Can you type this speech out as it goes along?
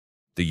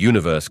The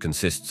universe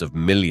consists of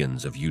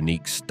millions of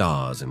unique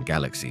stars and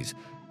galaxies,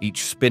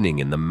 each spinning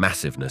in the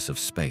massiveness of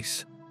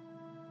space.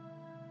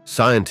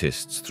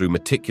 Scientists, through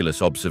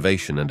meticulous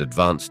observation and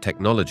advanced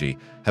technology,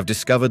 have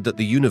discovered that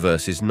the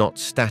universe is not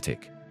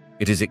static.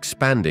 It is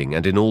expanding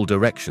and in all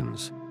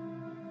directions.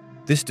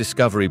 This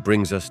discovery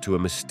brings us to a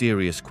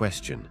mysterious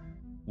question.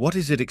 What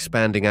is it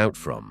expanding out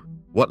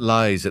from? What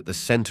lies at the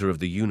center of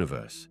the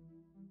universe?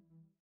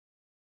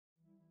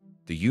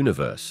 The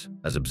universe,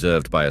 as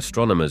observed by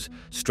astronomers,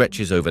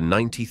 stretches over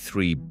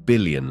 93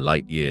 billion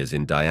light-years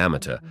in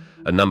diameter,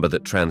 a number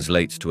that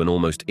translates to an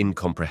almost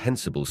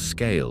incomprehensible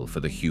scale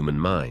for the human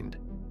mind.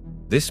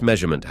 This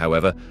measurement,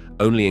 however,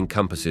 only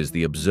encompasses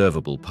the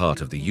observable part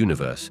of the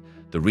universe,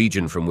 the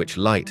region from which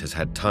light has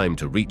had time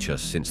to reach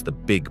us since the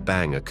Big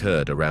Bang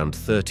occurred around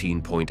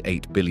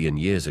 13.8 billion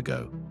years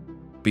ago.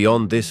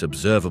 Beyond this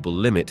observable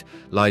limit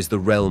lies the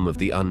realm of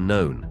the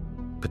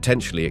unknown,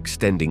 potentially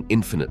extending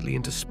infinitely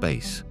into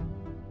space.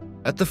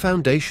 At the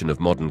foundation of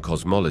modern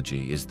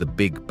cosmology is the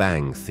Big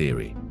Bang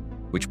theory,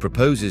 which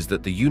proposes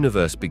that the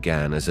universe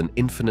began as an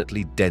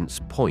infinitely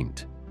dense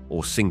point,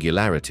 or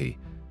singularity,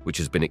 which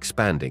has been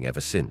expanding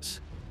ever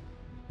since.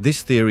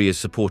 This theory is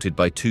supported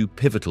by two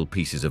pivotal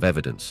pieces of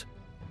evidence: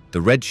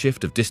 the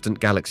redshift of distant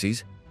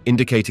galaxies,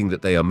 indicating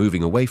that they are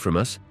moving away from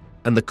us,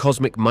 and the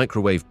cosmic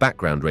microwave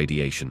background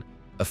radiation,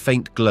 a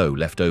faint glow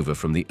left over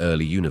from the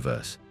early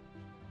universe.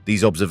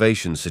 These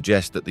observations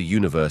suggest that the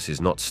universe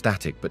is not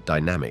static but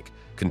dynamic,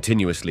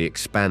 continuously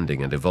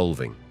expanding and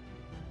evolving.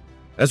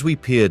 As we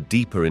peer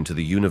deeper into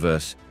the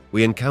universe,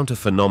 we encounter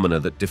phenomena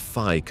that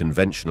defy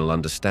conventional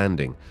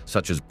understanding,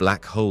 such as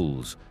black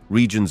holes,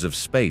 regions of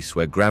space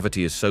where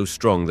gravity is so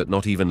strong that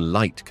not even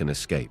light can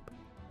escape.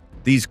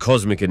 These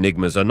cosmic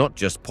enigmas are not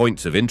just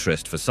points of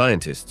interest for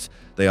scientists,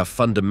 they are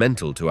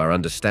fundamental to our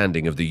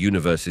understanding of the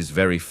universe's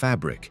very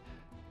fabric.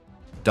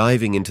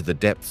 Diving into the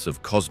depths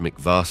of cosmic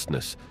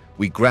vastness,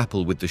 we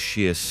grapple with the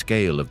sheer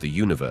scale of the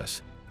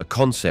universe, a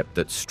concept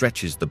that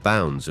stretches the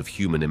bounds of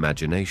human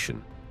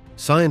imagination.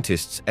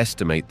 Scientists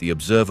estimate the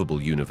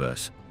observable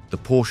universe, the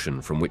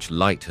portion from which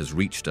light has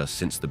reached us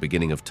since the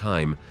beginning of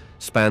time,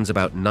 spans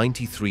about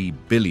 93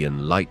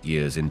 billion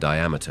light-years in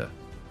diameter.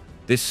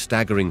 This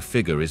staggering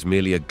figure is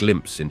merely a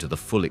glimpse into the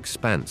full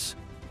expanse,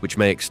 which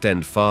may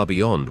extend far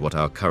beyond what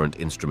our current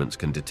instruments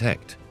can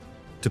detect.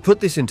 To put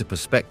this into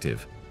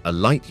perspective, a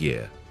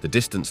light-year, the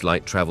distance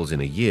light travels in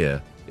a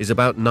year, is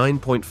about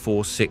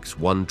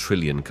 9.461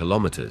 trillion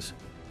kilometers.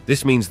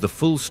 This means the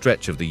full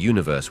stretch of the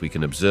universe we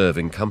can observe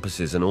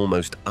encompasses an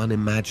almost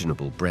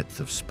unimaginable breadth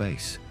of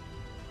space.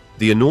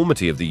 The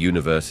enormity of the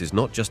universe is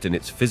not just in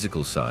its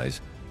physical size,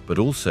 but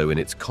also in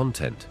its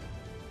content.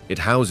 It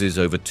houses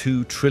over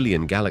 2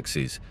 trillion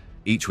galaxies,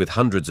 each with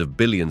hundreds of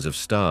billions of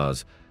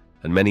stars,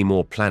 and many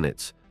more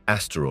planets,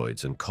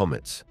 asteroids, and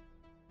comets.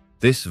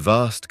 This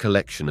vast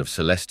collection of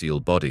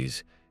celestial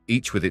bodies,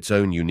 each with its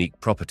own unique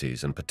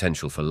properties and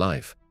potential for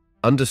life,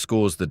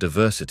 underscores the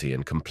diversity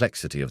and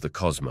complexity of the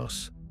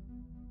cosmos.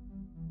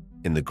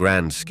 In the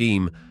grand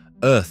scheme,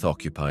 Earth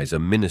occupies a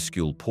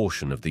minuscule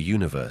portion of the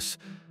universe.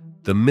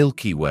 The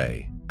Milky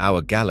Way,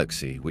 our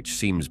galaxy, which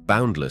seems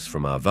boundless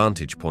from our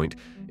vantage point,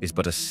 is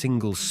but a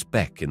single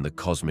speck in the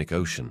cosmic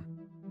ocean.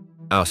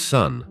 Our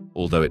Sun,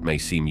 although it may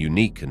seem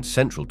unique and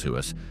central to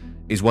us,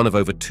 is one of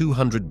over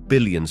 200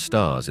 billion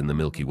stars in the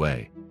Milky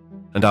Way.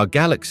 And our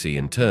galaxy,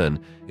 in turn,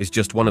 is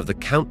just one of the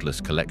countless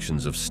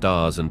collections of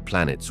stars and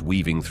planets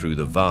weaving through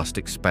the vast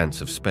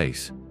expanse of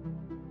space.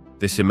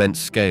 This immense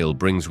scale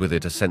brings with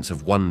it a sense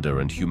of wonder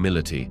and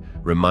humility,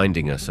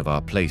 reminding us of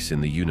our place in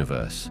the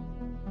universe.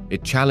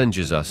 It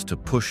challenges us to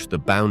push the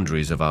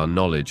boundaries of our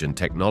knowledge and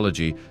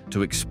technology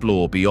to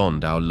explore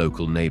beyond our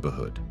local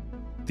neighborhood.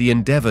 The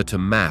endeavor to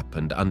map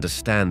and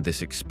understand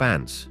this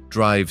expanse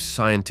drives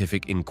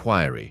scientific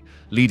inquiry,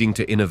 leading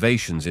to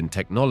innovations in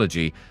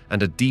technology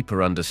and a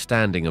deeper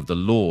understanding of the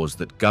laws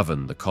that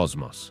govern the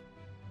cosmos.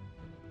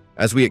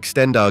 As we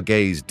extend our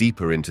gaze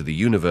deeper into the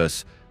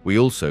universe, we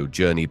also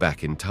journey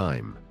back in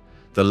time.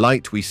 The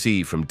light we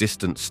see from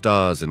distant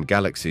stars and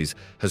galaxies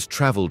has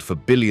traveled for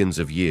billions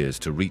of years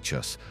to reach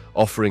us,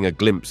 offering a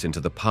glimpse into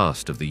the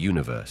past of the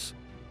universe.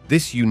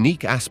 This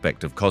unique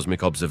aspect of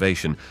cosmic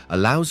observation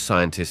allows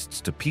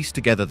scientists to piece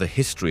together the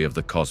history of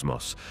the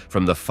cosmos,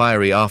 from the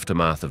fiery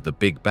aftermath of the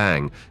Big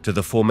Bang to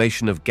the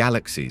formation of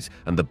galaxies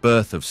and the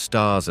birth of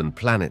stars and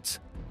planets.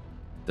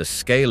 The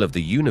scale of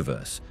the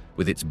universe,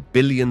 with its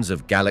billions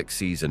of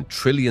galaxies and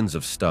trillions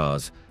of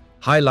stars,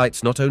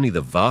 highlights not only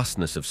the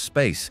vastness of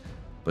space,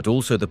 but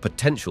also the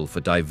potential for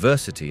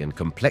diversity and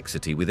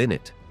complexity within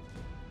it.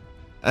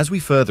 As we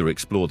further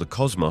explore the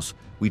cosmos,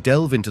 we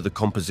delve into the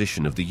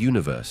composition of the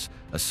universe,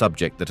 a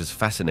subject that has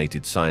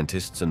fascinated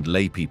scientists and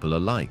laypeople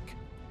alike.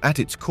 At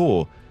its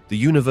core, the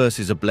universe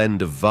is a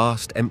blend of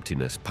vast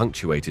emptiness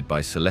punctuated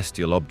by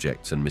celestial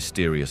objects and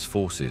mysterious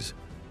forces.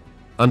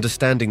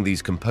 Understanding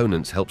these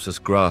components helps us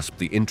grasp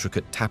the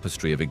intricate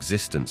tapestry of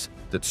existence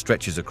that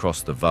stretches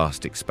across the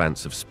vast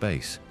expanse of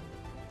space.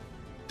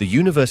 The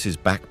universe's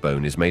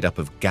backbone is made up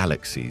of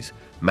galaxies,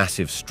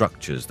 massive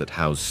structures that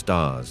house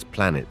stars,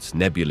 planets,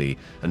 nebulae,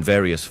 and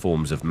various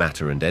forms of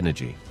matter and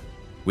energy.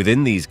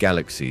 Within these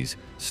galaxies,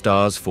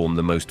 stars form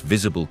the most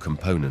visible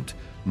component,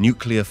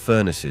 nuclear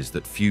furnaces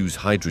that fuse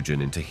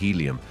hydrogen into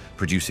helium,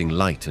 producing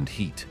light and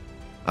heat.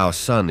 Our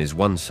Sun is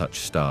one such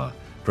star,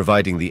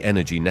 providing the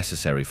energy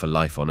necessary for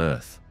life on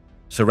Earth.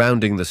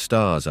 Surrounding the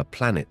stars are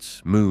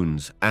planets,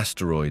 moons,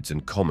 asteroids,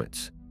 and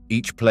comets,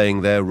 each playing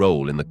their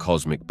role in the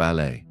cosmic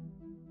ballet.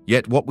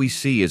 Yet what we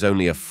see is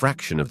only a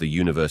fraction of the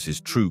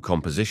universe's true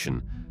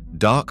composition.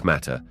 Dark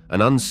matter,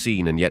 an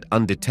unseen and yet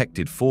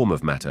undetected form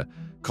of matter,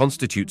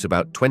 constitutes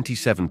about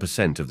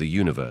 27% of the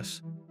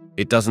universe.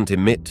 It doesn't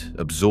emit,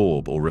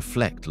 absorb, or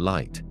reflect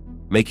light,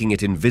 making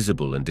it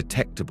invisible and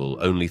detectable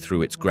only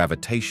through its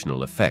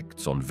gravitational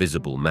effects on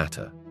visible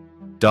matter.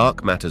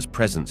 Dark matter's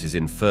presence is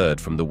inferred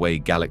from the way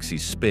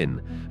galaxies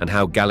spin and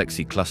how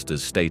galaxy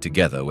clusters stay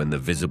together when the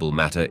visible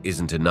matter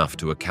isn't enough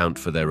to account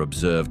for their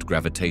observed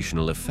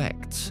gravitational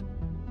effects.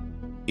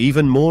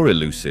 Even more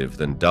elusive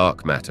than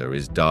dark matter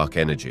is dark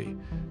energy,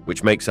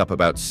 which makes up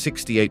about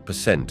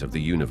 68% of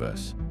the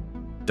universe.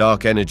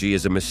 Dark energy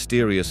is a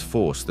mysterious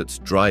force that's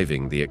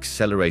driving the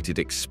accelerated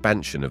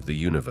expansion of the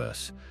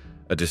universe,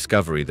 a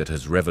discovery that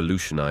has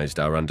revolutionized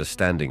our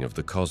understanding of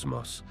the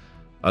cosmos.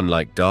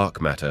 Unlike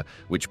dark matter,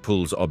 which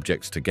pulls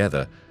objects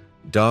together,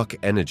 dark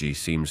energy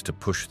seems to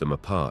push them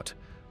apart,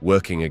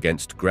 working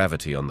against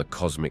gravity on the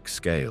cosmic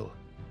scale.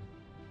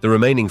 The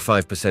remaining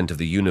 5% of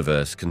the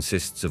universe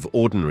consists of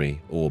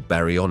ordinary or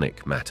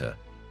baryonic matter.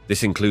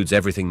 This includes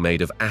everything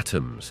made of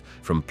atoms,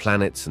 from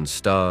planets and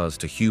stars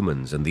to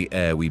humans and the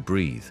air we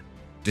breathe.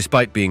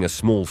 Despite being a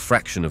small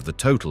fraction of the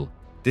total,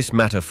 this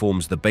matter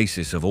forms the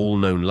basis of all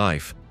known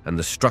life and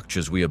the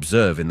structures we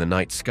observe in the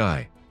night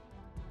sky.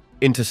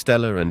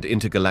 Interstellar and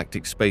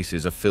intergalactic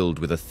spaces are filled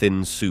with a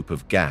thin soup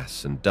of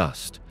gas and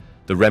dust,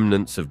 the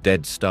remnants of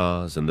dead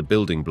stars and the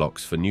building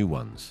blocks for new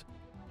ones.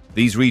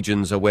 These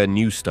regions are where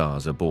new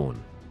stars are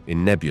born,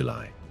 in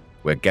nebulae,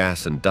 where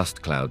gas and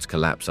dust clouds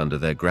collapse under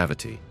their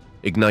gravity,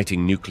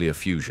 igniting nuclear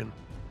fusion.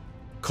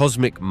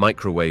 Cosmic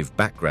microwave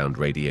background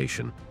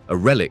radiation, a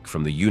relic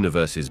from the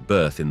universe's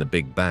birth in the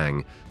Big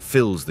Bang,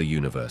 fills the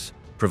universe,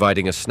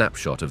 providing a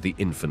snapshot of the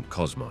infant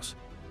cosmos.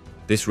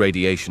 This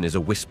radiation is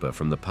a whisper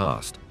from the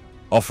past,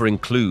 offering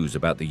clues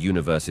about the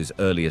universe's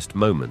earliest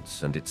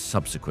moments and its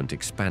subsequent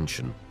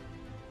expansion.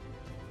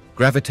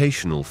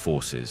 Gravitational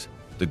forces,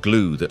 the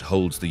glue that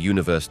holds the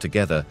universe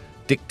together,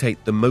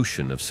 dictate the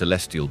motion of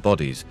celestial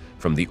bodies,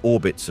 from the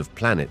orbits of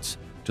planets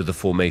to the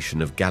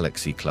formation of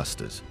galaxy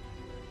clusters.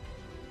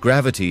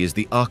 Gravity is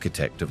the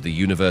architect of the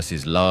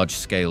universe's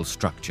large-scale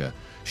structure,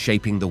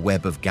 shaping the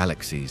web of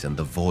galaxies and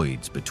the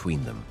voids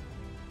between them.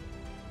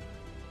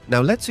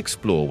 Now let's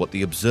explore what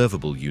the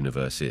observable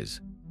universe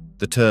is.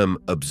 The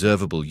term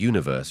observable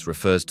universe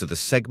refers to the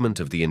segment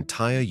of the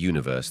entire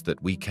universe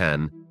that we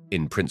can,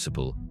 in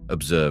principle,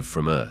 observe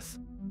from Earth.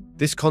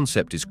 This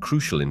concept is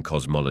crucial in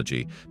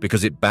cosmology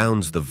because it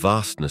bounds the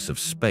vastness of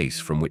space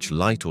from which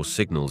light or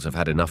signals have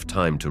had enough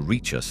time to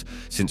reach us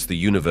since the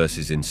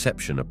universe's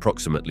inception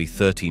approximately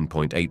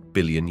 13.8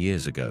 billion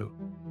years ago.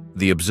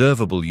 The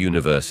observable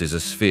universe is a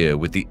sphere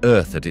with the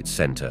Earth at its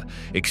center,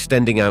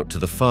 extending out to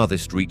the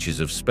farthest reaches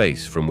of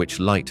space from which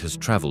light has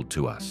traveled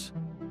to us.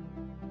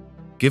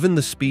 Given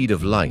the speed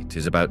of light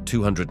is about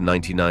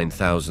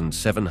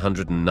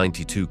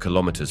 299,792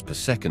 kilometers per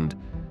second,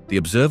 the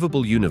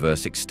observable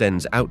universe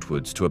extends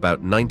outwards to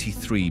about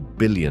 93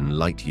 billion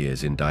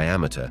light-years in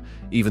diameter,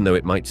 even though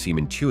it might seem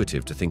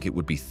intuitive to think it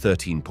would be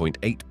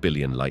 13.8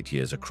 billion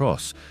light-years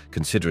across,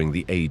 considering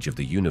the age of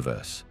the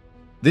universe.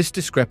 This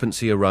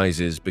discrepancy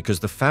arises because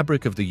the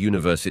fabric of the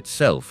universe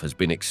itself has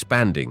been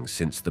expanding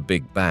since the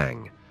Big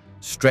Bang,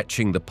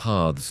 stretching the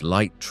paths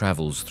light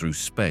travels through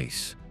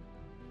space.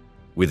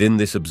 Within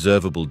this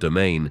observable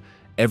domain,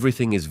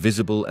 everything is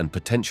visible and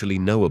potentially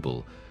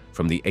knowable,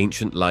 from the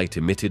ancient light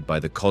emitted by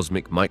the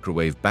cosmic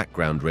microwave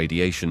background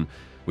radiation,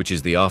 which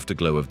is the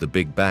afterglow of the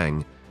Big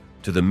Bang,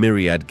 to the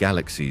myriad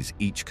galaxies,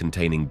 each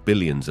containing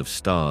billions of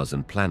stars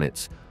and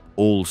planets,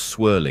 all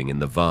swirling in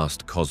the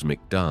vast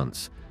cosmic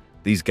dance.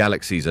 These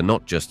galaxies are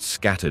not just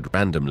scattered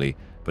randomly,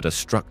 but are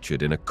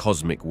structured in a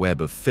cosmic web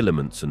of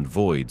filaments and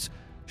voids,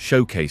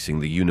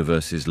 showcasing the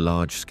universe's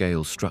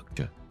large-scale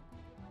structure.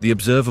 The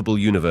observable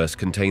universe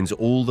contains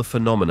all the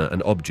phenomena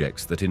and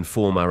objects that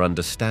inform our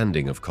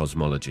understanding of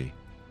cosmology.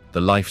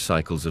 The life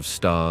cycles of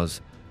stars,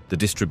 the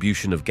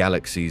distribution of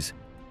galaxies,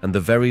 and the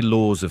very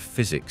laws of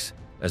physics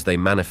as they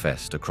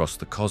manifest across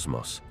the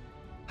cosmos.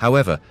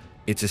 However,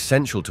 it's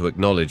essential to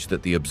acknowledge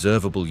that the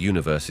observable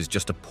universe is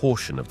just a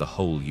portion of the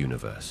whole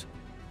universe.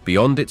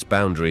 Beyond its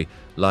boundary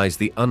lies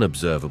the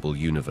unobservable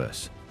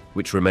universe,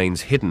 which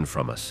remains hidden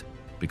from us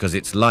because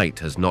its light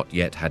has not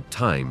yet had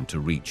time to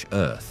reach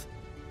Earth.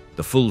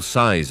 The full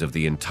size of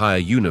the entire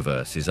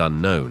universe is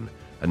unknown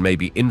and may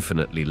be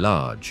infinitely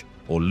large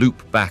or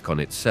loop back on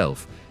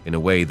itself in a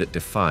way that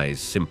defies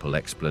simple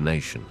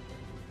explanation.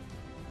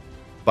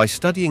 By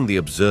studying the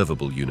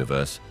observable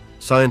universe,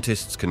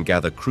 scientists can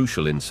gather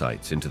crucial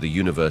insights into the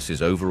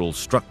universe's overall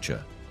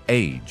structure,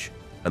 age,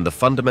 and the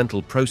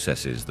fundamental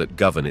processes that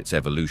govern its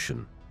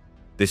evolution.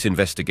 This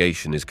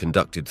investigation is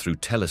conducted through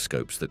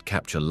telescopes that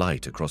capture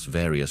light across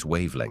various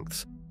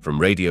wavelengths,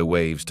 from radio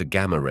waves to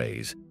gamma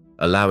rays,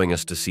 allowing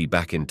us to see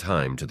back in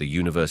time to the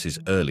universe's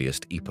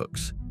earliest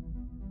epochs.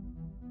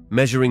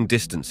 Measuring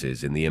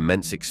distances in the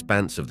immense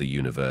expanse of the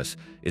universe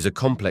is a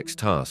complex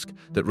task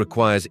that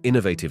requires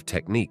innovative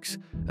techniques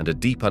and a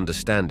deep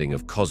understanding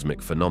of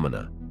cosmic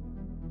phenomena.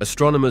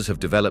 Astronomers have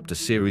developed a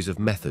series of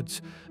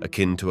methods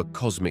akin to a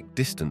cosmic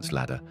distance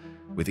ladder,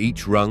 with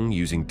each rung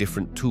using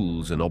different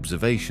tools and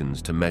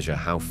observations to measure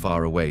how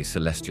far away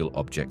celestial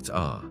objects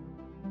are.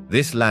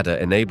 This ladder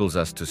enables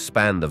us to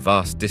span the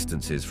vast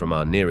distances from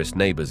our nearest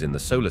neighbors in the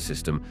solar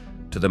system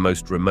to the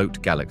most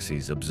remote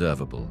galaxies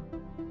observable.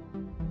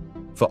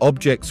 For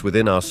objects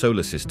within our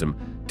solar system,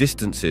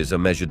 distances are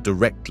measured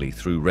directly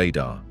through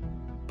radar.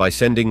 By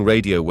sending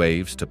radio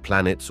waves to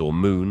planets or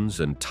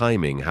moons and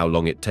timing how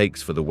long it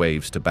takes for the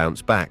waves to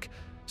bounce back,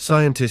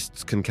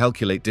 scientists can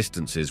calculate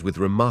distances with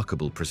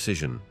remarkable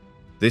precision.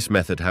 This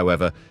method,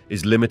 however,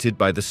 is limited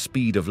by the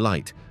speed of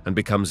light and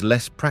becomes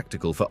less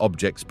practical for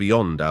objects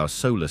beyond our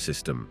solar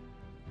system.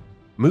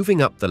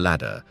 Moving up the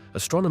ladder,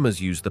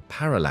 astronomers use the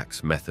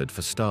parallax method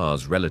for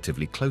stars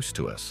relatively close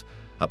to us,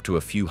 up to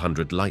a few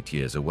hundred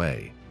light-years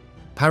away.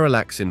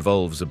 Parallax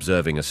involves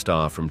observing a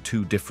star from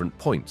two different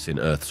points in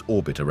Earth's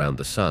orbit around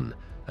the Sun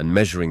and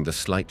measuring the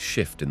slight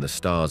shift in the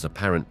star's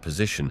apparent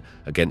position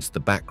against the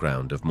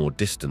background of more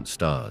distant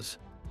stars.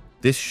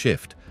 This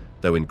shift,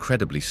 though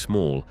incredibly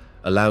small,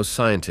 allows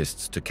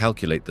scientists to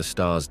calculate the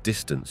star's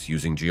distance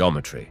using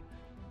geometry.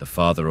 The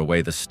farther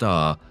away the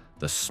star,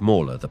 the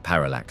smaller the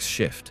parallax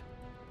shift.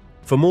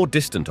 For more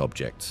distant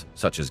objects,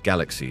 such as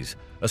galaxies,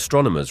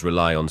 astronomers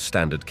rely on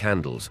standard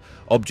candles,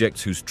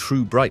 objects whose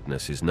true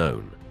brightness is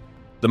known.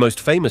 The most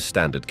famous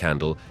standard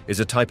candle is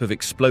a type of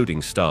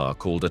exploding star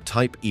called a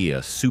Type Ia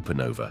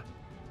supernova.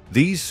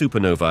 These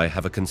supernovae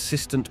have a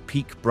consistent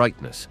peak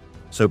brightness,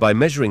 so by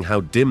measuring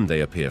how dim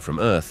they appear from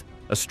Earth,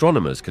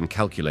 astronomers can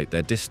calculate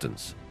their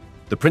distance.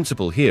 The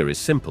principle here is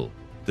simple.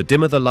 The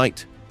dimmer the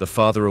light, the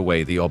farther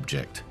away the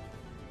object.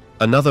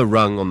 Another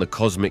rung on the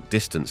cosmic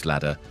distance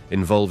ladder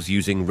involves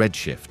using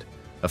redshift,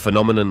 a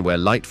phenomenon where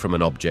light from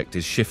an object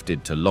is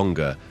shifted to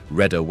longer,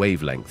 redder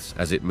wavelengths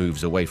as it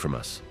moves away from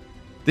us.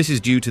 This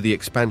is due to the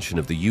expansion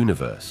of the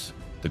universe.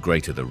 The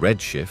greater the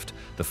redshift,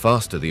 the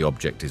faster the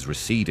object is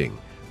receding,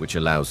 which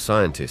allows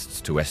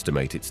scientists to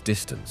estimate its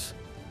distance.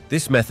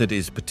 This method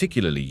is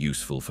particularly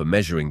useful for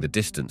measuring the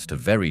distance to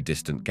very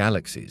distant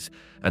galaxies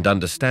and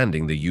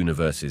understanding the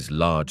universe's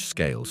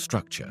large-scale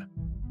structure.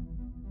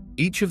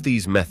 Each of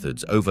these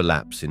methods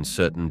overlaps in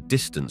certain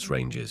distance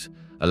ranges,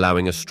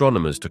 allowing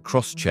astronomers to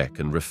cross-check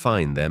and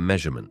refine their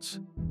measurements.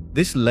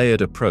 This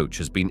layered approach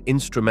has been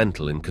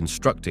instrumental in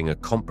constructing a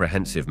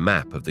comprehensive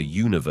map of the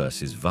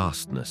universe's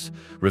vastness,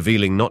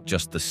 revealing not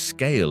just the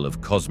scale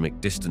of cosmic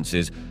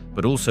distances,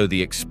 but also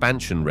the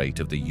expansion rate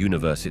of the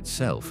universe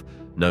itself,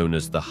 known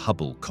as the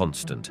Hubble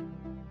constant.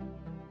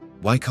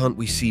 Why can't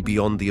we see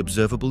beyond the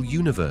observable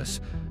universe?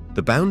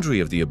 The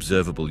boundary of the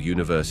observable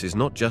universe is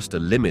not just a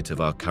limit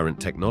of our current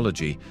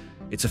technology,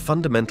 it's a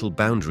fundamental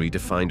boundary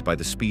defined by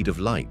the speed of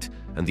light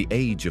and the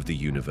age of the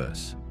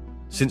universe.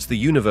 Since the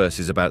universe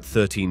is about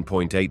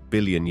 13.8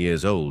 billion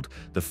years old,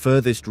 the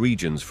furthest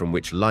regions from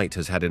which light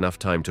has had enough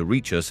time to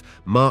reach us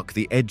mark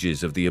the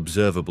edges of the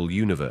observable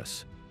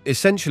universe.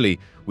 Essentially,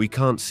 we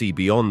can't see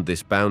beyond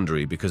this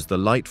boundary because the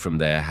light from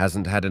there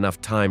hasn't had enough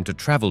time to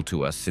travel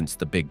to us since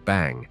the Big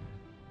Bang.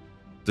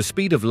 The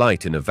speed of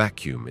light in a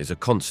vacuum is a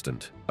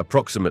constant,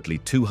 approximately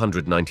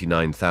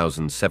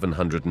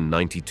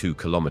 299,792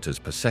 kilometers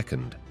per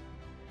second.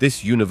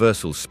 This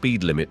universal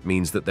speed limit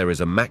means that there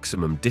is a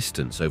maximum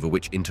distance over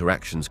which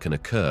interactions can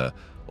occur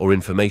or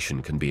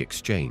information can be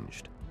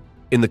exchanged.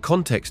 In the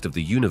context of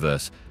the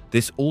universe,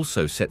 this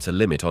also sets a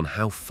limit on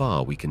how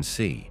far we can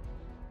see.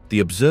 The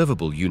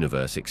observable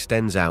universe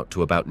extends out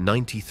to about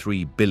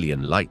 93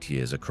 billion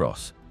light-years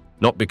across,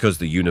 not because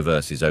the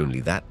universe is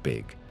only that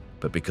big,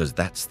 but because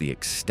that's the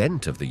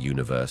extent of the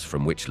universe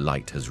from which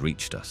light has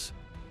reached us.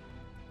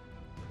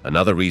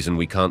 Another reason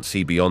we can't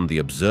see beyond the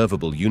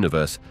observable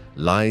universe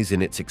lies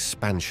in its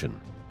expansion.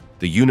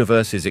 The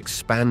universe is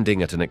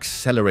expanding at an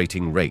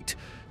accelerating rate,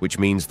 which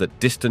means that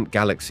distant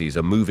galaxies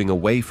are moving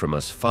away from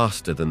us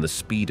faster than the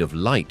speed of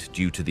light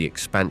due to the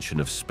expansion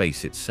of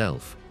space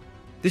itself.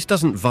 This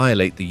doesn't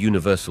violate the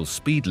universal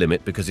speed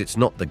limit because it's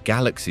not the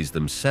galaxies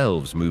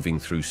themselves moving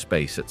through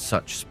space at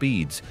such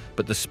speeds,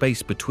 but the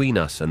space between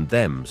us and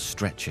them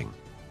stretching.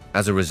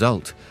 As a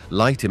result,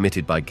 light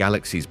emitted by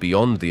galaxies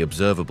beyond the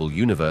observable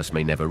universe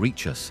may never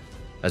reach us,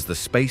 as the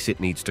space it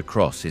needs to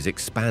cross is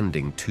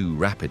expanding too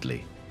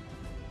rapidly.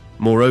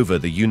 Moreover,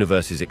 the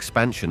universe's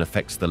expansion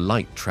affects the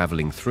light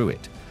traveling through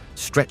it,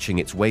 stretching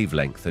its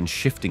wavelength and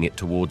shifting it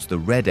towards the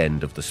red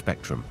end of the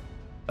spectrum,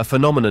 a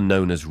phenomenon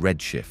known as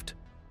redshift.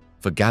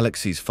 For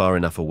galaxies far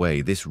enough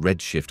away, this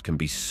redshift can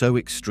be so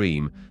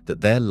extreme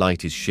that their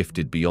light is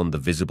shifted beyond the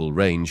visible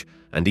range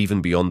and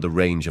even beyond the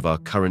range of our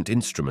current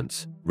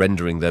instruments,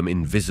 rendering them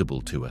invisible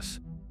to us.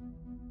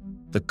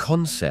 The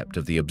concept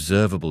of the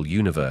observable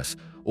universe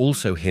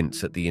also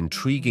hints at the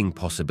intriguing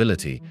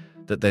possibility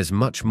that there's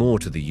much more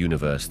to the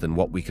universe than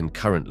what we can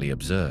currently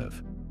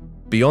observe.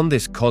 Beyond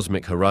this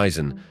cosmic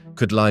horizon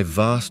could lie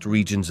vast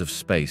regions of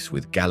space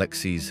with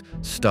galaxies,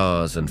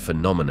 stars, and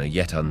phenomena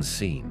yet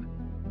unseen.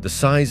 The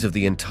size of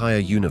the entire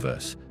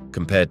universe,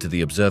 compared to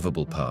the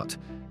observable part,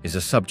 is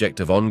a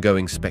subject of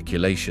ongoing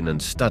speculation and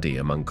study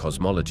among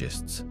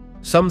cosmologists.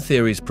 Some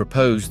theories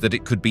propose that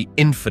it could be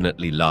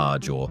infinitely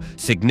large or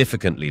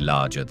significantly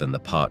larger than the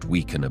part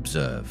we can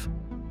observe.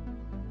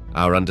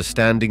 Our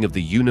understanding of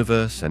the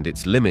universe and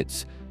its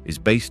limits is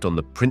based on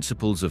the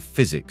principles of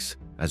physics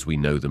as we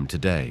know them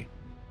today.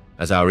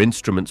 As our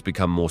instruments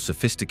become more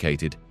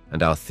sophisticated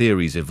and our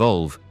theories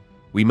evolve,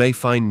 we may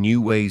find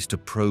new ways to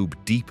probe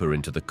deeper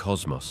into the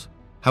cosmos.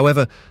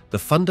 However, the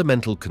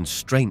fundamental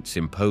constraints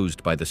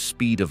imposed by the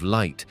speed of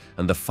light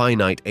and the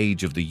finite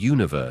age of the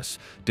universe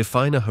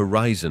define a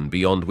horizon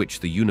beyond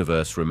which the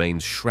universe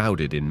remains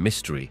shrouded in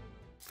mystery.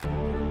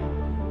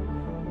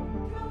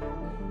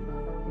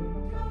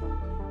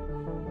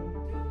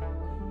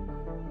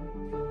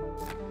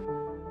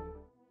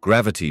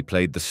 Gravity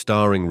played the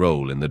starring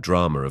role in the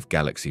drama of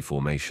galaxy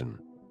formation.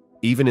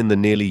 Even in the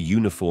nearly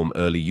uniform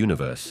early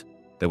universe,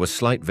 there were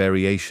slight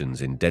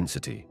variations in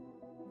density.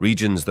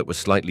 Regions that were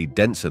slightly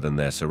denser than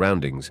their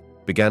surroundings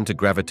began to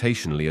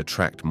gravitationally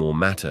attract more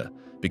matter,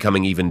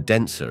 becoming even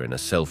denser in a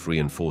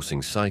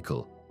self-reinforcing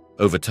cycle.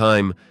 Over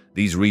time,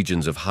 these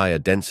regions of higher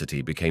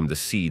density became the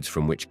seeds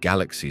from which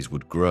galaxies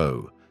would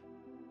grow.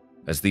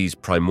 As these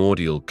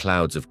primordial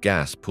clouds of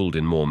gas pulled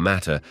in more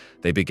matter,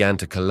 they began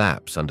to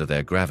collapse under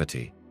their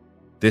gravity.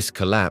 This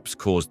collapse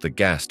caused the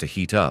gas to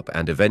heat up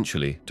and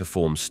eventually to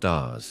form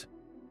stars.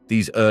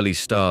 These early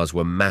stars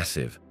were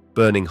massive,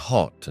 burning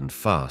hot and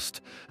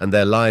fast, and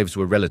their lives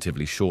were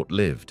relatively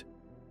short-lived.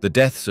 The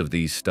deaths of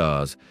these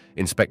stars,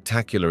 in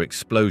spectacular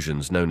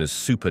explosions known as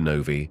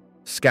supernovae,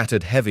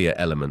 scattered heavier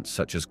elements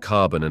such as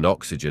carbon and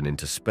oxygen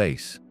into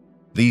space.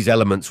 These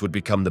elements would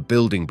become the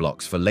building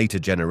blocks for later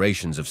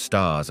generations of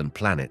stars and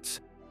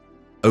planets.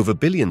 Over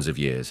billions of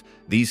years,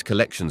 these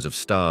collections of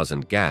stars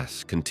and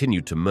gas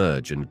continued to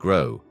merge and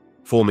grow,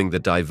 forming the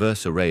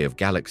diverse array of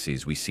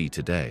galaxies we see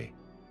today.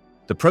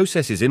 The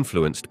process is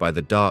influenced by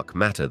the dark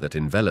matter that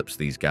envelops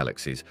these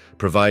galaxies,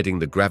 providing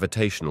the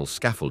gravitational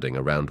scaffolding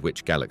around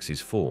which galaxies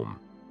form.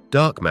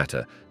 Dark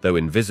matter, though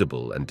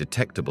invisible and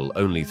detectable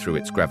only through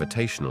its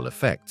gravitational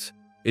effects,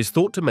 is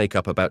thought to make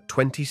up about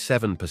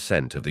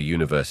 27% of the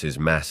universe's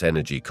mass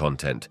energy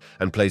content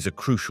and plays a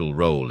crucial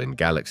role in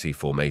galaxy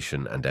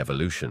formation and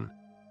evolution.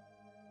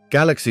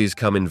 Galaxies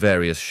come in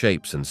various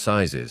shapes and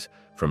sizes,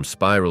 from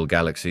spiral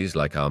galaxies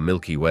like our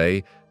Milky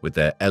Way, with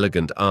their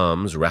elegant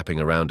arms wrapping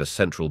around a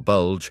central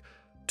bulge,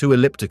 to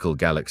elliptical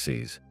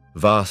galaxies,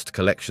 vast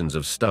collections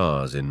of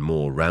stars in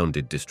more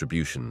rounded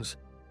distributions,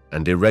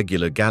 and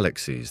irregular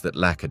galaxies that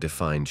lack a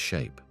defined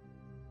shape.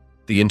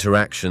 The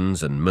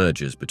interactions and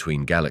mergers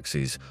between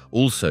galaxies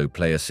also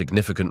play a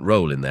significant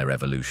role in their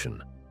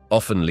evolution,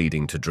 often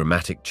leading to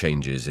dramatic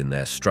changes in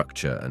their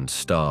structure and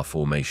star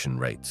formation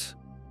rates.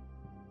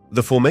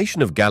 The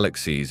formation of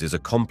galaxies is a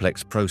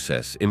complex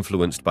process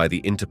influenced by the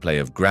interplay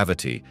of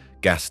gravity,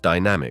 gas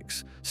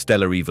dynamics,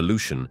 stellar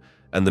evolution,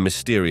 and the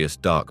mysterious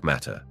dark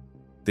matter.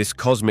 This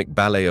cosmic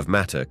ballet of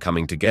matter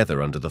coming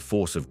together under the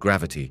force of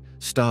gravity,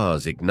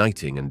 stars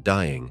igniting and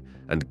dying,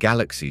 and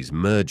galaxies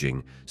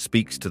merging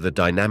speaks to the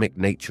dynamic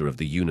nature of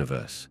the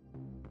universe.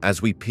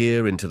 As we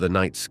peer into the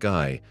night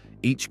sky,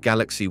 each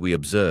galaxy we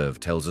observe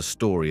tells a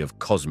story of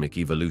cosmic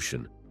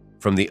evolution,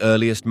 from the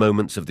earliest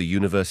moments of the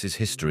universe's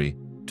history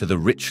to the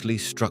richly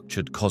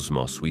structured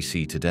cosmos we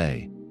see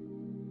today.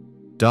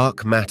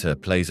 Dark matter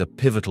plays a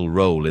pivotal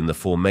role in the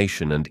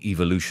formation and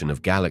evolution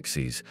of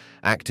galaxies,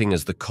 acting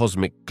as the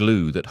cosmic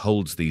glue that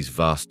holds these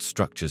vast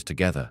structures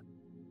together.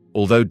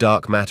 Although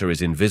dark matter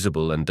is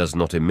invisible and does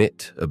not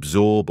emit,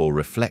 absorb, or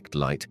reflect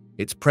light,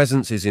 its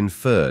presence is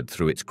inferred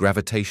through its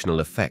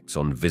gravitational effects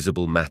on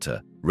visible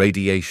matter,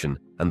 radiation,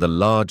 and the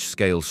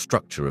large-scale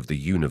structure of the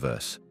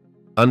universe.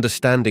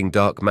 Understanding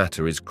dark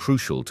matter is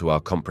crucial to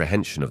our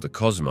comprehension of the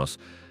cosmos,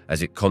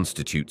 as it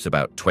constitutes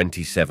about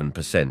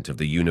 27% of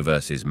the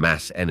universe's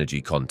mass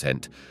energy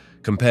content,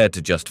 compared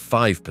to just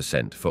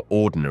 5% for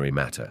ordinary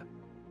matter.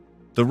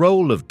 The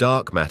role of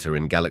dark matter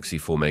in galaxy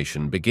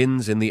formation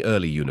begins in the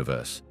early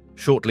universe,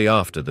 shortly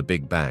after the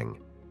Big Bang.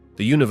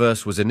 The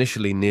universe was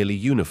initially nearly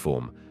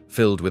uniform,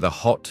 filled with a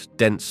hot,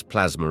 dense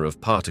plasma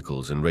of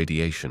particles and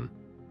radiation.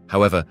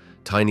 However,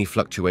 tiny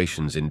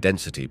fluctuations in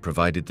density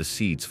provided the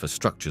seeds for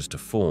structures to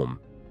form.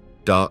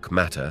 Dark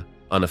matter,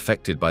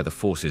 unaffected by the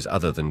forces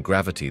other than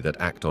gravity that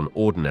act on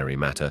ordinary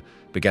matter,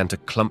 began to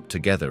clump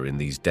together in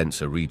these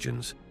denser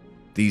regions.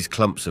 These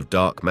clumps of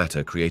dark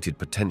matter created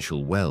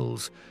potential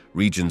wells,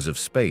 regions of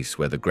space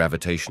where the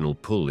gravitational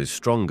pull is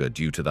stronger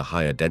due to the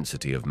higher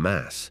density of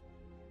mass.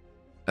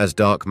 As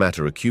dark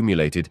matter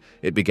accumulated,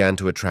 it began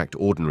to attract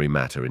ordinary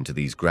matter into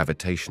these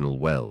gravitational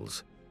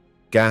wells.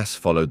 Gas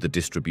followed the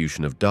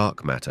distribution of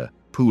dark matter,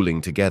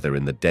 pooling together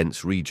in the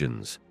dense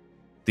regions.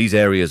 These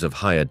areas of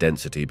higher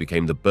density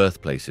became the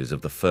birthplaces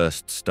of the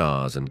first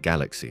stars and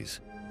galaxies.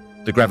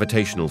 The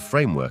gravitational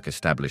framework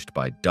established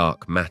by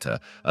dark matter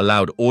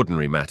allowed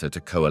ordinary matter to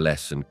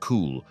coalesce and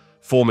cool,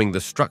 forming the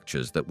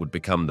structures that would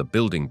become the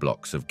building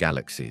blocks of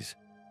galaxies.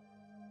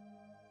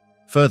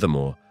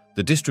 Furthermore,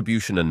 the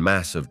distribution and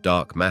mass of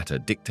dark matter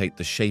dictate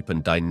the shape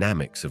and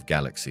dynamics of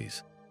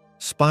galaxies.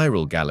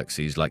 Spiral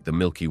galaxies like the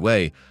Milky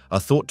Way are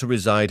thought to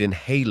reside in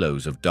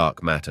halos of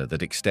dark matter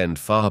that extend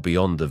far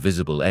beyond the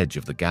visible edge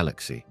of the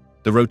galaxy.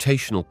 The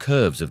rotational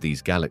curves of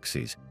these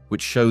galaxies,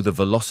 which show the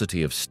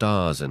velocity of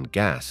stars and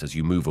gas as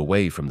you move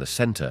away from the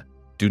center,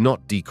 do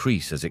not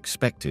decrease as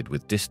expected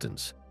with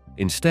distance.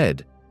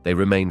 Instead, they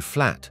remain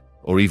flat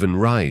or even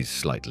rise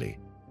slightly,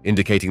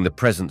 indicating the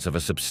presence of a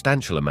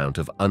substantial amount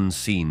of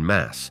unseen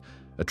mass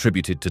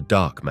attributed to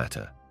dark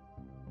matter.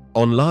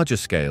 On larger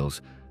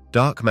scales,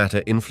 dark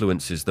matter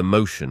influences the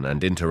motion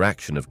and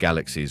interaction of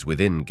galaxies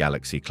within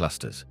galaxy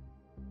clusters.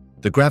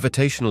 The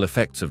gravitational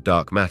effects of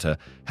dark matter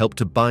help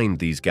to bind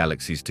these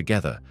galaxies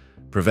together,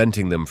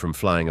 preventing them from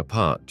flying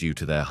apart due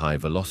to their high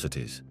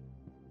velocities.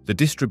 The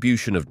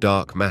distribution of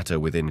dark matter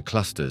within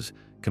clusters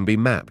can be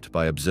mapped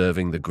by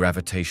observing the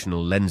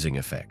gravitational lensing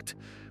effect,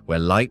 where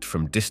light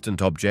from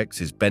distant objects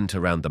is bent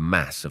around the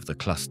mass of the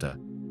cluster,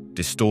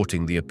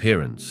 distorting the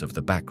appearance of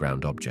the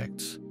background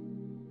objects.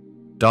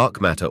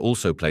 Dark matter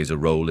also plays a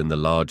role in the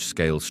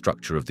large-scale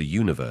structure of the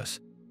universe,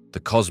 the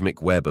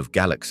cosmic web of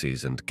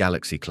galaxies and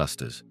galaxy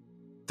clusters.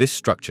 This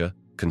structure,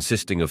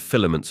 consisting of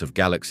filaments of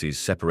galaxies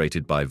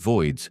separated by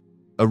voids,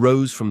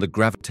 arose from the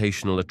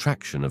gravitational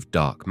attraction of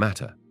dark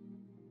matter.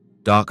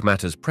 Dark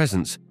matter's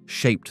presence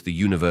shaped the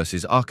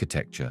universe's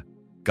architecture,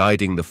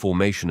 guiding the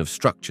formation of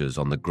structures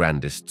on the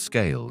grandest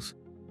scales.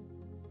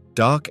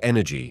 Dark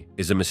energy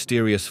is a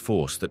mysterious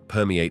force that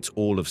permeates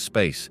all of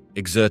space,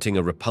 exerting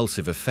a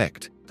repulsive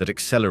effect that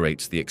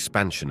accelerates the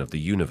expansion of the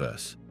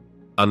universe.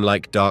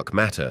 Unlike dark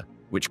matter,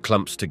 which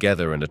clumps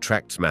together and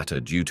attracts matter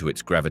due to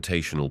its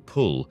gravitational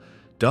pull,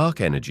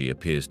 dark energy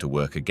appears to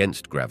work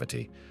against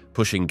gravity,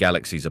 pushing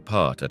galaxies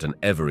apart at an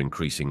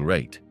ever-increasing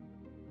rate.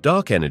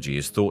 Dark energy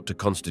is thought to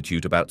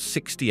constitute about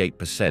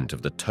 68%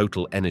 of the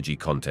total energy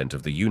content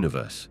of the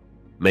universe,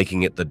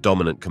 making it the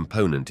dominant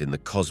component in the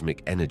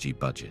cosmic energy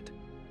budget.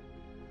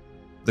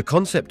 The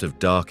concept of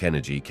dark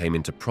energy came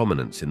into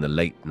prominence in the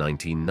late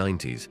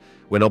 1990s,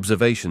 when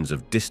observations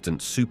of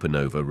distant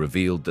supernova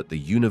revealed that the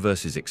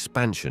universe's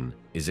expansion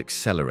is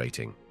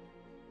accelerating.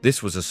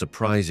 This was a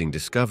surprising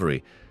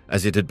discovery,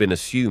 as it had been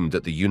assumed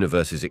that the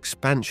universe's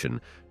expansion,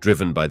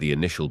 driven by the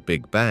initial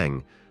Big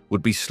Bang,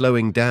 would be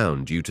slowing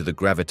down due to the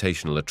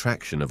gravitational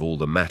attraction of all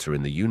the matter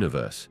in the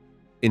universe.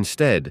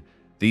 Instead,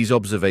 these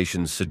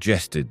observations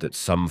suggested that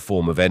some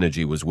form of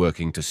energy was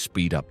working to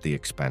speed up the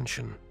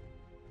expansion.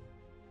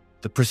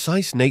 The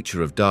precise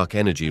nature of dark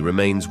energy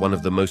remains one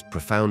of the most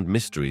profound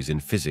mysteries in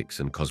physics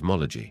and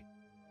cosmology.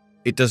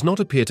 It does not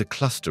appear to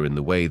cluster in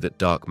the way that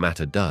dark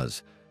matter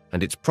does,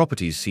 and its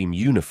properties seem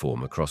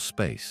uniform across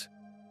space.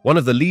 One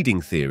of the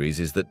leading theories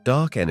is that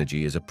dark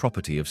energy is a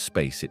property of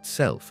space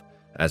itself,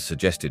 as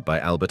suggested by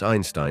Albert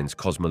Einstein's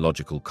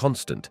cosmological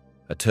constant,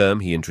 a term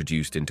he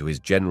introduced into his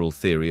general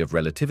theory of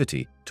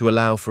relativity to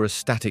allow for a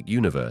static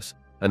universe,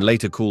 and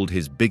later called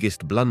his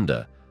biggest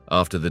blunder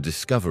after the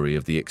discovery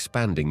of the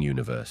expanding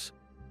universe.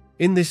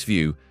 In this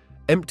view,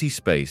 empty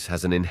space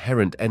has an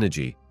inherent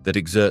energy that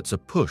exerts a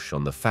push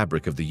on the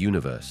fabric of the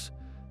universe.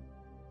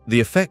 The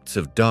effects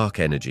of dark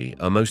energy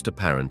are most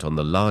apparent on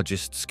the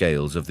largest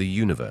scales of the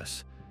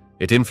universe.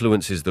 It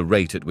influences the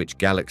rate at which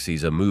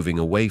galaxies are moving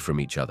away from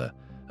each other,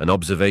 an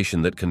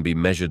observation that can be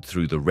measured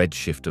through the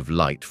redshift of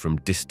light from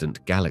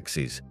distant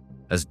galaxies.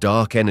 As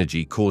dark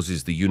energy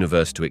causes the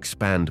universe to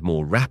expand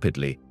more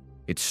rapidly,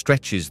 it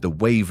stretches the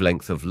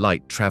wavelength of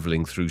light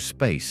traveling through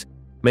space,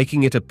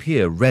 making it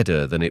appear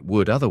redder than it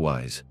would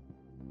otherwise.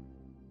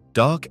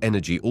 Dark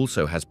energy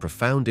also has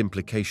profound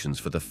implications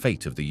for the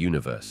fate of the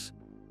universe.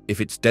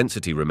 If its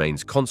density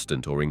remains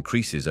constant or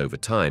increases over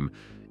time,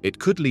 it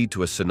could lead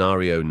to a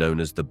scenario known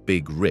as the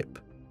Big Rip,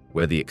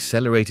 where the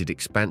accelerated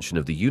expansion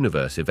of the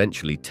universe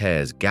eventually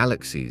tears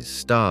galaxies,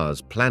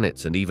 stars,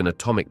 planets, and even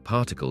atomic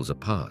particles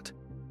apart.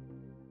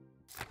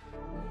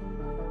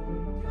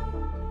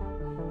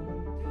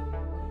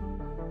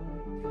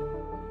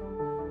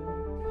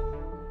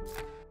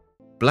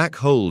 Black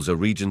holes are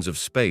regions of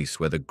space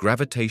where the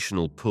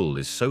gravitational pull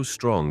is so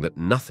strong that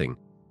nothing,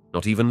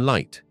 not even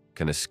light,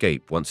 can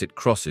escape once it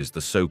crosses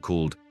the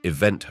so-called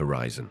event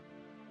horizon.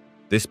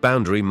 This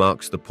boundary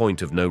marks the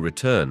point of no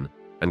return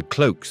and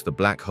cloaks the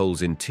black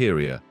hole's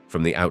interior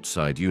from the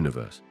outside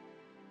universe.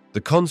 The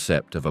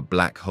concept of a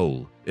black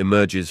hole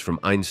emerges from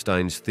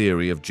Einstein's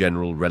theory of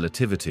general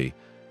relativity,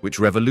 which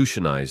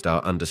revolutionized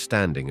our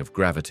understanding of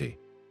gravity.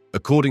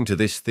 According to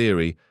this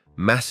theory,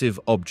 massive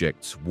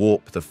objects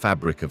warp the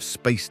fabric of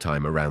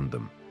space-time around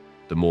them.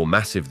 The more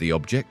massive the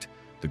object,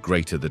 the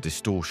greater the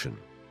distortion.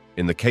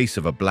 In the case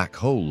of a black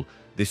hole,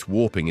 this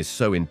warping is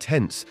so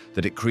intense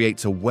that it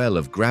creates a well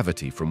of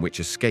gravity from which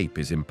escape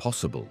is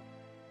impossible.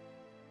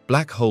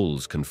 Black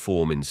holes can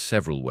form in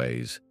several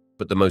ways,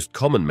 but the most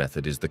common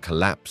method is the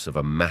collapse of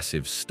a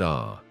massive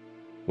star.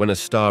 When a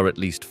star at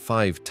least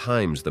 5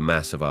 times the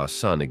mass of our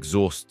Sun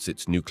exhausts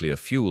its nuclear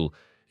fuel,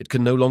 it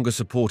can no longer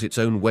support its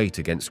own weight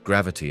against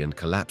gravity and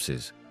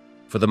collapses.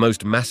 For the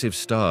most massive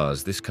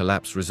stars, this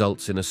collapse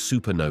results in a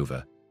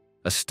supernova,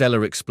 a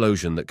stellar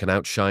explosion that can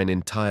outshine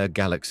entire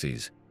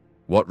galaxies.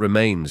 What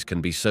remains can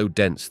be so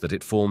dense that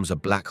it forms a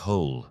black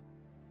hole.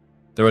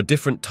 There are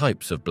different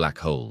types of black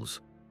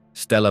holes.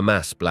 Stellar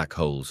mass black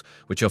holes,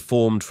 which are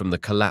formed from the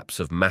collapse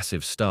of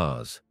massive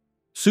stars.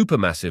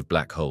 Supermassive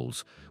black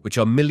holes, which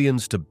are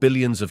millions to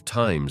billions of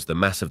times the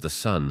mass of the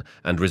Sun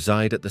and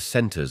reside at the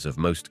centers of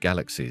most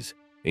galaxies,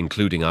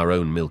 including our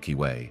own Milky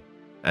Way.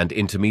 And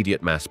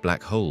intermediate mass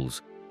black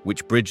holes,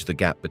 which bridge the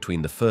gap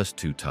between the first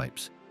two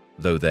types,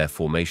 though their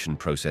formation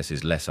process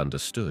is less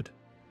understood.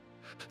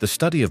 The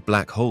study of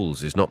black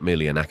holes is not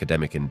merely an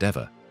academic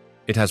endeavor.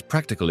 It has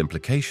practical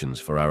implications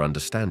for our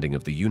understanding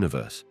of the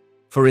universe.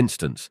 For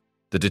instance,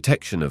 the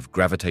detection of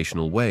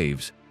gravitational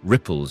waves,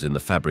 ripples in the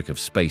fabric of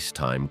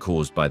space-time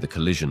caused by the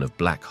collision of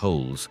black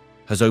holes,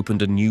 has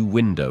opened a new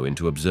window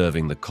into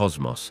observing the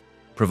cosmos,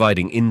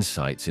 providing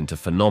insights into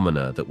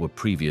phenomena that were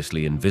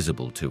previously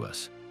invisible to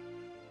us.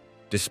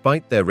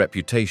 Despite their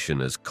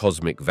reputation as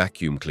cosmic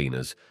vacuum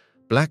cleaners,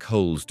 black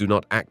holes do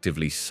not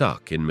actively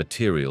suck in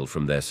material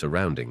from their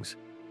surroundings.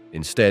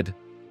 Instead,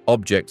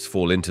 objects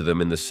fall into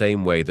them in the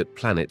same way that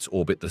planets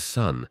orbit the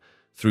Sun,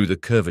 through the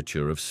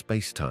curvature of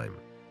space-time.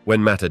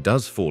 When matter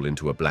does fall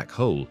into a black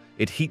hole,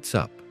 it heats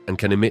up and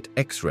can emit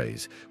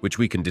X-rays, which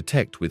we can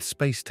detect with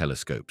space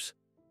telescopes.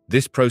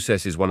 This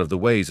process is one of the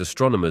ways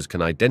astronomers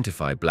can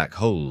identify black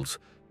holes.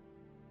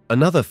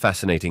 Another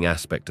fascinating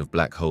aspect of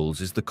black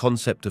holes is the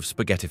concept of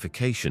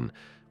spaghettification,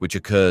 which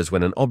occurs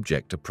when an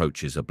object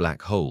approaches a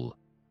black hole.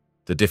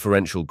 The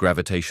differential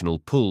gravitational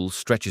pull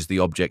stretches the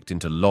object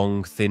into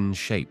long, thin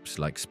shapes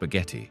like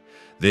spaghetti.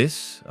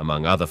 This,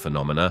 among other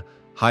phenomena,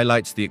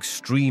 highlights the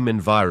extreme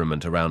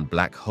environment around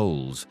black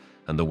holes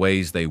and the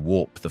ways they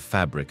warp the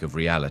fabric of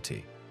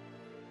reality.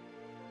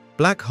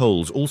 Black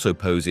holes also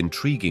pose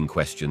intriguing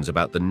questions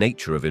about the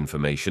nature of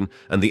information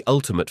and the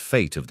ultimate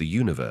fate of the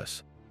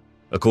universe.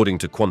 According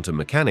to quantum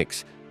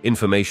mechanics,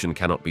 information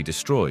cannot be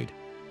destroyed,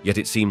 yet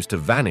it seems to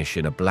vanish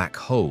in a black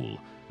hole,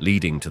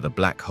 leading to the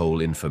black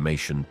hole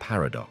information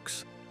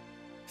paradox.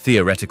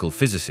 Theoretical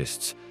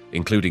physicists,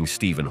 including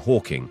Stephen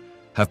Hawking,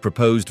 have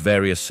proposed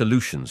various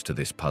solutions to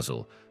this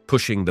puzzle,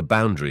 pushing the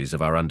boundaries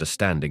of our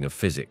understanding of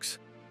physics.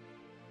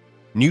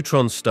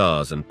 Neutron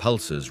stars and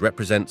pulsars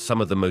represent some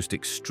of the most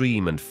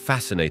extreme and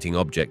fascinating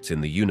objects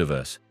in the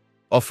universe,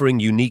 offering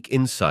unique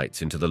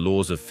insights into the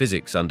laws of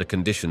physics under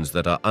conditions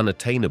that are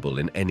unattainable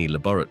in any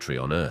laboratory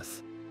on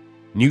Earth.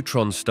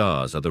 Neutron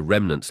stars are the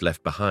remnants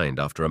left behind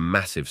after a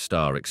massive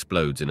star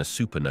explodes in a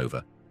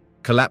supernova,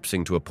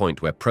 collapsing to a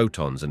point where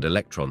protons and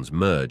electrons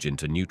merge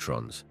into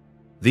neutrons.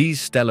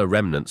 These stellar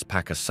remnants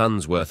pack a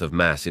sun's worth of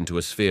mass into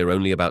a sphere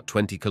only about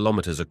 20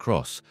 kilometers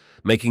across,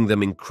 making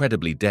them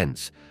incredibly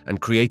dense and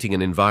creating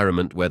an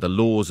environment where the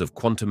laws of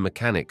quantum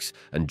mechanics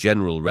and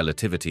general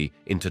relativity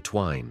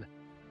intertwine.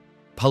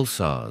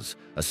 Pulsars,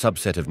 a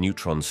subset of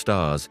neutron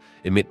stars,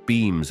 emit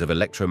beams of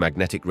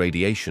electromagnetic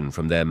radiation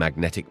from their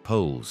magnetic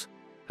poles.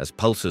 As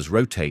pulsars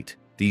rotate,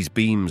 these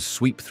beams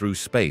sweep through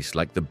space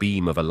like the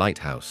beam of a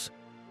lighthouse.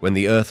 When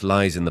the Earth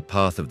lies in the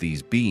path of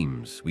these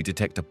beams, we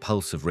detect a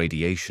pulse of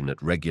radiation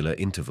at regular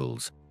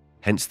intervals,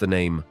 hence the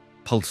name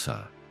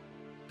pulsar.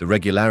 The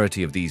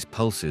regularity of these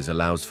pulses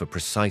allows for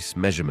precise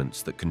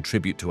measurements that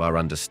contribute to our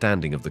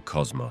understanding of the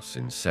cosmos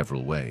in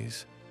several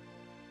ways.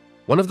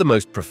 One of the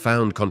most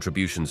profound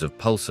contributions of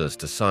pulsars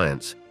to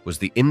science was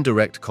the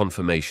indirect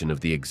confirmation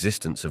of the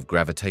existence of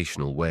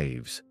gravitational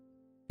waves.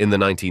 In the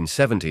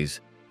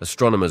 1970s,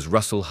 astronomers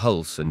Russell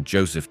Hulse and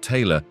Joseph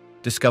Taylor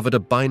discovered a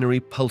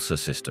binary pulsar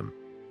system,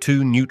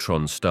 2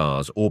 neutron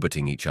stars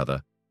orbiting each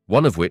other,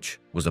 one of which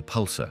was a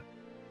pulsar.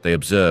 They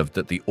observed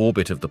that the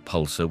orbit of the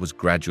pulsar was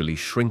gradually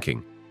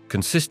shrinking,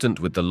 consistent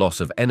with the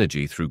loss of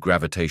energy through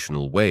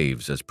gravitational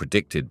waves as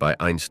predicted by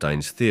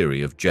Einstein's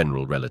theory of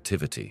general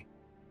relativity.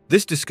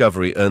 This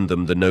discovery earned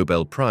them the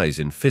Nobel Prize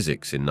in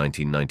Physics in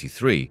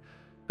 1993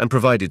 and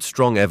provided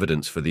strong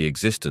evidence for the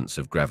existence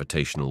of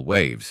gravitational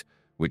waves,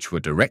 which were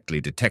directly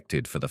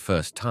detected for the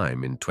first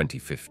time in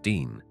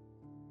 2015.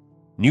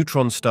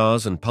 Neutron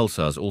stars and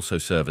pulsars also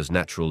serve as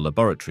natural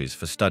laboratories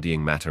for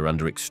studying matter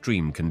under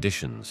extreme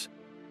conditions.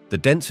 The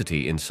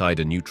density inside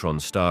a neutron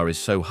star is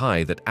so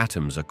high that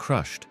atoms are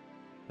crushed,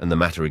 and the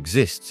matter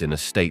exists in a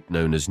state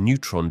known as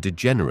neutron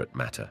degenerate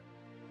matter.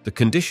 The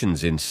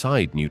conditions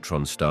inside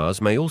neutron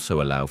stars may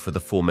also allow for the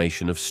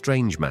formation of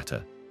strange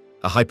matter,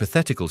 a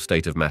hypothetical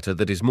state of matter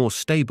that is more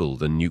stable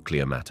than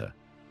nuclear matter.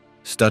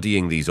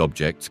 Studying these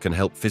objects can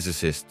help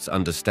physicists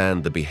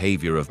understand the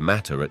behavior of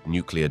matter at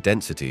nuclear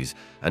densities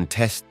and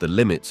test the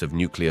limits of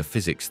nuclear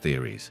physics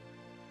theories.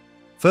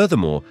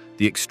 Furthermore,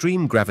 the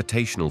extreme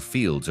gravitational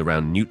fields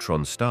around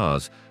neutron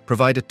stars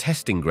provide a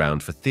testing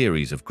ground for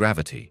theories of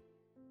gravity.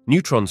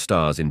 Neutron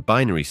stars in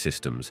binary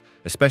systems,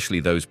 especially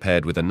those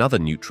paired with another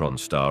neutron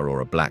star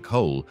or a black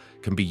hole,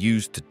 can be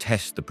used to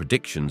test the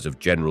predictions of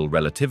general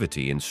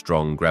relativity in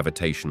strong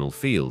gravitational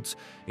fields,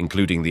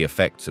 including the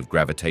effects of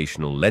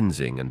gravitational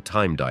lensing and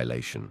time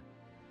dilation.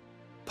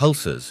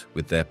 Pulsars,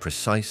 with their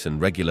precise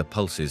and regular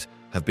pulses,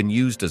 have been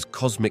used as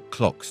cosmic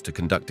clocks to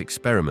conduct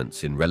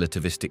experiments in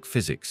relativistic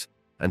physics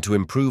and to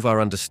improve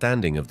our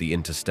understanding of the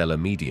interstellar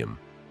medium.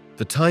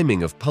 The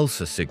timing of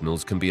pulsar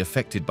signals can be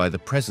affected by the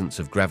presence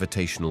of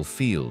gravitational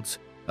fields,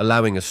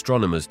 allowing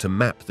astronomers to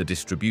map the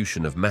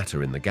distribution of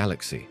matter in the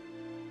galaxy.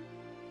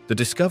 The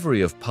discovery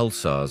of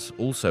pulsars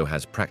also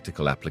has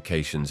practical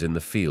applications in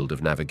the field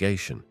of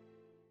navigation.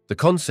 The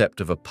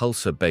concept of a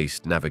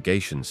pulsar-based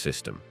navigation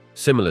system,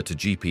 similar to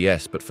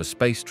GPS but for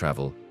space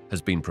travel,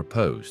 has been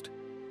proposed.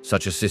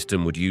 Such a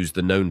system would use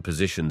the known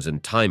positions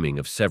and timing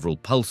of several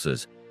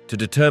pulsars to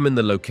determine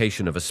the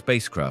location of a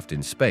spacecraft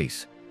in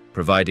space,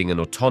 providing an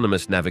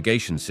autonomous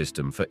navigation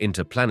system for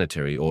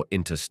interplanetary or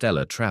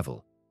interstellar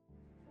travel.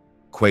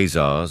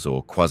 Quasars,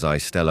 or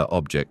quasi-stellar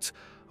objects,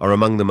 are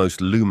among the most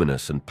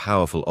luminous and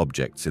powerful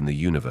objects in the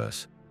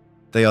universe.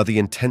 They are the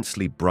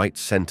intensely bright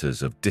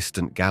centers of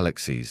distant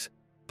galaxies,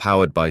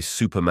 powered by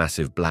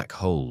supermassive black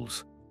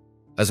holes.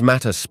 As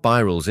matter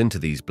spirals into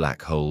these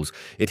black holes,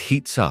 it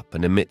heats up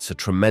and emits a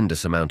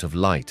tremendous amount of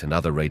light and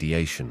other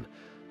radiation,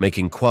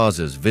 making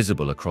quasars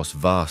visible across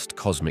vast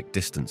cosmic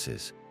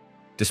distances.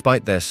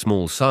 Despite their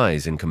small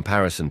size in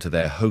comparison to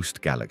their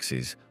host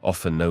galaxies,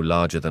 often no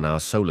larger than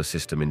our solar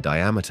system in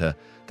diameter,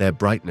 their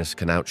brightness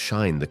can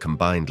outshine the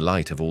combined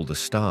light of all the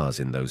stars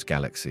in those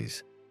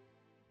galaxies.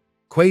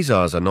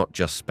 Quasars are not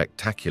just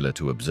spectacular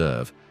to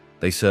observe,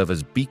 they serve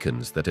as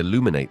beacons that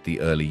illuminate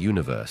the early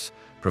universe,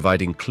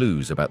 providing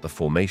clues about the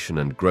formation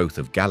and growth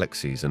of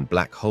galaxies and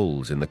black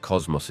holes in the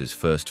cosmos's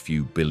first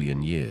few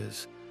billion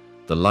years.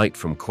 The light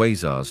from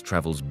quasars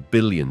travels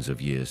billions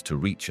of years to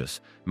reach us,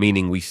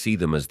 meaning we see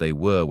them as they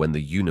were when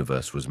the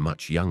universe was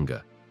much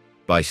younger.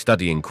 By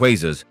studying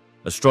quasars,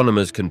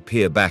 astronomers can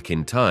peer back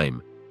in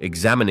time,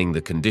 examining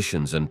the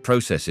conditions and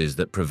processes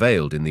that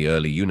prevailed in the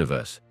early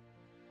universe.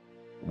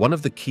 One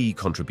of the key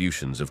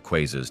contributions of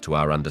quasars to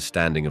our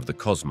understanding of the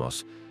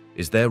cosmos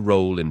is their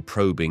role in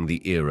probing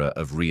the era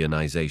of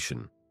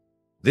reionization.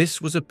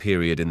 This was a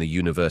period in the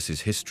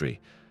universe's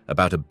history,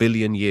 about 1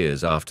 billion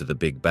years after the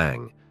Big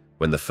Bang,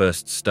 when the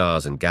first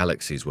stars and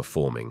galaxies were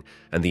forming,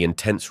 and the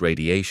intense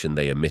radiation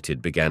they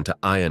emitted began to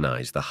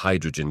ionize the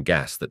hydrogen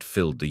gas that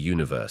filled the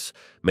universe,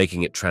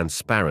 making it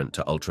transparent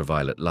to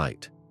ultraviolet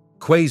light.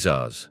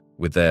 Quasars,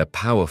 with their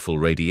powerful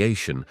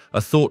radiation,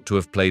 are thought to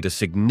have played a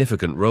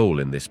significant role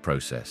in this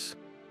process.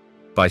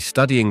 By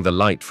studying the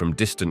light from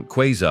distant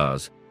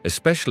quasars,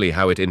 especially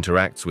how it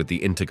interacts with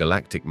the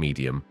intergalactic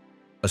medium,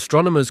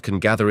 astronomers can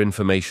gather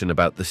information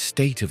about the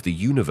state of the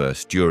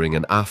universe during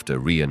and after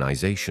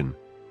reionization.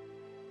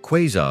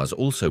 Quasars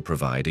also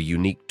provide a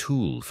unique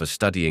tool for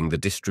studying the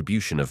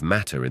distribution of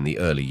matter in the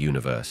early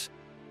universe.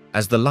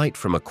 As the light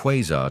from a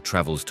quasar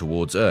travels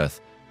towards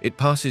Earth, it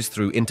passes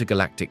through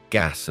intergalactic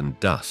gas and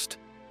dust,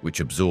 which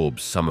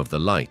absorbs some of the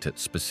light at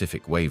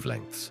specific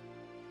wavelengths.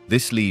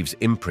 This leaves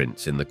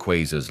imprints in the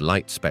quasar's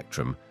light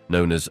spectrum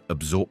known as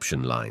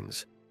absorption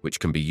lines,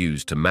 which can be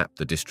used to map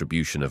the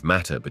distribution of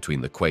matter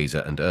between the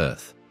quasar and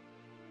Earth.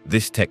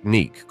 This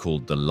technique,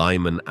 called the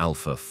Lyman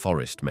alpha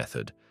forest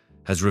method,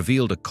 has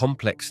revealed a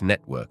complex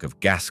network of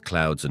gas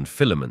clouds and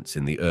filaments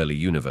in the early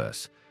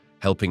universe,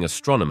 helping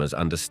astronomers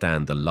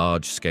understand the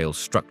large-scale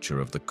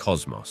structure of the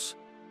cosmos.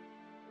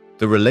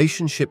 The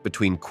relationship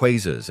between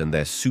quasars and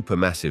their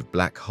supermassive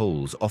black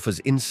holes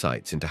offers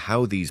insights into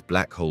how these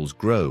black holes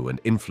grow and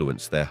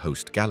influence their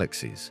host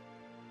galaxies.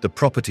 The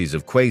properties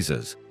of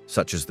quasars,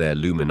 such as their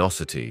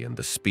luminosity and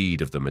the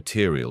speed of the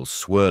materials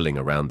swirling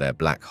around their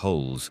black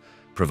holes,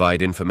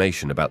 provide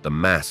information about the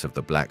mass of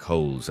the black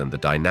holes and the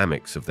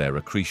dynamics of their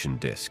accretion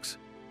disks.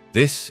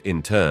 This,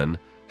 in turn,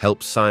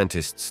 helps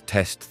scientists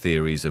test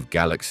theories of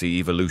galaxy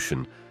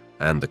evolution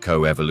and the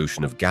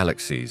co-evolution of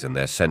galaxies and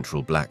their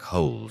central black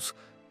holes.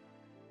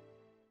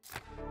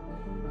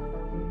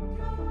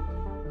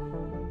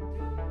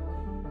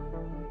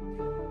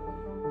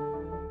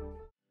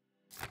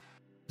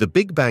 The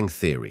Big Bang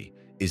Theory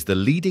is the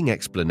leading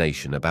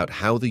explanation about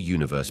how the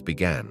universe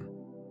began.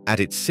 At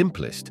its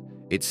simplest,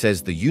 it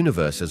says the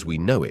universe as we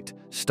know it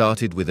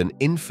started with an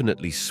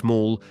infinitely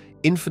small,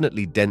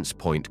 infinitely dense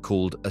point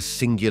called a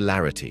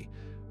singularity,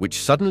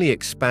 which suddenly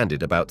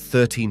expanded about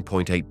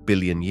 13.8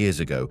 billion years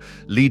ago,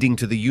 leading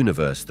to the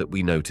universe that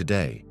we know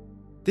today.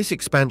 This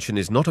expansion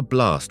is not a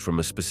blast from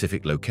a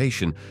specific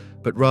location,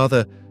 but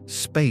rather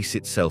space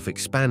itself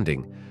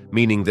expanding,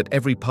 meaning that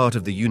every part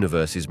of the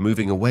universe is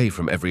moving away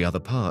from every other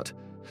part.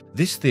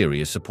 This theory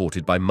is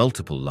supported by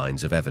multiple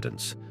lines of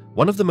evidence.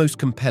 One of the most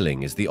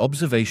compelling is the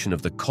observation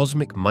of the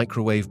cosmic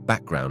microwave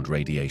background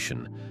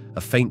radiation,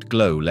 a faint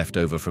glow left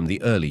over from the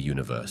early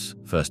universe,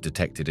 first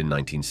detected in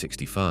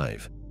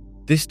 1965.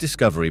 This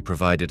discovery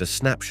provided a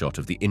snapshot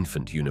of the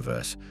infant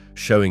universe,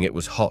 showing it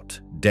was hot,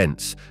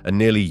 dense, and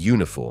nearly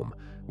uniform,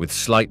 with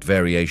slight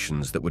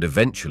variations that would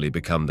eventually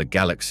become the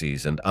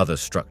galaxies and other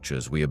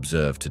structures we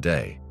observe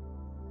today.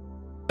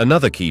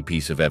 Another key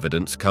piece of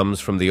evidence comes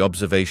from the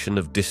observation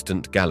of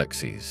distant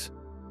galaxies.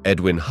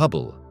 Edwin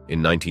Hubble,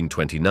 in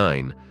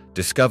 1929,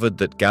 discovered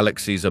that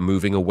galaxies are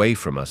moving away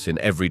from us in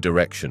every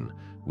direction,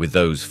 with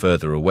those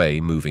further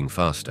away moving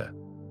faster.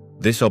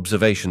 This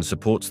observation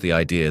supports the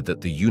idea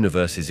that the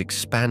universe is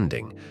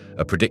expanding,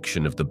 a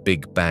prediction of the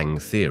Big Bang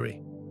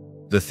theory.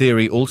 The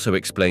theory also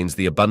explains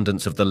the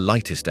abundance of the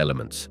lightest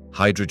elements,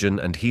 hydrogen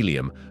and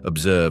helium,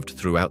 observed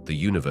throughout the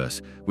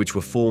universe, which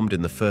were formed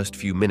in the first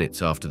few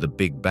minutes after the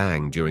Big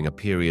Bang during a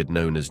period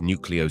known as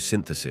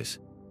nucleosynthesis.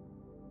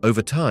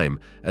 Over time,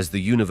 as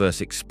the universe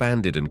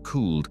expanded and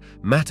cooled,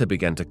 matter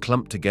began to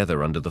clump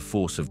together under the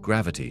force of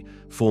gravity,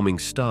 forming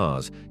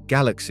stars,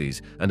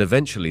 galaxies, and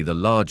eventually the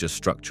larger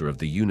structure of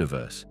the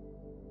universe.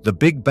 The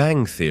Big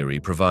Bang theory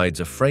provides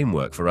a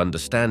framework for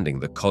understanding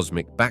the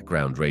cosmic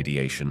background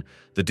radiation,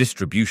 the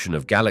distribution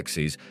of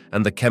galaxies,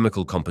 and the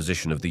chemical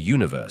composition of the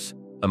universe,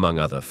 among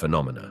other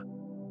phenomena.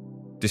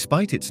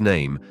 Despite its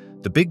name,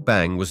 the Big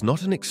Bang was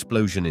not an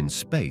explosion in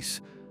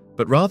space,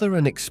 but rather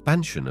an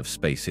expansion of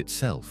space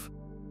itself.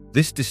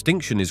 This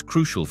distinction is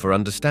crucial for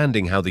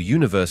understanding how the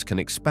universe can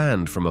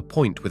expand from a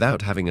point without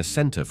having a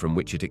center from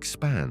which it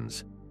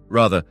expands.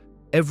 Rather,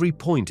 every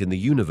point in the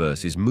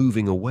universe is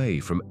moving away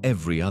from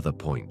every other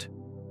point.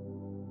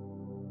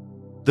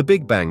 The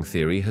Big Bang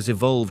theory has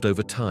evolved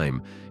over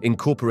time,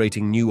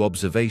 incorporating new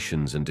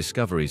observations and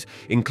discoveries,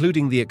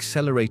 including the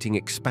accelerating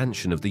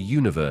expansion of the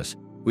universe,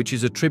 which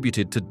is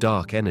attributed to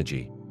dark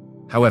energy.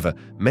 However,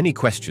 many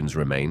questions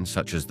remain,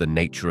 such as the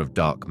nature of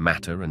dark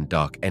matter and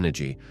dark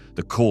energy,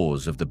 the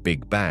cause of the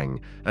Big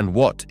Bang, and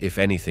what, if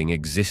anything,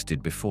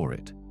 existed before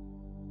it.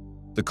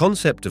 The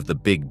concept of the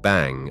Big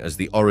Bang as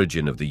the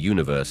origin of the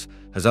universe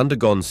has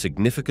undergone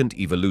significant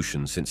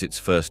evolution since its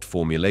first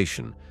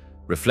formulation,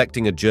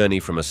 reflecting a journey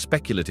from a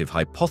speculative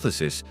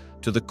hypothesis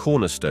to the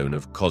cornerstone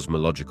of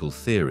cosmological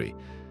theory.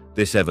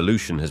 This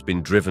evolution has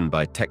been driven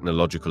by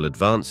technological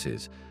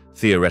advances,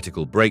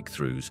 theoretical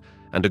breakthroughs,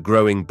 and a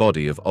growing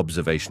body of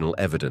observational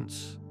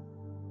evidence.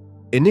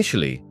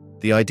 Initially,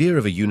 the idea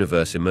of a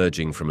universe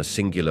emerging from a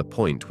singular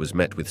point was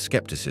met with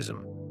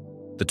skepticism.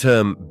 The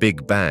term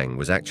Big Bang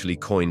was actually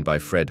coined by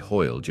Fred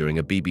Hoyle during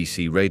a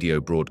BBC radio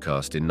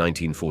broadcast in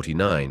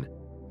 1949,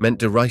 meant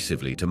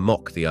derisively to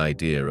mock the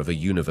idea of a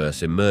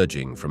universe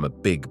emerging from a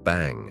Big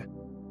Bang.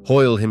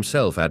 Hoyle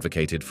himself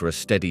advocated for a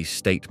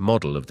steady-state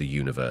model of the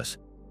universe,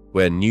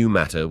 where new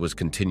matter was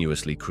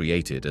continuously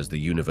created as the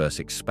universe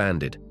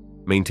expanded,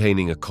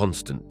 maintaining a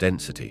constant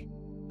density.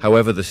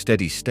 However, the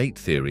steady-state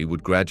theory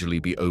would gradually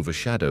be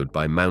overshadowed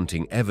by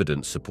mounting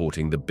evidence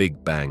supporting the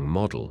Big Bang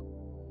model.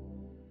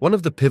 One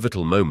of the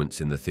pivotal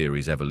moments in the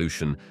theory's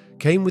evolution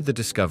came with the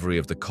discovery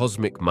of the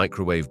cosmic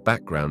microwave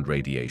background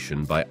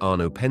radiation by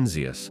Arno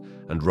Penzias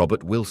and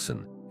Robert Wilson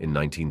in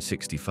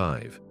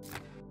 1965.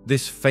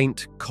 This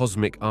faint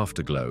cosmic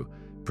afterglow,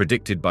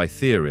 predicted by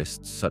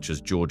theorists such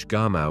as George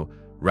Gamow,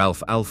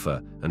 Ralph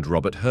Alpher, and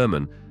Robert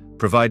Herman,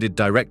 provided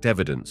direct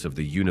evidence of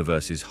the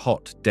universe's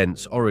hot,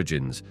 dense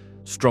origins,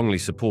 strongly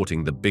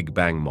supporting the Big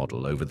Bang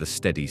model over the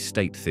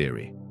steady-state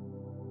theory.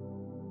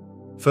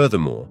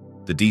 Furthermore,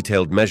 the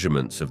detailed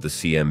measurements of the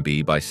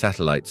CMB by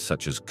satellites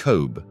such as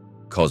COBE,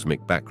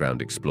 Cosmic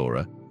Background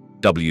Explorer,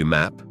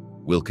 WMAP,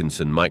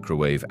 Wilkinson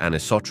Microwave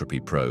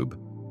Anisotropy Probe,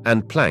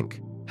 and Planck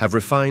have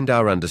refined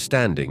our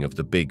understanding of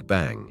the Big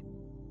Bang.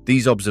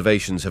 These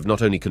observations have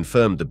not only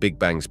confirmed the Big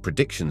Bang's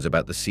predictions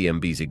about the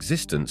CMB's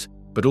existence,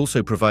 but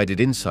also provided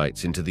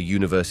insights into the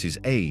universe's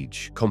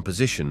age,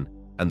 composition,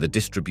 and the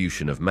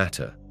distribution of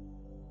matter.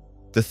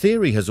 The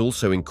theory has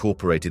also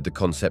incorporated the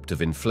concept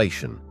of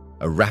inflation,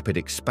 a rapid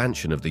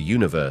expansion of the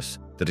universe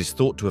that is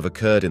thought to have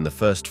occurred in the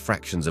first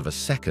fractions of a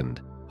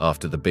second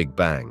after the Big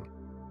Bang.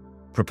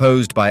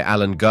 Proposed by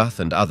Alan Guth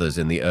and others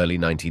in the early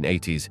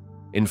 1980s,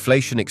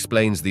 inflation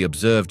explains the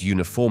observed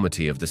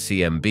uniformity of the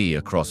CMB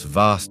across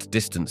vast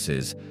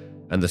distances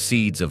and the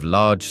seeds of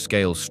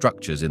large-scale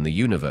structures in the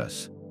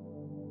universe.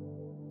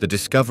 The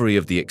discovery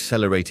of the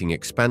accelerating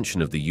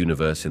expansion of the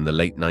universe in the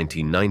late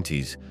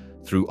 1990s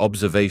through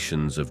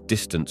observations of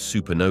distant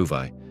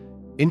supernovae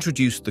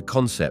introduced the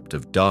concept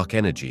of dark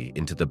energy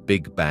into the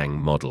Big Bang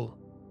model.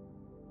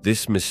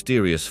 This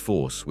mysterious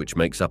force, which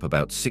makes up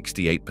about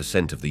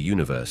 68% of the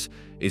universe,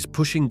 is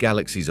pushing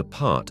galaxies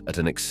apart at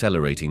an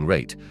accelerating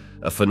rate,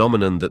 a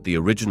phenomenon that the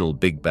original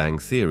Big Bang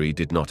theory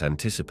did not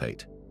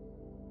anticipate.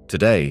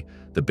 Today,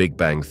 the Big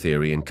Bang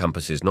theory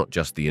encompasses not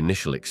just the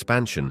initial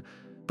expansion,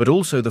 but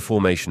also the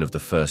formation of the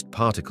first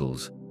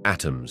particles,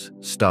 atoms,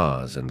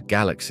 stars, and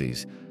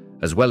galaxies,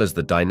 as well as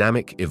the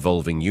dynamic,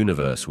 evolving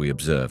universe we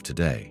observe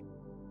today.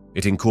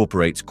 It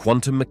incorporates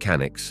quantum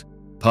mechanics,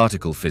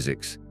 particle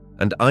physics,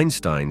 and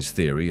Einstein's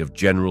theory of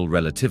general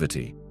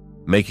relativity,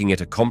 making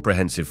it a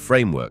comprehensive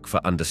framework for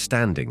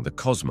understanding the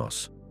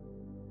cosmos.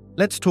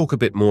 Let's talk a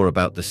bit more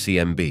about the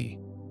CMB.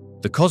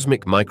 The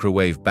cosmic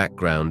microwave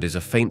background is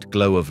a faint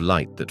glow of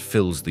light that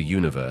fills the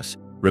universe,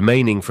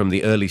 remaining from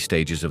the early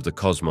stages of the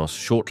cosmos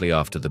shortly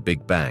after the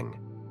Big Bang.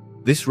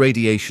 This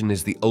radiation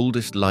is the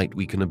oldest light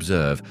we can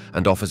observe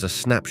and offers a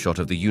snapshot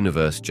of the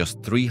universe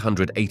just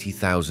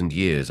 380,000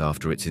 years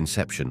after its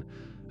inception,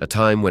 a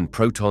time when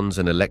protons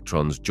and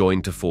electrons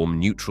joined to form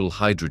neutral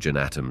hydrogen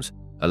atoms,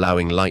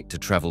 allowing light to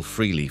travel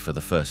freely for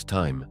the first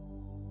time.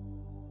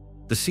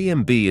 The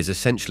CMB is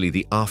essentially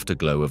the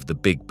afterglow of the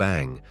Big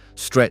Bang,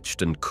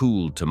 stretched and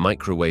cooled to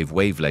microwave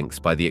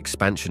wavelengths by the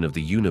expansion of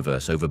the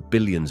universe over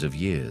billions of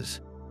years.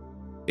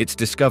 Its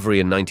discovery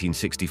in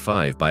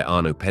 1965 by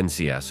Arno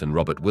Penzias and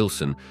Robert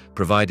Wilson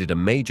provided a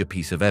major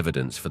piece of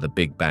evidence for the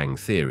Big Bang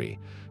theory,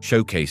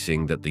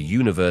 showcasing that the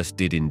universe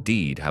did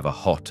indeed have a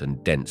hot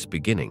and dense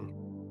beginning.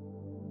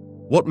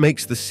 What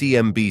makes the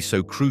CMB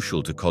so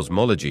crucial to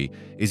cosmology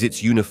is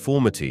its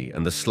uniformity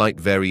and the slight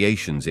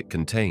variations it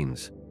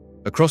contains.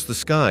 Across the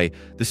sky,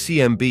 the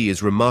CMB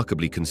is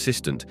remarkably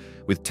consistent,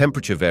 with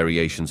temperature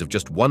variations of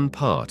just 1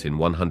 part in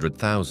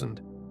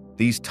 100,000.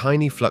 These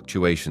tiny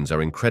fluctuations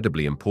are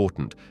incredibly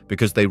important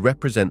because they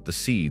represent the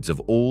seeds of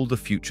all the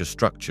future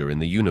structure in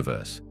the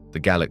universe, the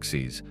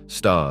galaxies,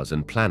 stars,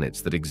 and planets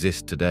that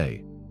exist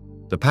today.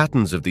 The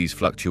patterns of these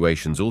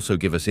fluctuations also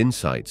give us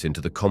insights into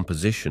the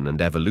composition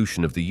and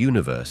evolution of the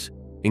universe,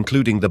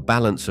 including the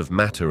balance of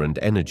matter and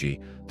energy,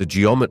 the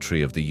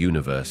geometry of the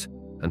universe,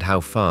 and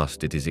how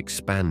fast it is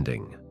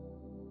expanding.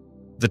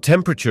 The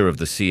temperature of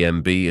the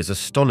CMB is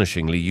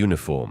astonishingly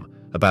uniform,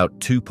 about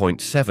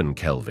 2.7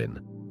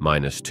 Kelvin,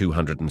 minus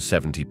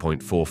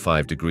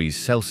 270.45 degrees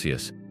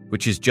Celsius,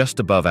 which is just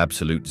above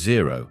absolute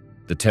zero,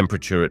 the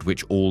temperature at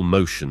which all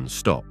motion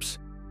stops.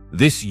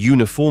 This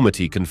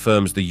uniformity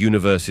confirms the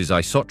universe's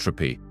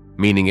isotropy,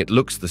 meaning it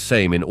looks the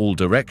same in all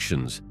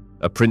directions,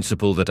 a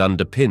principle that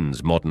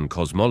underpins modern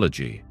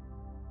cosmology.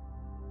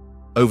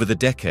 Over the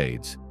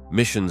decades,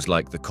 missions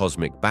like the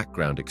Cosmic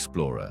Background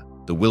Explorer,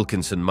 the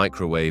Wilkinson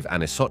Microwave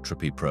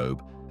Anisotropy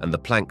Probe, and the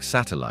Planck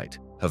satellite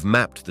have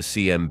mapped the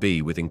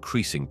CMB with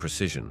increasing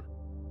precision.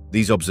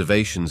 These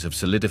observations have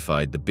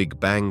solidified the Big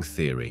Bang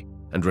theory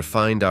and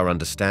refined our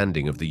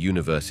understanding of the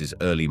universe's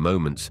early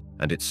moments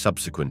and its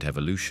subsequent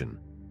evolution.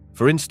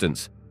 For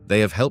instance, they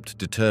have helped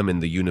determine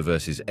the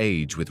universe's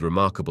age with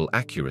remarkable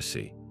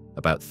accuracy,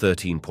 about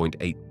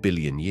 13.8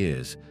 billion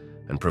years,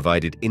 and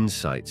provided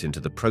insights into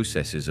the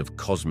processes of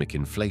cosmic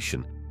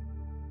inflation.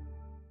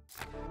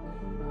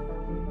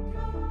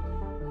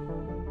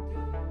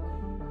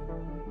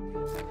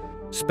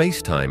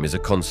 Spacetime is a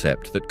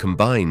concept that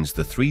combines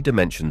the 3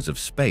 dimensions of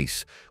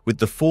space with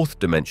the 4th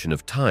dimension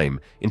of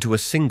time into a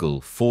single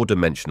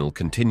 4-dimensional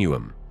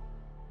continuum.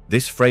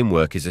 This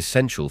framework is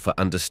essential for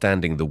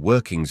understanding the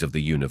workings of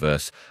the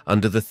universe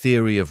under the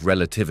theory of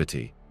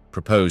relativity,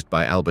 proposed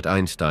by Albert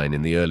Einstein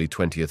in the early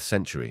 20th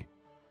century.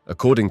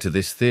 According to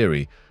this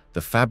theory,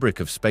 the fabric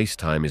of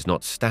spacetime is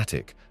not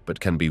static, but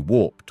can be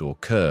warped or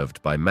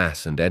curved by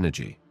mass and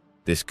energy.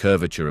 This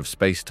curvature of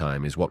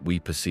spacetime is what we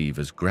perceive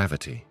as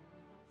gravity.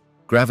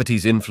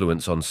 Gravity's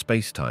influence on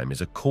spacetime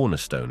is a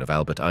cornerstone of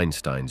Albert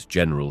Einstein's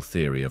general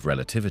theory of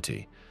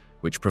relativity,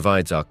 which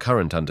provides our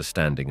current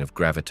understanding of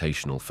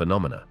gravitational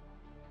phenomena.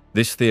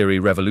 This theory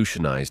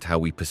revolutionized how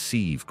we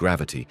perceive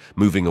gravity,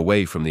 moving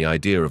away from the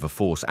idea of a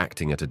force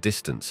acting at a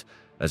distance,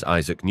 as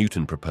Isaac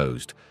Newton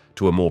proposed,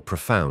 to a more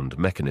profound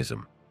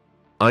mechanism.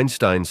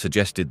 Einstein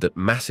suggested that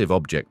massive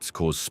objects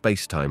cause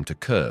spacetime to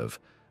curve,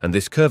 and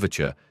this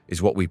curvature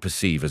is what we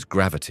perceive as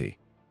gravity.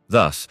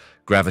 Thus,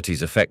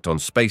 gravity's effect on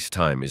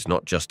spacetime is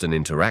not just an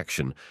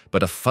interaction,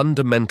 but a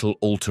fundamental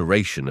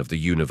alteration of the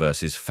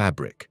universe's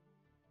fabric.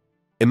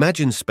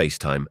 Imagine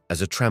spacetime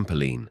as a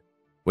trampoline.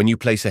 When you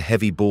place a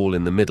heavy ball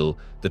in the middle,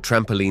 the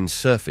trampoline's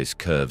surface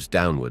curves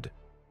downward.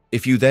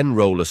 If you then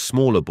roll a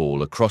smaller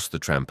ball across the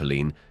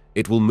trampoline,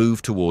 it will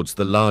move towards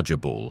the larger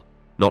ball,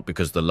 not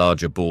because the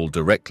larger ball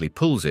directly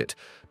pulls it,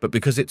 but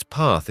because its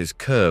path is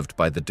curved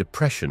by the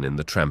depression in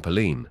the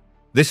trampoline.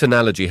 This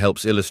analogy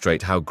helps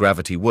illustrate how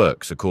gravity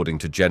works according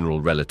to general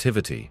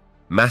relativity.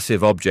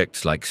 Massive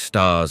objects like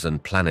stars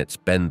and planets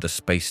bend the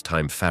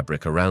space-time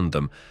fabric around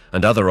them,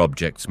 and other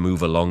objects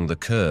move along the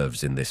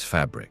curves in this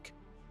fabric.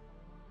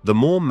 The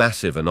more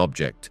massive an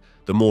object,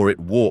 the more it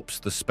warps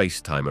the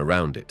space-time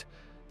around it.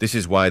 This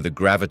is why the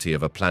gravity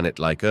of a planet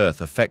like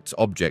Earth affects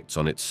objects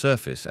on its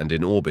surface and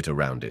in orbit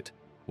around it,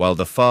 while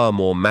the far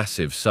more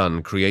massive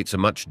Sun creates a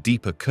much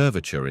deeper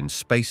curvature in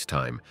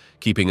space-time,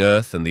 keeping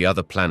Earth and the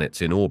other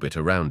planets in orbit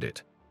around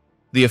it.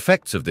 The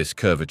effects of this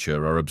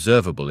curvature are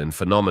observable in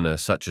phenomena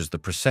such as the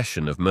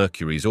precession of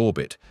Mercury's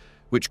orbit,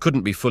 which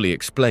couldn't be fully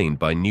explained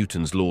by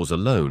Newton's laws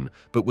alone,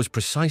 but was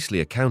precisely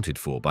accounted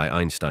for by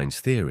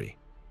Einstein's theory.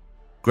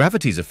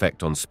 Gravity's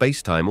effect on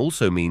space-time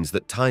also means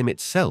that time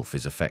itself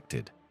is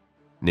affected.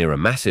 Near a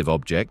massive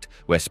object,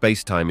 where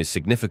space-time is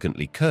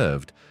significantly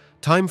curved,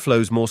 time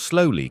flows more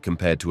slowly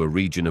compared to a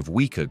region of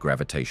weaker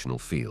gravitational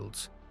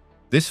fields.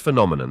 This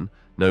phenomenon,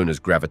 known as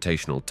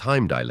gravitational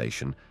time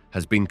dilation,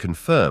 has been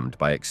confirmed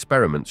by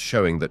experiments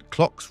showing that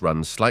clocks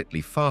run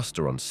slightly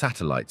faster on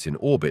satellites in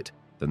orbit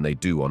than they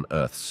do on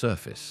Earth's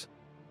surface.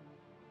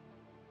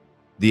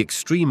 The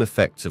extreme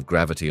effects of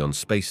gravity on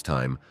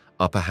space-time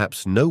are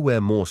perhaps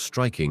nowhere more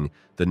striking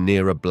than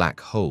near a black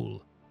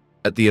hole.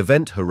 At the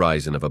event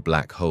horizon of a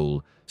black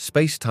hole,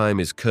 space-time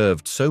is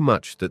curved so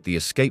much that the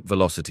escape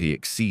velocity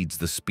exceeds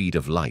the speed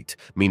of light,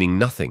 meaning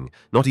nothing,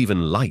 not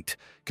even light,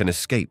 can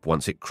escape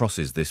once it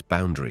crosses this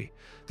boundary.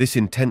 This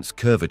intense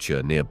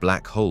curvature near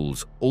black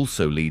holes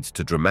also leads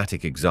to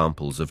dramatic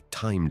examples of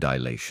time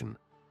dilation.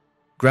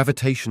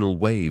 Gravitational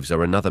waves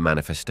are another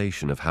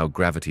manifestation of how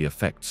gravity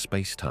affects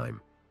space-time.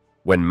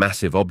 When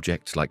massive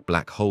objects like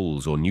black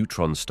holes or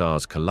neutron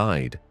stars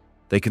collide,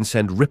 they can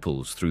send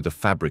ripples through the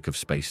fabric of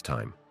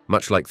space-time.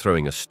 Much like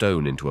throwing a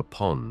stone into a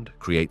pond,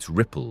 creates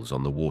ripples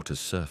on the water's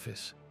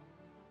surface.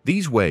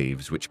 These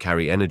waves, which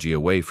carry energy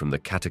away from the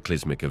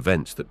cataclysmic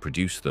events that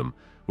produce them,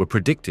 were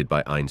predicted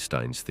by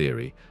Einstein's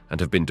theory and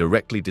have been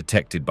directly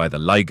detected by the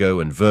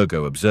LIGO and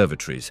Virgo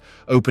observatories,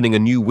 opening a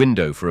new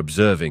window for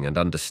observing and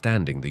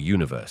understanding the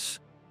universe.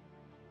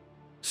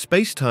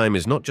 Space-time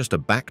is not just a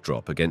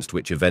backdrop against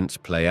which events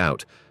play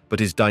out,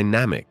 but is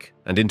dynamic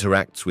and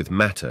interacts with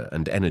matter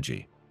and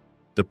energy.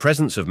 The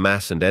presence of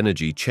mass and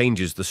energy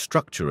changes the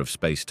structure of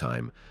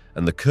space-time,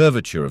 and the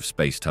curvature of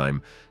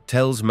space-time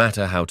tells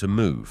matter how to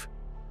move.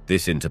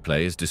 This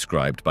interplay is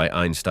described by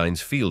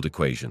Einstein's field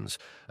equations,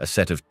 a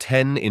set of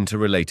 10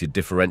 interrelated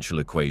differential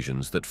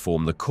equations that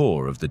form the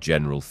core of the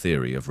general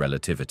theory of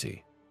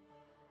relativity.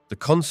 The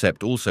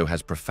concept also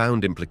has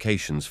profound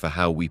implications for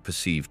how we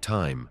perceive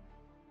time.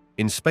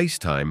 In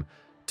space-time,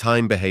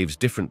 time behaves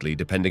differently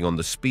depending on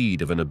the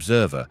speed of an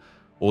observer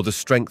or the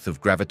strength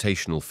of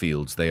gravitational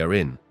fields they are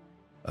in,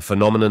 a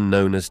phenomenon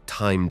known as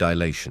time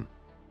dilation.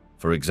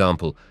 For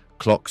example,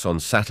 clocks on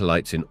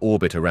satellites in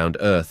orbit around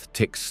Earth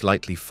tick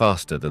slightly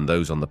faster than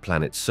those on the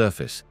planet's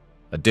surface,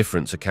 a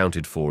difference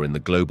accounted for in the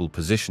Global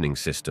Positioning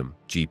System,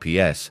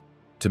 GPS,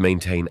 to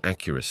maintain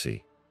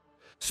accuracy.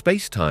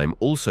 Space-time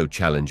also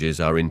challenges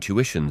our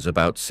intuitions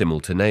about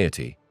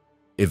simultaneity.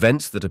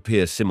 Events that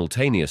appear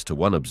simultaneous to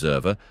one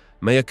observer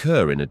may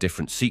occur in a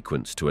different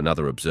sequence to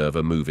another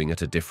observer moving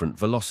at a different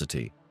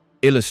velocity,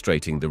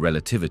 illustrating the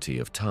relativity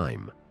of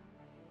time.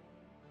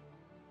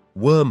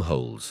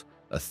 Wormholes,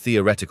 a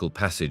theoretical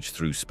passage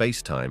through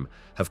space-time,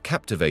 have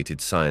captivated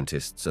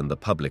scientists and the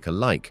public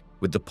alike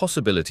with the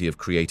possibility of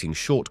creating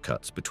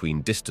shortcuts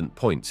between distant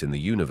points in the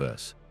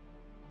universe.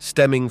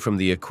 Stemming from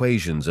the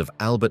equations of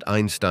Albert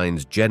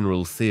Einstein's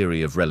general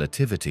theory of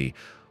relativity,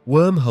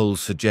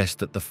 wormholes suggest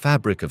that the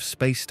fabric of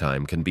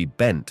space-time can be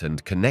bent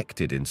and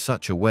connected in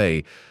such a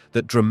way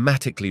that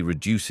dramatically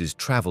reduces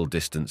travel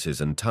distances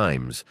and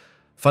times,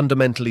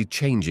 fundamentally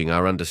changing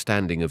our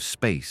understanding of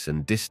space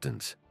and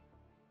distance.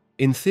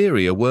 In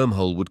theory, a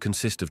wormhole would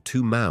consist of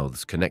two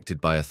mouths connected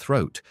by a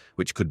throat,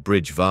 which could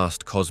bridge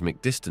vast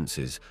cosmic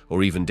distances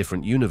or even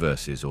different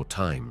universes or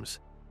times.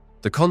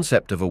 The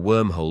concept of a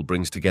wormhole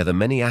brings together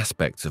many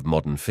aspects of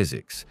modern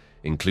physics,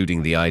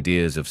 including the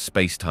ideas of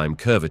space-time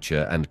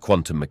curvature and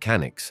quantum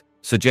mechanics,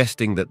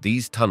 suggesting that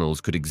these tunnels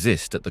could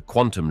exist at the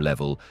quantum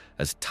level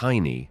as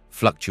tiny,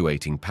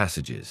 fluctuating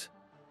passages.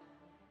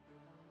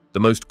 The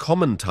most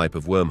common type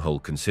of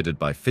wormhole considered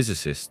by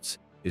physicists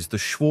is the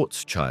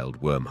Schwarzschild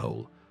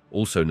wormhole,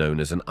 also known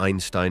as an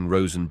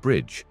Einstein-Rosen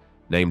bridge,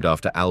 named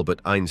after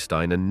Albert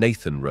Einstein and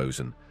Nathan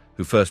Rosen,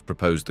 who first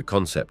proposed the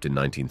concept in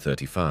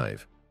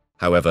 1935.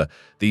 However,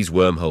 these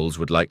wormholes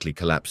would likely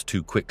collapse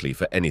too quickly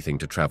for anything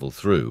to travel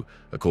through,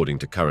 according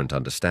to current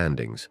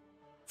understandings.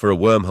 For a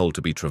wormhole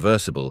to be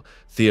traversable,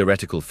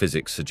 theoretical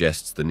physics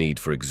suggests the need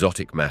for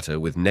exotic matter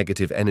with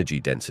negative energy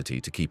density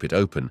to keep it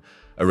open,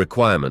 a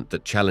requirement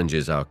that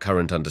challenges our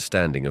current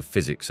understanding of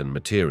physics and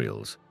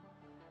materials.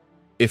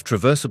 If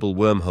traversable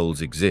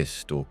wormholes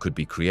exist or could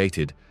be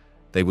created,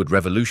 they would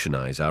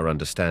revolutionize our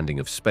understanding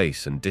of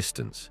space and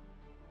distance.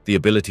 The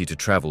ability to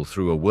travel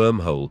through a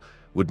wormhole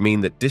would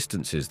mean that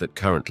distances that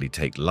currently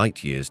take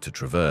light years to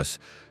traverse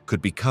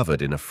could be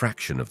covered in a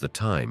fraction of the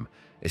time,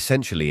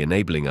 essentially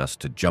enabling us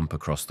to jump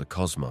across the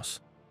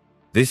cosmos.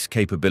 This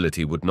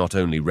capability would not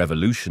only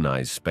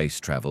revolutionize space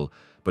travel,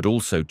 but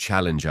also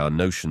challenge our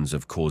notions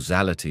of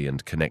causality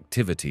and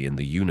connectivity in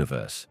the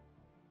universe.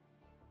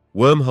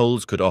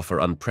 Wormholes could offer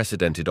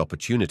unprecedented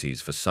opportunities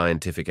for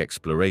scientific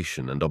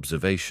exploration and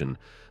observation,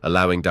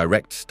 allowing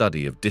direct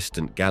study of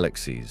distant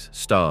galaxies,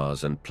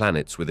 stars, and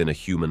planets within a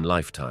human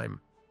lifetime.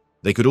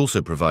 They could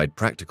also provide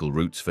practical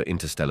routes for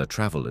interstellar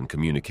travel and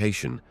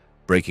communication,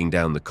 breaking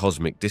down the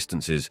cosmic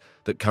distances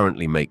that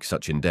currently make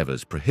such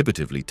endeavors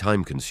prohibitively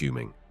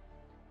time-consuming.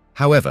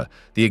 However,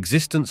 the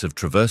existence of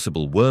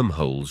traversable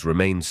wormholes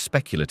remains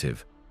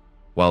speculative.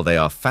 While they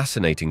are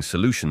fascinating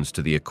solutions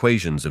to the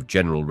equations of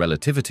general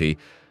relativity,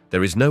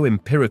 there is no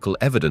empirical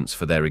evidence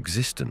for their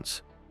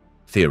existence.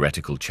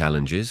 Theoretical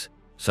challenges,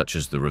 such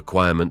as the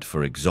requirement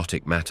for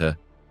exotic matter,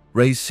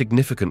 raise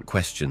significant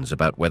questions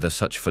about whether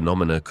such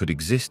phenomena could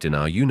exist in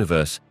our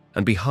universe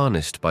and be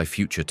harnessed by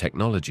future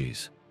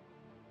technologies.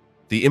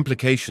 The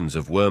implications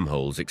of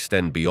wormholes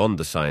extend beyond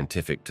the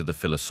scientific to the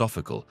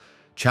philosophical,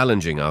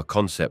 challenging our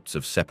concepts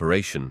of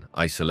separation,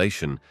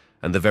 isolation,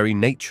 and the very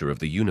nature of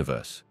the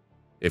universe.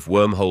 If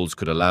wormholes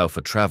could allow for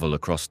travel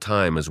across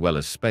time as well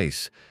as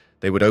space,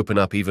 they would open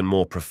up even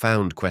more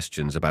profound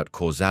questions about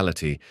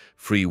causality,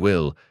 free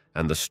will,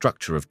 and the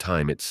structure of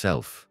time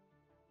itself.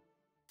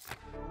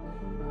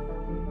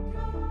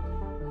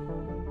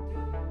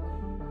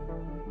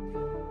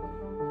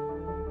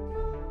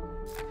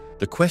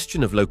 The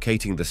question of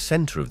locating the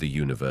center of the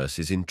universe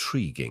is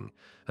intriguing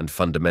and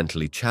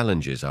fundamentally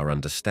challenges our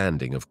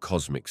understanding of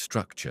cosmic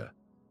structure.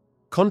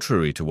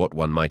 Contrary to what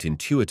one might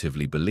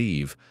intuitively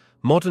believe,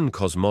 modern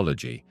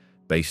cosmology,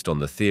 based on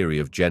the theory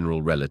of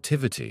general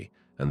relativity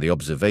and the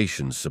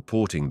observations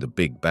supporting the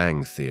Big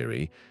Bang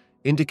theory,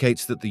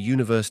 indicates that the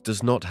universe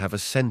does not have a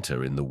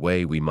center in the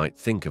way we might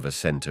think of a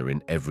center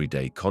in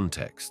everyday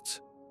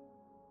contexts.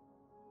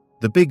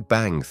 The Big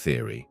Bang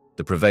theory,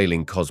 the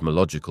prevailing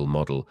cosmological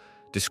model,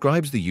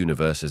 describes the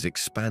universe as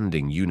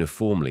expanding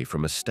uniformly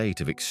from a state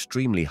of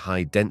extremely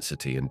high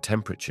density and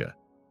temperature.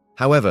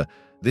 However,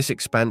 this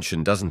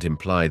expansion doesn't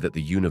imply that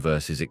the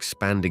universe is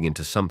expanding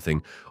into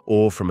something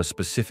or from a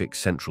specific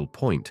central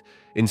point.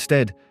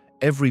 Instead,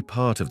 every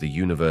part of the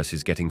universe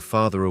is getting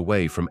farther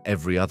away from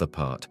every other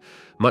part,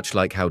 much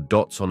like how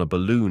dots on a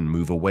balloon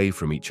move away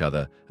from each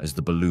other as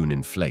the balloon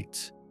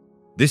inflates.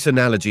 This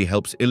analogy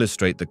helps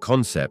illustrate the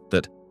concept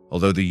that,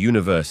 although the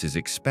universe is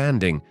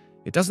expanding,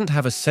 it doesn't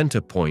have a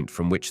center point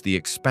from which the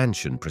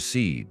expansion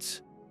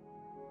proceeds.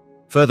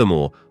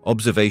 Furthermore,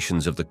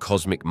 observations of the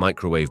cosmic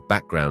microwave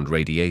background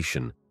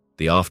radiation,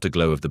 the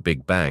afterglow of the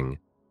Big Bang,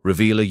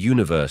 reveal a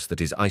universe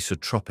that is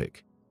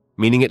isotropic,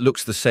 meaning it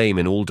looks the same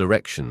in all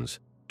directions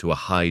to a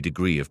high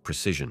degree of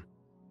precision.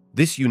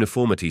 This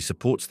uniformity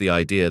supports the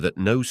idea that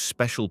no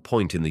special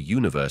point in the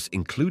universe,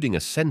 including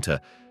a center,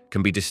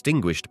 can be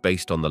distinguished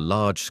based on the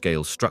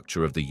large-scale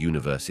structure of the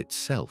universe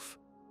itself.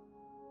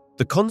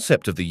 The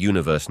concept of the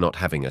universe not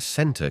having a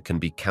center can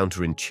be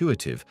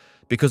counterintuitive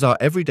because our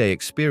everyday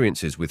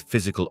experiences with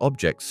physical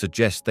objects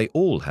suggest they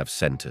all have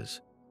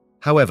centers.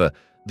 However,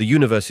 the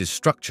universe's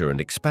structure and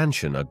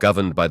expansion are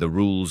governed by the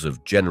rules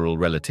of general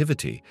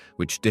relativity,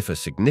 which differ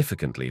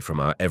significantly from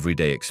our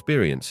everyday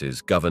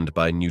experiences governed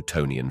by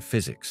Newtonian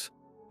physics.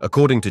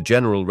 According to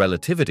general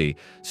relativity,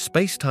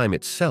 space-time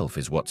itself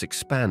is what's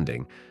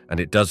expanding, and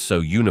it does so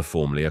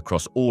uniformly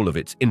across all of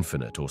its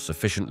infinite or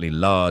sufficiently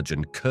large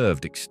and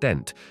curved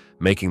extent,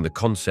 making the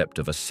concept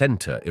of a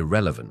center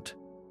irrelevant.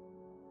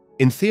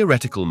 In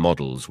theoretical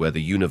models where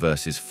the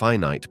universe is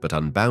finite but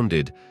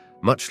unbounded,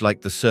 much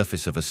like the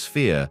surface of a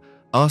sphere,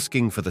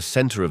 asking for the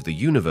center of the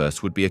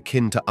universe would be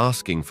akin to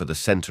asking for the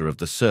center of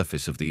the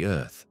surface of the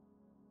Earth.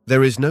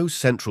 There is no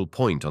central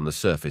point on the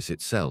surface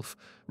itself.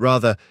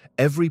 Rather,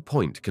 every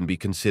point can be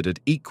considered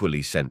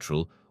equally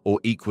central or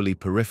equally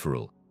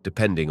peripheral,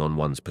 depending on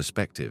one's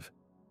perspective.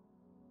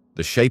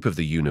 The shape of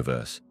the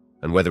universe,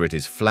 and whether it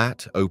is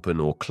flat, open,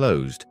 or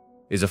closed,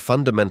 is a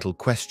fundamental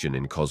question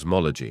in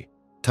cosmology,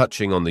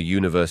 touching on the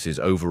universe's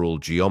overall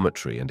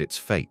geometry and its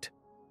fate.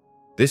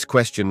 This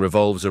question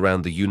revolves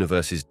around the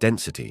universe's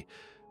density,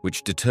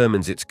 which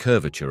determines its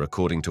curvature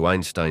according to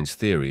Einstein's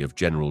theory of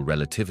general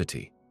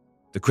relativity.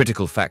 The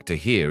critical factor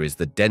here is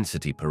the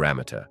density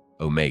parameter,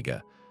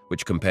 omega,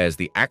 which compares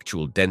the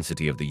actual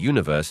density of the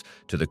universe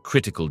to the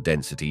critical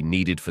density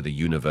needed for the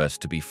universe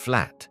to be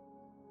flat.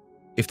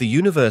 If the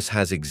universe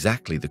has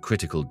exactly the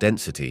critical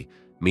density,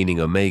 meaning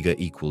omega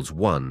equals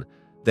 1,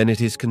 then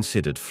it is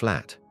considered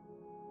flat.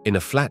 In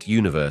a flat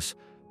universe,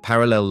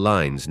 parallel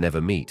lines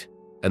never meet,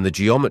 and the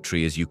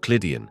geometry is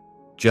Euclidean,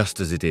 just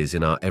as it is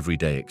in our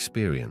everyday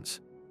experience.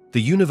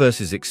 The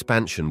universe's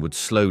expansion would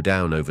slow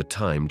down over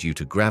time due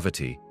to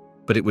gravity,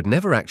 but it would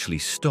never actually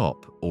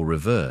stop or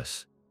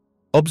reverse.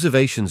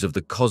 Observations of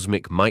the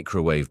cosmic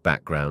microwave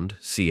background,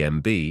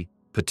 CMB,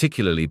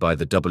 particularly by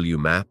the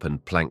WMAP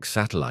and Planck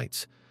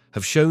satellites,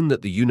 have shown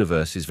that the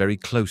universe is very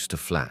close to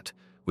flat,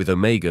 with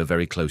omega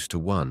very close to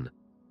 1.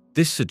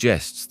 This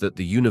suggests that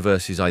the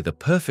universe is either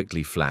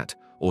perfectly flat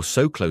or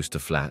so close to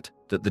flat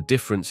that the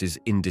difference is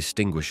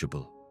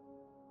indistinguishable.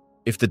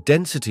 If the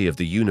density of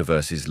the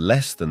universe is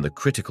less than the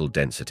critical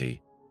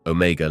density,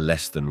 omega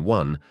less than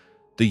 1,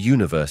 the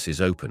universe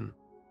is open.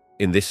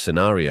 In this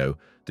scenario,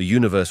 the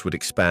universe would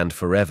expand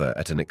forever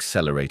at an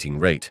accelerating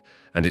rate,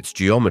 and its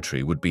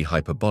geometry would be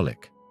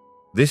hyperbolic.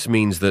 This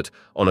means that,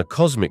 on a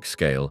cosmic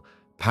scale,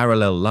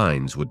 parallel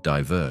lines would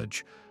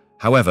diverge.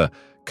 However,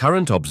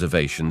 current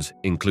observations,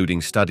 including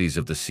studies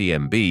of the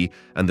CMB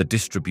and the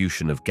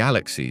distribution of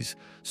galaxies,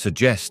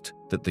 suggest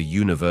that the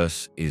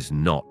universe is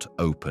not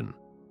open.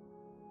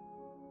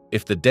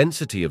 If the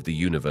density of the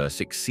universe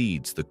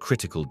exceeds the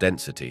critical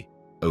density,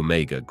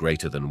 omega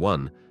greater than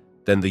 1,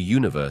 then the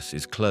universe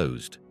is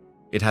closed.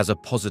 It has a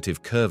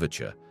positive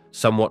curvature,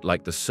 somewhat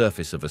like the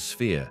surface of a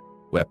sphere,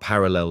 where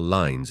parallel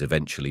lines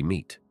eventually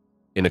meet.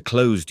 In a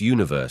closed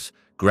universe,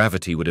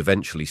 gravity would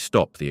eventually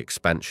stop the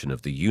expansion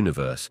of the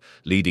universe,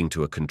 leading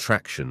to a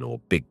contraction or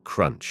big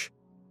crunch.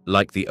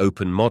 Like the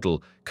open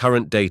model,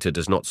 current data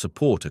does not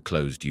support a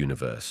closed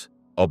universe.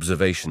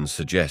 Observations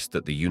suggest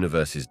that the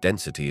universe's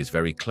density is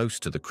very close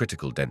to the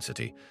critical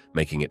density,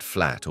 making it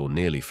flat or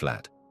nearly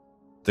flat.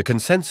 The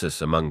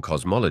consensus among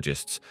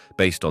cosmologists,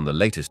 based on the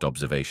latest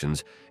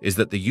observations, is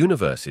that the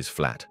universe is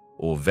flat,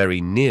 or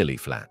very nearly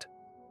flat.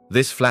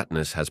 This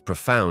flatness has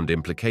profound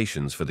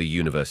implications for the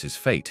universe's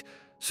fate,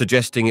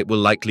 suggesting it will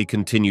likely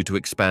continue to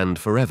expand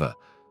forever,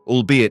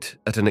 albeit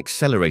at an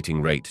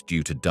accelerating rate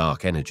due to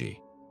dark energy.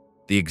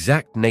 The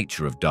exact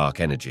nature of dark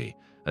energy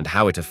and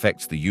how it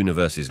affects the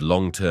universe's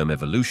long-term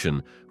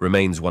evolution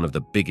remains one of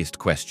the biggest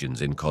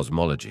questions in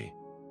cosmology.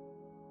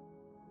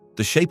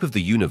 The shape of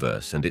the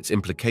universe and its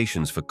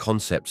implications for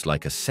concepts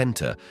like a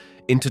center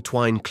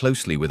intertwine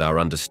closely with our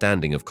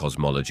understanding of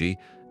cosmology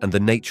and the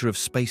nature of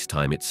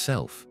space-time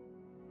itself.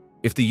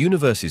 If the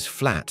universe is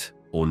flat,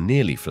 or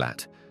nearly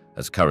flat,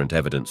 as current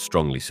evidence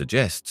strongly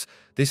suggests,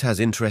 this has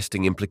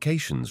interesting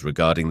implications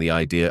regarding the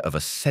idea of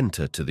a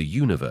center to the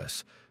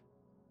universe.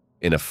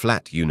 In a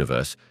flat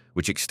universe,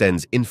 which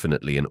extends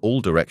infinitely in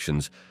all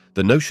directions,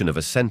 the notion of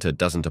a center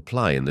doesn't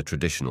apply in the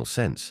traditional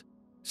sense.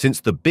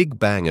 Since the Big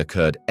Bang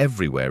occurred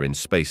everywhere in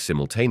space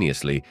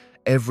simultaneously,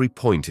 every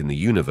point in the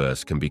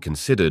universe can be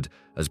considered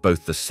as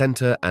both the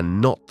center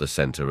and not the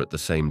center at the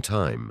same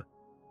time.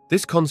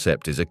 This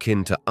concept is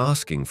akin to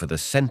asking for the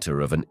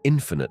center of an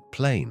infinite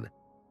plane.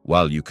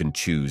 While you can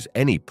choose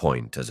any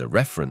point as a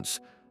reference,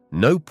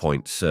 no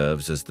point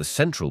serves as the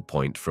central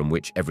point from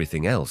which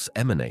everything else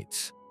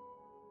emanates.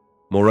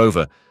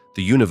 Moreover,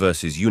 the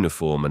universe's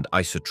uniform and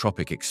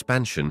isotropic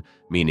expansion,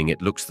 meaning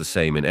it looks the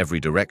same in every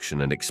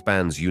direction and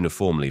expands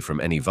uniformly from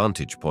any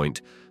vantage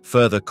point,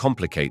 further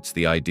complicates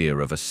the idea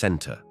of a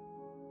center.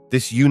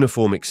 This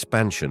uniform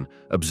expansion,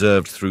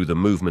 observed through the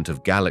movement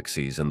of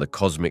galaxies and the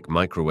cosmic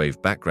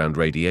microwave background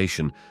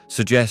radiation,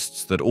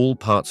 suggests that all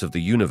parts of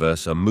the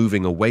universe are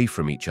moving away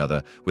from each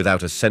other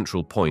without a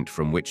central point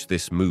from which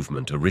this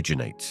movement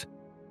originates.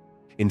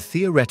 In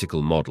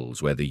theoretical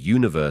models where the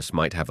universe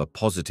might have a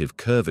positive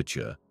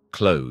curvature,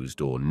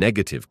 closed, or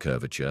negative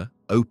curvature,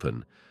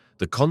 open,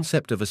 the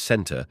concept of a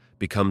center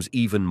becomes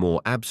even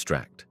more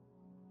abstract.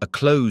 A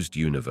closed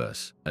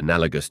universe,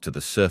 analogous to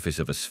the surface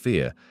of a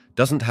sphere,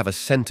 doesn't have a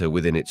center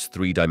within its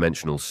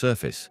three-dimensional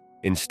surface.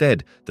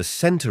 Instead, the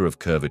center of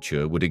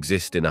curvature would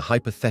exist in a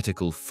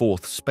hypothetical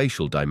fourth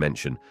spatial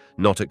dimension,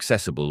 not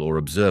accessible or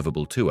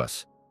observable to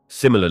us.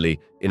 Similarly,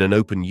 in an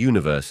open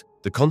universe,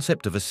 the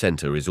concept of a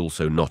center is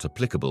also not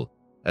applicable,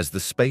 as the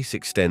space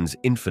extends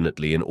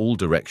infinitely in all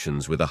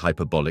directions with a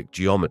hyperbolic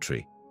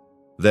geometry.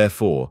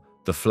 Therefore,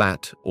 the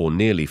flat or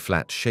nearly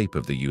flat shape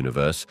of the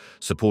universe,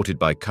 supported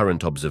by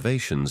current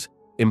observations,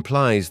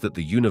 implies that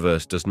the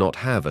universe does not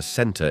have a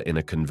center in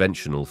a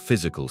conventional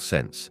physical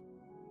sense.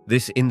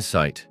 This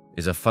insight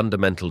is a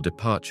fundamental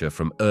departure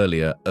from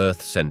earlier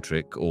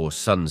Earth-centric or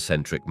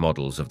Sun-centric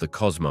models of the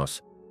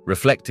cosmos,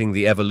 reflecting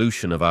the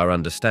evolution of our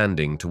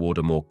understanding toward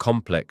a more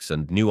complex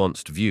and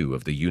nuanced view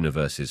of the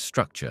universe's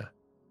structure.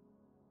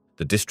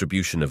 The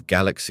distribution of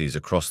galaxies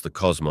across the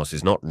cosmos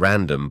is not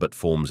random but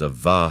forms a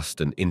vast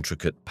and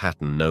intricate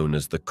pattern known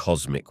as the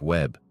cosmic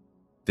web.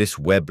 This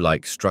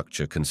web-like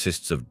structure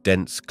consists of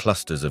dense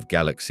clusters of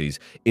galaxies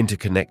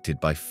interconnected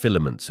by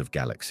filaments of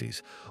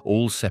galaxies,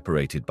 all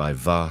separated by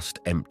vast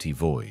empty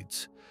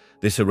voids.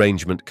 This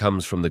arrangement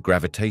comes from the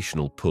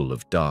gravitational pull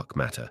of dark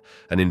matter,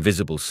 an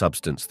invisible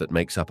substance that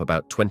makes up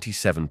about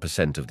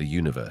 27% of the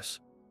universe.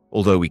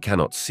 Although we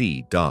cannot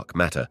see dark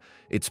matter,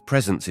 its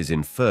presence is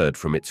inferred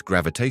from its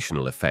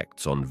gravitational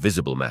effects on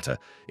visible matter,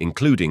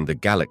 including the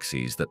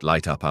galaxies that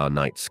light up our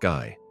night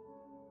sky.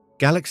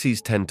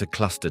 Galaxies tend to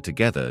cluster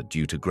together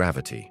due to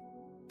gravity.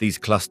 These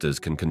clusters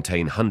can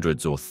contain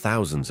hundreds or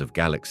thousands of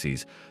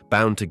galaxies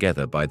bound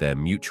together by their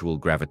mutual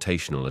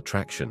gravitational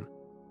attraction.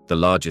 The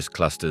largest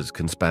clusters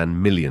can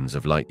span millions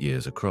of light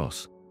years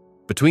across.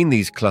 Between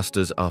these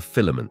clusters are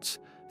filaments,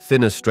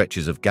 thinner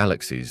stretches of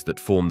galaxies that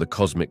form the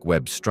cosmic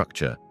web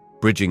structure,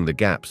 bridging the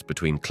gaps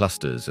between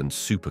clusters and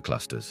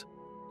superclusters.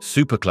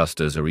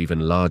 Superclusters are even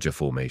larger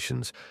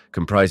formations,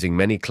 comprising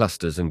many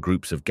clusters and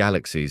groups of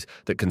galaxies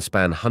that can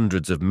span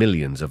hundreds of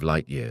millions of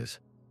light years.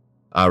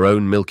 Our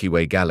own Milky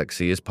Way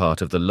galaxy is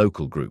part of the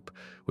local group,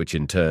 which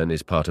in turn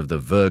is part of the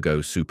Virgo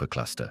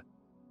supercluster.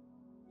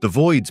 The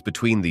voids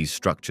between these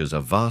structures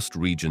are vast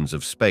regions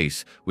of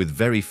space with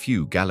very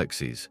few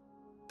galaxies.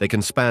 They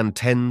can span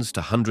tens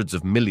to hundreds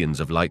of millions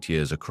of light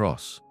years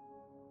across.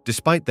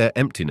 Despite their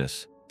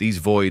emptiness, these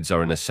voids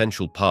are an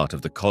essential part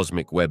of the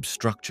cosmic web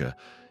structure,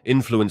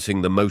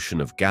 influencing the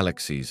motion of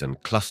galaxies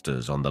and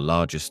clusters on the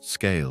largest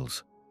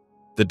scales.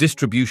 The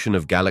distribution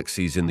of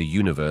galaxies in the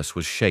universe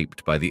was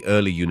shaped by the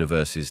early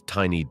universe's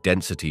tiny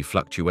density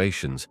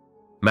fluctuations,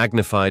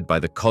 magnified by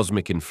the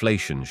cosmic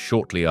inflation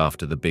shortly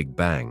after the Big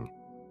Bang.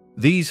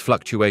 These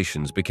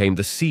fluctuations became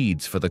the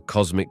seeds for the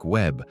cosmic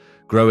web,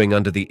 growing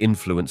under the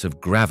influence of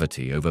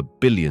gravity over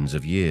billions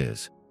of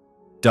years.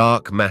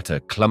 Dark matter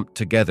clumped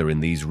together in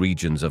these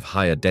regions of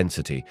higher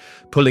density,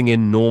 pulling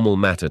in normal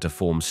matter to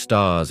form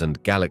stars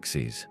and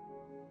galaxies.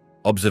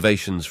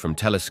 Observations from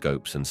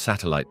telescopes and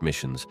satellite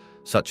missions,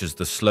 such as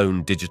the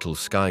Sloan Digital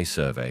Sky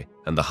Survey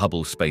and the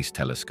Hubble Space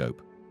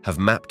Telescope, have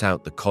mapped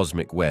out the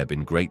cosmic web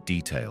in great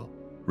detail,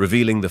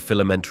 revealing the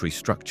filamentary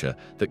structure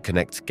that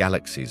connects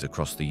galaxies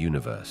across the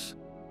universe.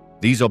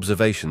 These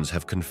observations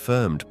have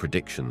confirmed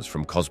predictions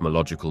from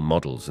cosmological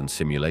models and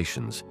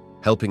simulations,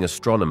 helping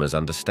astronomers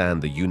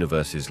understand the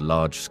universe's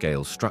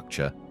large-scale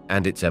structure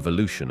and its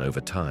evolution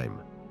over time.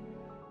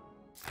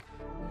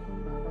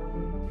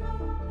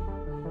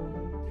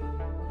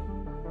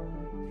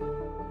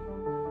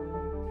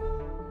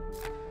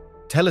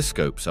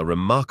 Telescopes are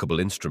remarkable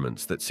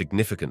instruments that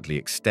significantly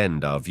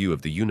extend our view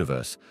of the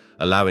universe,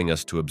 allowing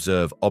us to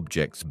observe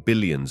objects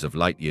billions of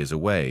light-years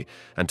away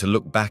and to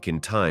look back in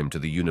time to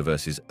the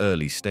universe's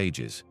early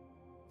stages.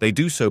 They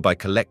do so by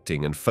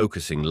collecting and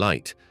focusing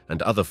light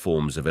and other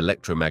forms of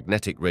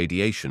electromagnetic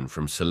radiation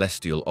from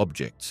celestial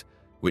objects,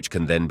 which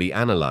can then be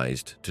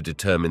analyzed to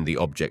determine the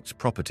object's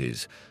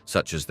properties,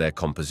 such as their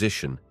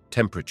composition,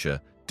 temperature,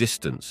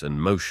 distance,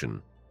 and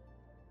motion.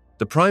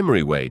 The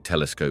primary way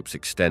telescopes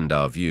extend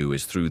our view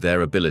is through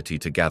their ability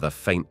to gather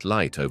faint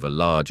light over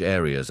large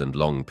areas and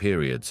long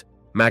periods,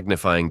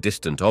 magnifying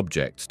distant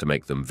objects to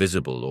make them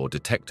visible or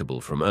detectable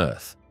from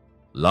Earth.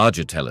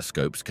 Larger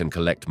telescopes can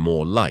collect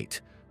more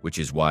light, which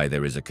is why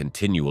there is a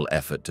continual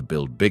effort to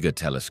build bigger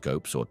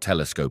telescopes or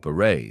telescope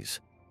arrays.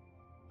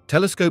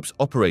 Telescopes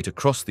operate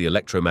across the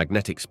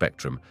electromagnetic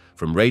spectrum,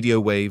 from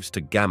radio waves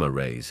to gamma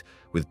rays,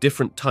 with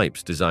different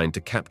types designed to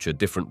capture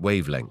different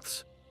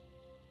wavelengths.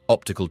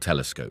 Optical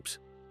telescopes.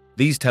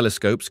 These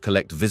telescopes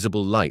collect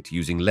visible light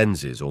using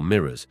lenses or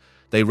mirrors.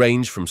 They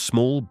range from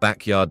small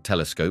backyard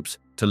telescopes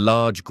to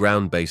large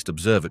ground-based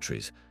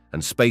observatories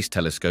and space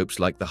telescopes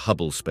like the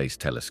Hubble Space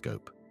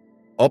Telescope.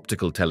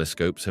 Optical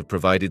telescopes have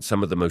provided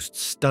some of the most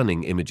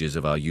stunning images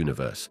of our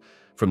universe,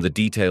 from the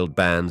detailed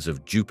bands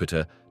of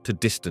Jupiter to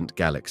distant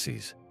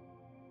galaxies.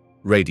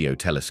 Radio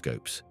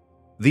telescopes.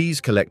 These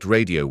collect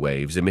radio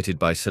waves emitted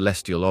by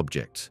celestial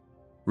objects.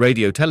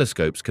 Radio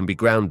telescopes can be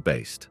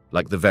ground-based,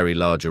 like the Very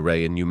Large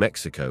Array in New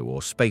Mexico,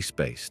 or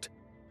space-based.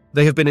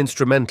 They have been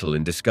instrumental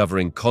in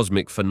discovering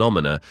cosmic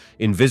phenomena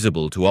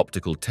invisible to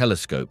optical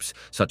telescopes,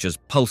 such as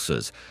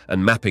pulsars,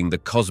 and mapping the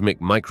cosmic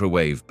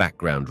microwave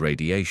background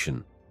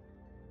radiation.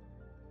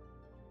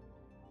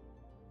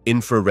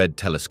 Infrared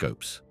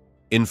telescopes.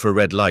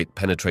 Infrared light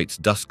penetrates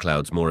dust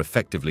clouds more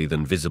effectively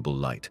than visible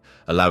light,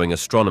 allowing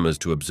astronomers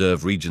to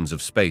observe regions of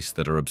space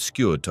that are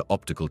obscured to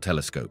optical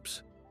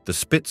telescopes. The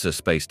Spitzer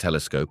Space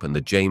Telescope and the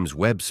James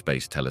Webb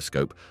Space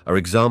Telescope are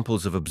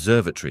examples of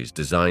observatories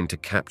designed to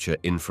capture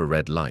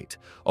infrared light,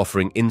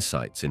 offering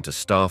insights into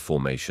star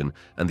formation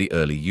and the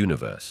early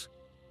universe.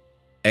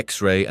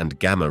 X-ray and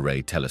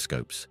gamma-ray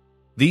telescopes.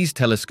 These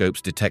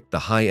telescopes detect the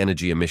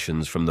high-energy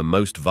emissions from the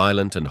most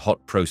violent and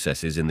hot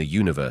processes in the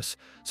universe,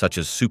 such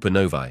as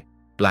supernovae,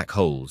 black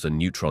holes, and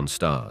neutron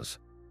stars.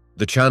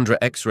 The Chandra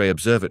X-ray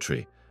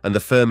Observatory and the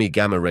Fermi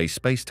Gamma-ray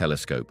Space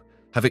Telescope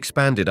have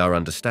expanded our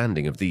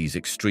understanding of these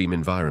extreme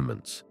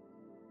environments.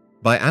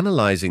 By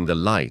analyzing the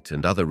light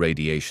and other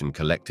radiation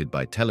collected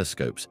by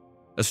telescopes,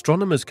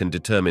 astronomers can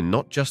determine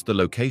not just the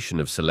location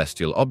of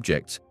celestial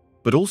objects,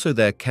 but also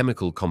their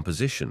chemical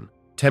composition,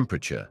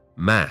 temperature,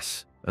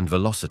 mass, and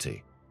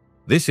velocity.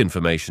 This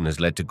information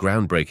has led to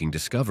groundbreaking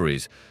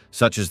discoveries,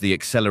 such as the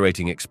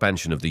accelerating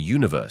expansion of the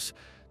universe,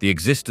 the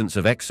existence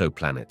of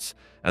exoplanets,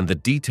 and the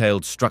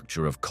detailed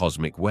structure of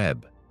cosmic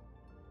web.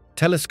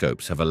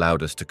 Telescopes have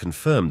allowed us to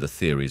confirm the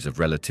theories of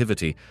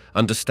relativity,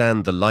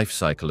 understand the life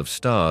cycle of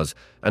stars,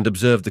 and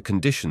observe the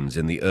conditions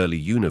in the early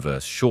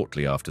universe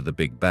shortly after the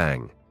Big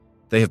Bang.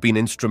 They have been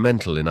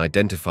instrumental in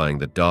identifying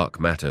the dark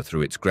matter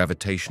through its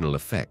gravitational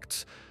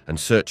effects and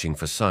searching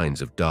for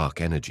signs of dark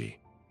energy.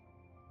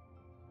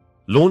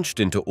 Launched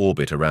into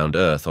orbit around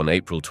Earth on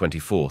April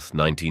 24,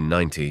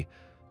 1990,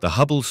 the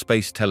Hubble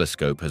Space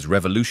Telescope has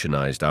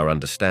revolutionized our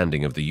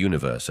understanding of the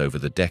universe over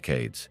the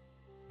decades.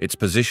 Its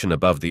position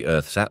above the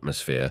Earth's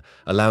atmosphere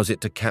allows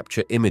it to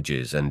capture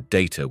images and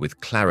data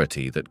with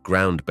clarity that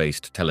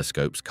ground-based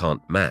telescopes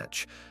can't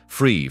match,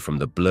 free from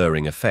the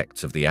blurring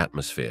effects of the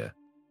atmosphere.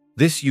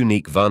 This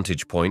unique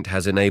vantage point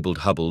has enabled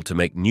Hubble to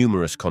make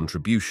numerous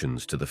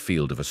contributions to the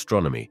field of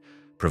astronomy,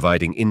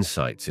 providing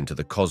insights into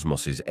the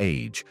cosmos's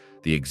age,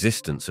 the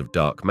existence of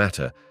dark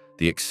matter,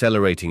 the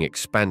accelerating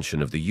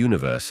expansion of the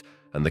universe,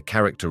 and the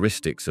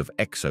characteristics of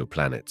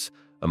exoplanets,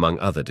 among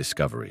other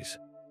discoveries.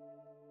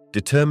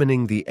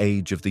 Determining the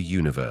age of the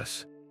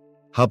universe.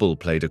 Hubble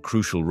played a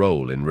crucial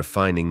role in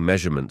refining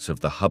measurements of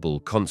the Hubble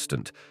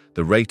constant,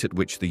 the rate at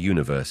which the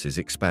universe is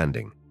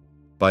expanding.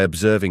 By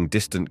observing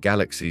distant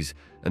galaxies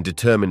and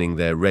determining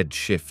their red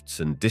shifts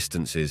and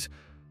distances,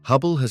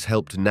 Hubble has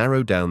helped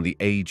narrow down the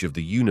age of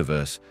the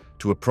universe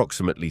to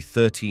approximately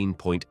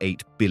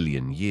 13.8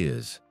 billion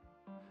years.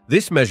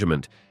 This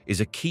measurement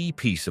is a key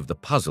piece of the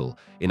puzzle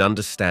in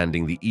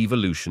understanding the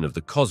evolution of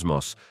the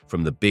cosmos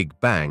from the Big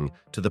Bang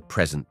to the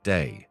present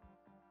day.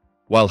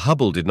 While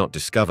Hubble did not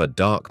discover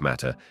dark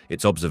matter,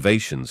 its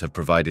observations have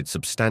provided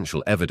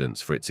substantial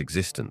evidence for its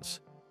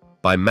existence.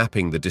 By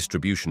mapping the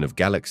distribution of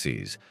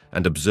galaxies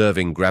and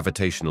observing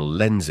gravitational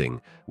lensing,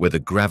 where the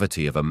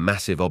gravity of a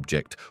massive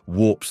object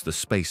warps the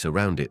space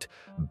around it,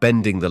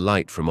 bending the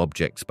light from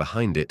objects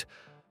behind it,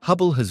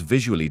 Hubble has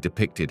visually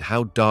depicted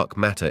how dark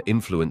matter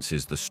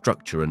influences the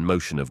structure and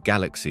motion of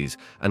galaxies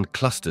and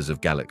clusters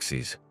of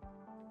galaxies.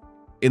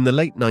 In the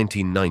late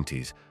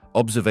 1990s,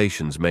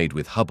 observations made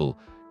with Hubble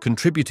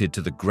contributed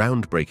to the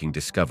groundbreaking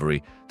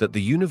discovery that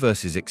the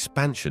universe's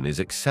expansion is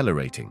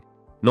accelerating,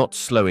 not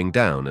slowing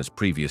down as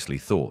previously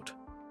thought.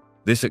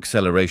 This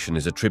acceleration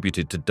is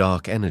attributed to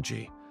dark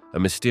energy, a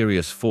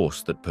mysterious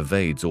force that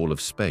pervades all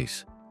of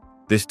space.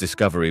 This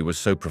discovery was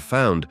so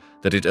profound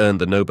that it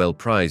earned the Nobel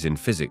Prize in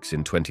Physics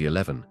in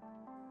 2011.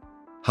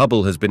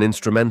 Hubble has been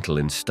instrumental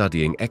in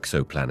studying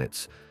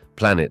exoplanets,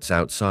 planets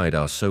outside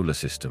our solar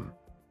system.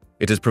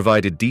 It has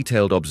provided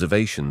detailed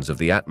observations of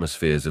the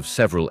atmospheres of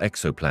several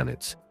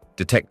exoplanets,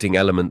 detecting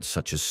elements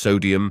such as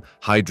sodium,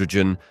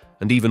 hydrogen,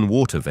 and even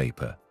water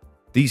vapor.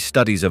 These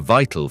studies are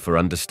vital for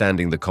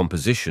understanding the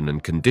composition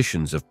and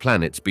conditions of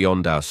planets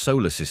beyond our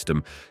solar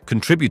system,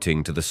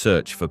 contributing to the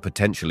search for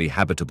potentially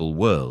habitable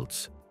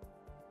worlds.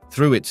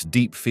 Through its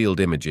deep field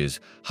images,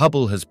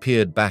 Hubble has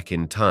peered back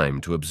in time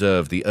to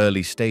observe the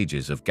early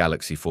stages of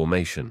galaxy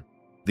formation.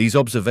 These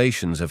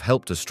observations have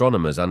helped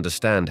astronomers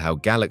understand how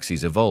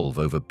galaxies evolve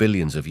over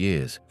billions of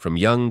years, from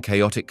young,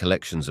 chaotic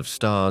collections of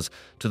stars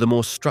to the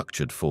more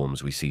structured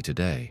forms we see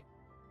today.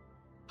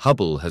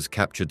 Hubble has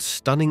captured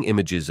stunning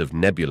images of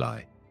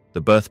nebulae,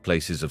 the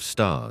birthplaces of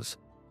stars,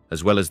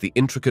 as well as the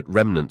intricate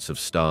remnants of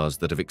stars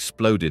that have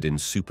exploded in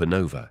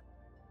supernova.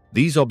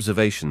 These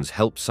observations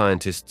help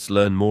scientists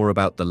learn more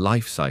about the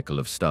life cycle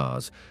of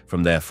stars,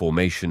 from their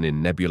formation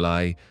in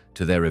nebulae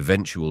to their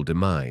eventual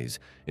demise,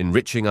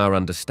 enriching our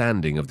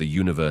understanding of the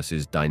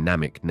universe's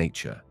dynamic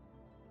nature.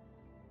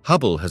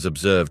 Hubble has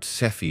observed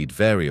Cepheid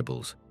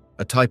variables,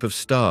 a type of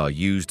star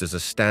used as a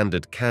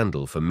standard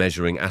candle for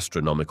measuring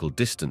astronomical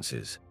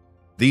distances.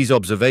 These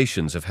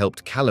observations have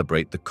helped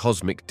calibrate the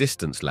cosmic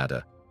distance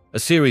ladder, a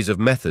series of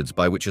methods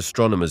by which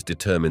astronomers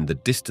determine the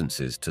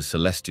distances to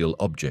celestial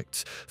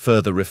objects,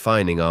 further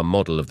refining our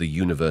model of the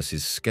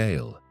universe's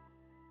scale.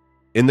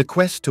 In the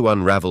quest to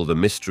unravel the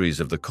mysteries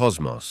of the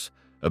cosmos,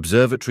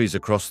 observatories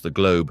across the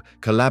globe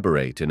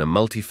collaborate in a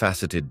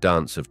multifaceted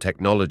dance of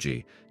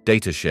technology,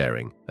 data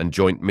sharing, and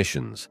joint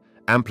missions,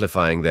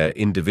 amplifying their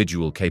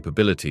individual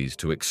capabilities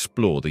to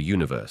explore the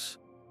universe.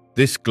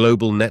 This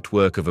global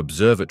network of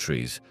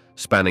observatories,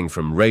 spanning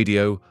from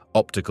radio,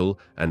 optical,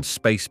 and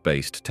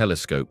space-based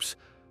telescopes,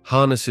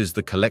 harnesses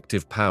the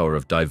collective power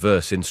of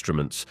diverse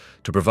instruments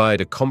to provide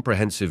a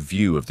comprehensive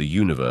view of the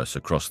universe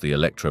across the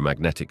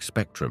electromagnetic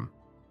spectrum.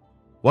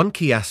 One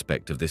key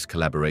aspect of this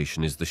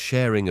collaboration is the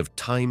sharing of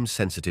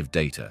time-sensitive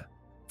data.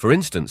 For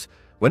instance,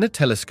 when a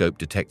telescope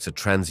detects a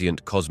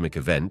transient cosmic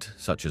event,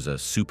 such as a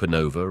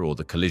supernova or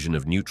the collision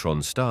of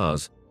neutron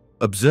stars,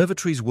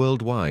 observatories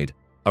worldwide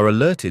are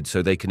alerted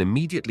so they can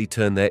immediately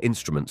turn their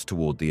instruments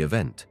toward the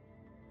event.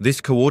 This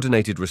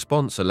coordinated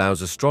response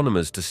allows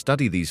astronomers to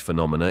study these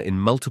phenomena in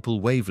multiple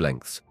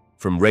wavelengths,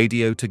 from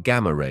radio to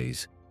gamma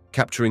rays,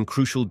 capturing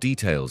crucial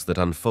details that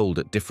unfold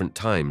at different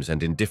times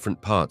and in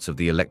different parts of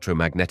the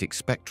electromagnetic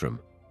spectrum.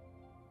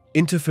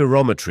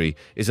 Interferometry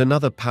is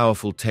another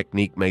powerful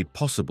technique made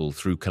possible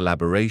through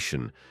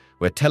collaboration,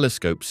 where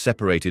telescopes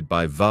separated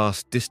by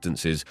vast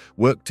distances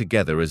work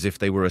together as if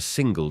they were a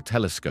single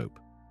telescope.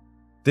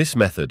 This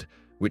method,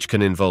 which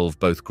can involve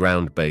both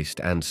ground-based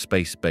and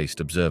space-based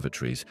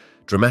observatories,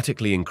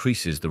 dramatically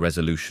increases the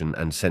resolution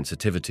and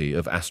sensitivity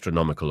of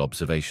astronomical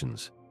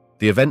observations.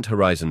 The Event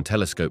Horizon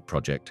Telescope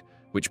project,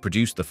 which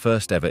produced the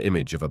first-ever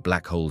image of a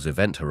black hole's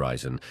event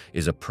horizon,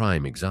 is a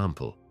prime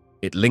example.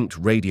 It linked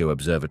radio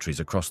observatories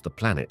across the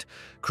planet,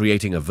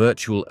 creating a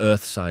virtual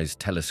Earth-sized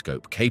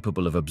telescope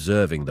capable of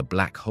observing the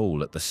black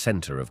hole at the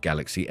center of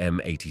galaxy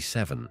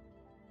M87.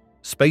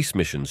 Space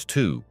missions,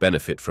 too,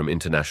 benefit from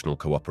international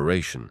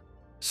cooperation.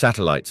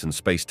 Satellites and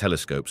space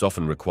telescopes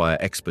often require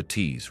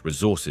expertise,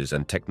 resources,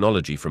 and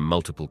technology from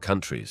multiple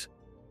countries.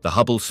 The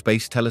Hubble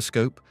Space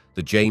Telescope,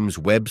 the James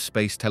Webb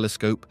Space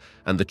Telescope,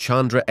 and the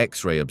Chandra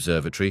X-ray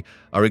Observatory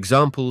are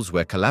examples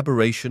where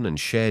collaboration and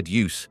shared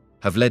use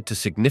have led to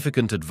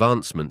significant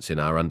advancements in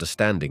our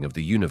understanding of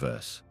the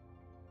universe.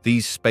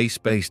 These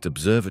space-based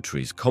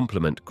observatories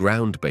complement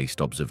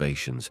ground-based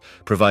observations,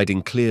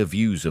 providing clear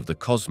views of the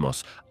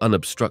cosmos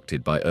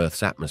unobstructed by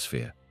Earth's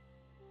atmosphere.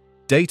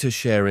 Data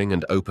sharing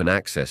and open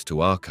access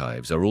to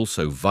archives are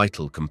also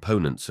vital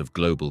components of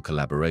global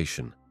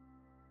collaboration.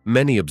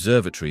 Many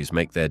observatories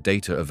make their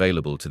data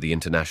available to the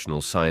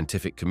international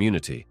scientific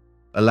community,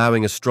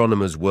 allowing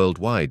astronomers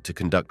worldwide to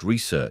conduct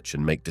research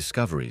and make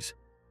discoveries,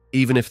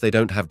 even if they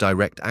don't have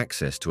direct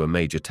access to a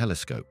major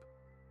telescope.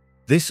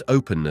 This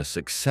openness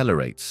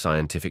accelerates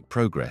scientific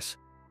progress,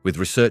 with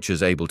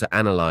researchers able to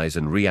analyze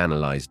and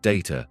reanalyze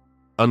data,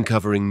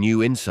 uncovering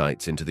new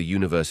insights into the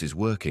universe's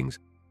workings.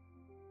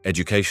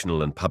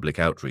 Educational and public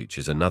outreach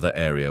is another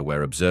area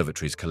where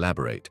observatories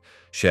collaborate,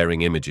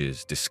 sharing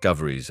images,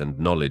 discoveries, and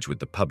knowledge with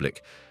the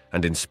public,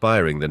 and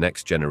inspiring the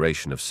next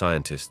generation of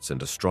scientists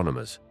and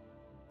astronomers.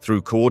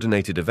 Through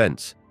coordinated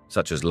events,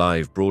 such as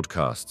live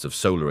broadcasts of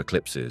solar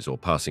eclipses or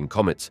passing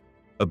comets,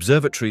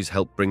 observatories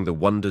help bring the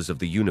wonders of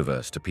the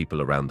universe to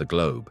people around the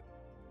globe.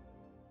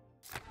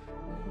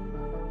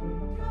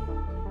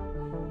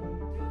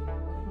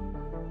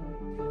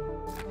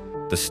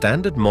 The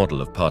Standard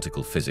Model of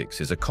Particle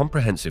Physics is a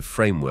comprehensive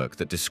framework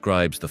that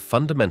describes the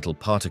fundamental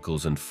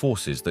particles and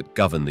forces that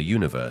govern the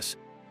universe,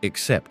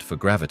 except for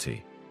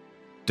gravity.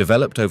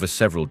 Developed over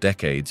several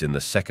decades in the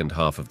second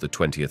half of the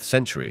 20th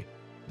century,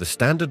 the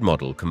Standard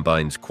Model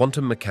combines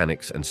quantum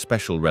mechanics and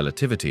special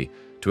relativity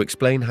to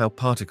explain how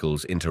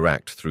particles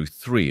interact through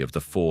three of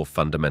the four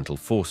fundamental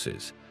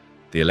forces: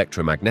 the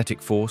electromagnetic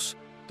force,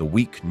 the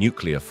weak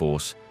nuclear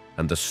force,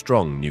 and the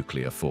strong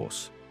nuclear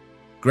force.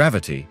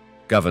 Gravity,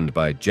 governed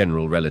by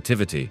general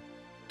relativity,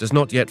 does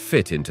not yet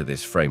fit into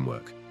this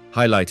framework,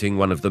 highlighting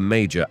one of the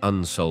major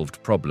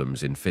unsolved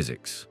problems in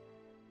physics.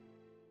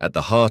 At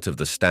the heart of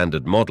the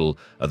Standard Model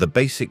are the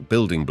basic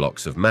building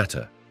blocks of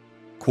matter: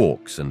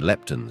 quarks and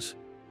leptons.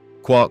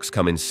 Quarks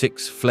come in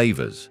 6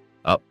 flavors: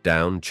 up,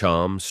 down,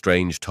 charm,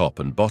 strange, top,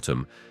 and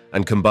bottom,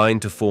 and combine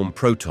to form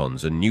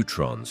protons and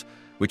neutrons,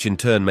 which in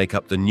turn make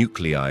up the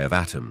nuclei of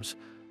atoms.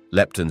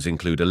 Leptons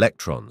include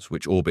electrons,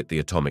 which orbit the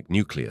atomic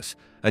nucleus,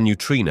 and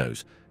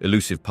neutrinos,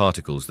 elusive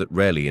particles that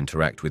rarely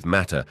interact with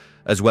matter,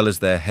 as well as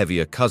their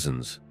heavier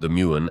cousins, the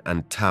muon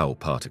and tau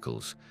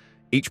particles.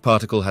 Each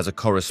particle has a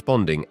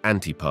corresponding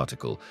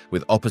antiparticle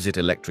with opposite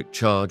electric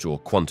charge or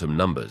quantum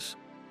numbers.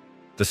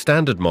 The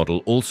Standard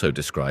Model also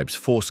describes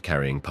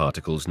force-carrying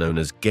particles known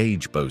as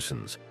gauge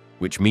bosons,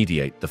 which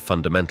mediate the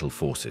fundamental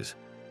forces.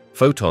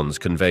 Photons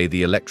convey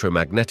the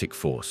electromagnetic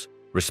force,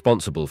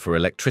 responsible for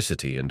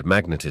electricity and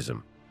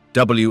magnetism.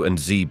 W and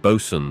Z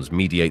bosons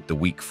mediate the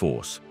weak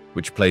force,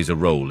 which plays a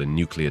role in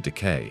nuclear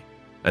decay.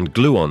 And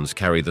gluons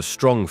carry the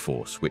strong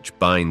force, which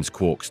binds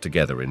quarks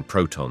together in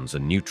protons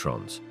and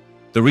neutrons.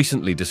 The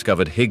recently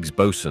discovered Higgs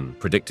boson,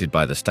 predicted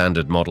by the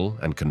Standard Model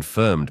and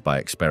confirmed by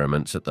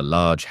experiments at the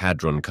Large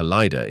Hadron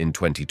Collider in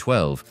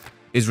 2012,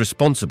 is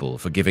responsible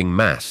for giving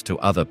mass to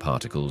other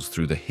particles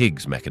through the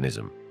Higgs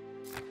mechanism.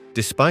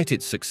 Despite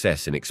its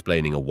success in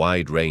explaining a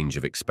wide range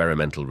of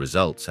experimental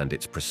results and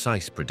its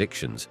precise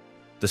predictions,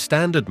 the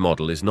Standard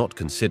Model is not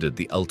considered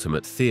the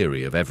ultimate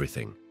theory of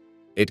everything.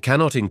 It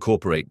cannot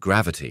incorporate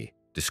gravity,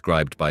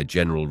 described by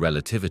general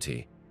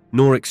relativity,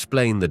 nor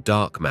explain the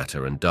dark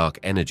matter and dark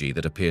energy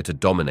that appear to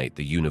dominate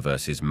the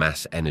universe's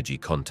mass-energy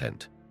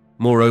content.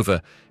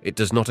 Moreover, it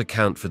does not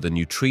account for the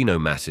neutrino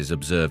masses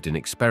observed in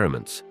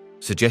experiments,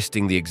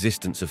 suggesting the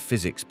existence of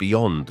physics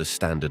beyond the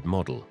Standard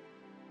Model.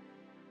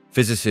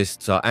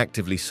 Physicists are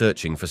actively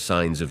searching for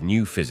signs of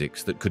new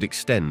physics that could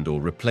extend or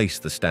replace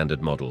the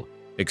Standard Model,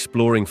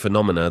 exploring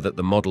phenomena that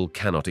the model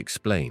cannot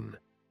explain.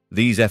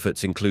 These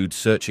efforts include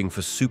searching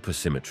for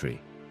supersymmetry,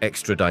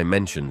 extra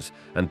dimensions,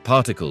 and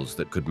particles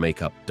that could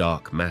make up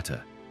dark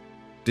matter.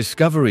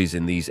 Discoveries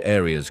in these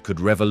areas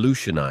could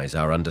revolutionize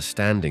our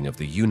understanding of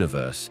the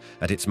universe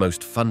at its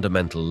most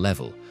fundamental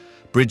level,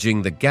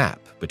 bridging the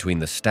gap between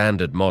the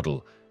Standard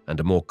Model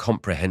and a more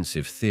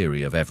comprehensive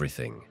theory of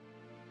everything.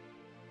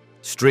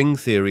 String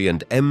theory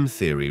and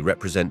M-theory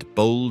represent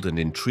bold and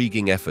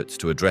intriguing efforts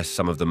to address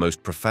some of the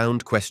most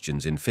profound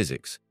questions in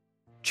physics,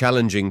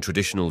 challenging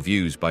traditional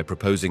views by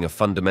proposing a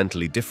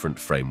fundamentally different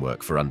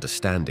framework for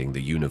understanding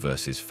the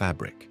universe's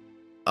fabric.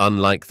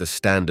 Unlike the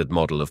Standard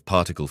Model of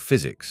particle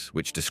physics,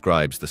 which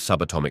describes the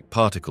subatomic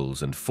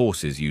particles and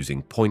forces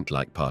using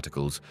point-like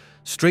particles,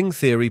 string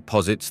theory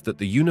posits that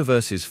the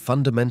universe's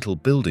fundamental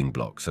building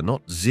blocks are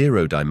not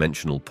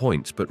zero-dimensional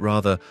points, but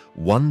rather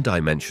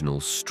one-dimensional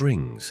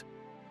strings.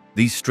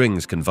 These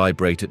strings can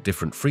vibrate at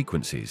different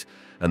frequencies,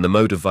 and the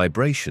mode of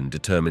vibration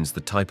determines the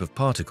type of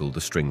particle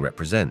the string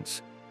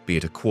represents, be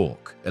it a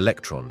quark,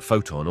 electron,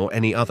 photon, or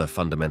any other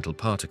fundamental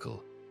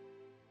particle.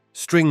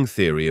 String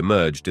theory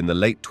emerged in the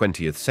late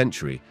 20th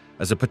century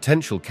as a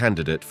potential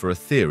candidate for a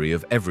theory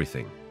of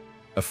everything,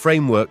 a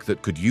framework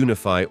that could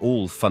unify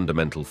all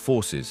fundamental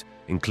forces,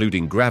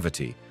 including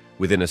gravity,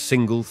 within a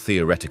single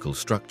theoretical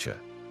structure.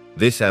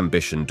 This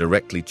ambition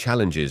directly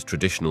challenges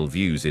traditional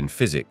views in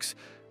physics,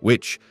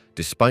 which,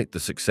 despite the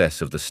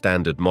success of the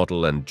Standard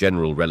Model and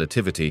general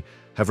relativity,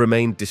 have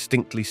remained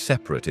distinctly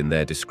separate in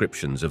their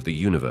descriptions of the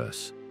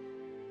universe.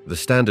 The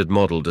Standard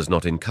Model does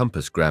not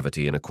encompass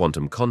gravity in a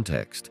quantum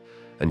context,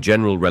 and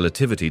general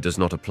relativity does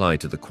not apply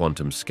to the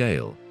quantum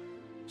scale.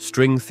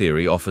 String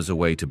theory offers a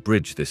way to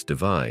bridge this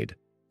divide,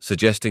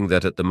 suggesting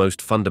that at the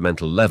most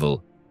fundamental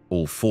level,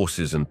 all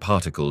forces and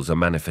particles are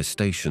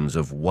manifestations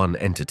of one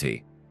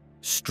entity: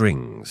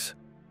 strings.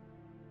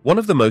 One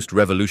of the most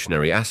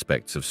revolutionary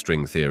aspects of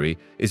string theory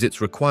is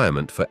its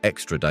requirement for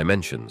extra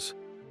dimensions.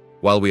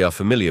 While we are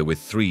familiar with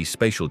 3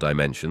 spatial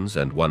dimensions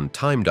and 1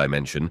 time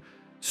dimension,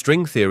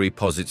 string theory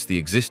posits the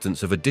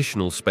existence of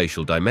additional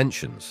spatial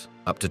dimensions,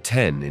 up to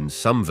 10 in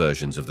some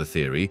versions of the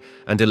theory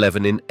and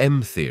 11 in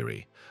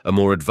M-theory, a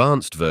more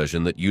advanced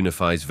version that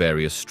unifies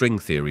various string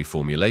theory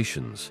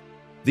formulations.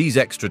 These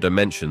extra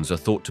dimensions are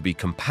thought to be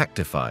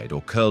compactified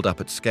or curled up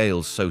at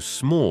scales so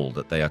small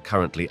that they are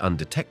currently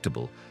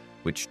undetectable,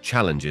 which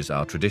challenges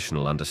our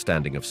traditional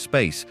understanding of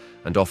space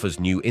and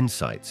offers new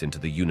insights into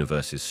the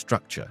universe's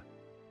structure.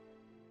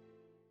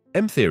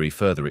 M-theory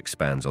further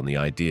expands on the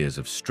ideas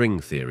of string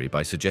theory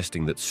by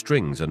suggesting that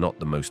strings are not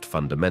the most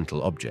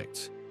fundamental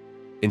objects.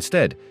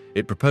 Instead,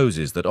 it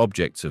proposes that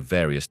objects of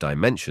various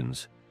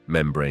dimensions,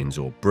 membranes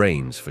or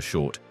brains for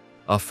short,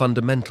 are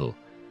fundamental,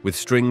 with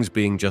strings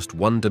being just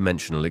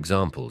one-dimensional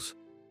examples.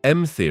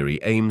 M-theory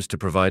aims to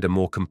provide a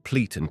more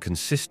complete and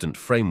consistent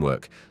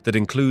framework that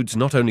includes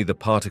not only the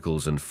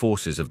particles and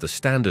forces of the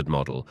standard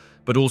model,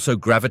 but also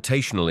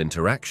gravitational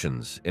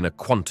interactions in a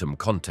quantum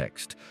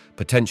context,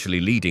 potentially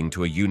leading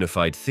to a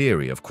unified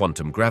theory of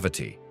quantum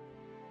gravity.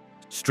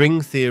 String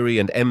theory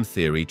and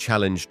M-theory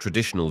challenge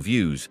traditional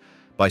views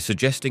by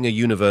suggesting a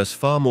universe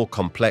far more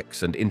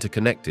complex and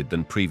interconnected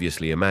than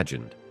previously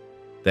imagined.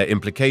 Their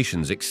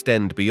implications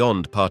extend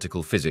beyond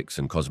particle physics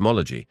and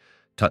cosmology,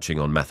 touching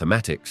on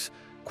mathematics,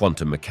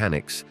 quantum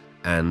mechanics,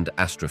 and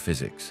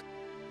astrophysics.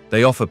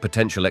 They offer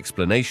potential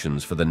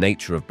explanations for the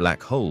nature of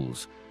black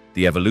holes,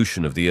 the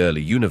evolution of the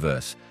early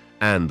universe,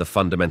 and the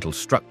fundamental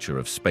structure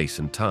of space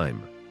and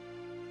time.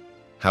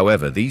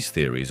 However, these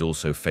theories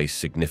also face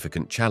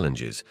significant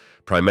challenges,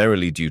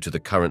 primarily due to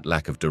the current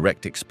lack of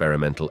direct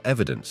experimental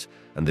evidence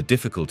and the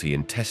difficulty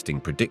in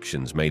testing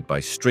predictions made by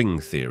string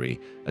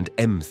theory and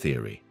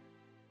M-theory.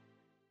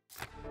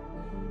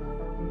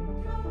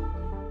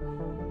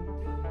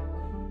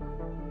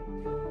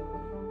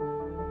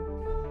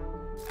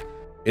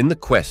 In the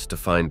quest to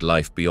find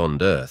life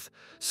beyond Earth,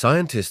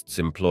 scientists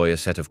employ a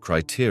set of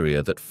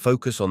criteria that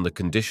focus on the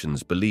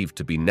conditions believed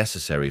to be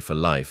necessary for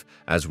life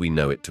as we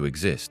know it to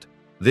exist.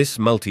 This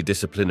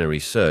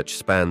multidisciplinary search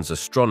spans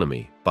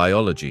astronomy,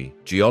 biology,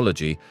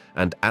 geology,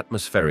 and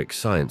atmospheric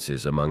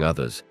sciences, among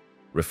others,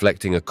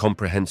 reflecting a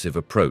comprehensive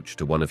approach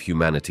to one of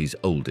humanity's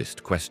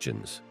oldest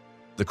questions.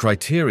 The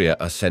criteria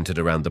are centered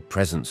around the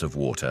presence of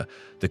water,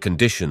 the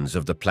conditions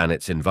of the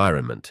planet's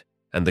environment,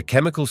 and the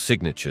chemical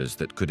signatures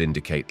that could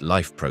indicate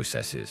life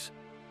processes.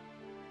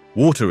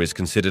 Water is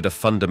considered a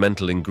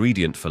fundamental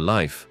ingredient for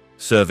life,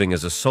 serving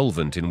as a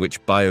solvent in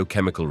which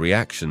biochemical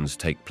reactions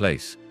take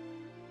place.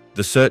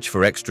 The search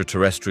for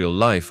extraterrestrial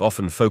life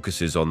often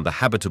focuses on the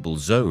habitable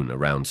zone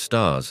around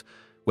stars,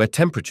 where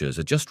temperatures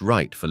are just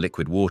right for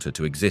liquid water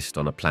to exist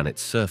on a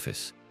planet's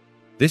surface.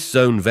 This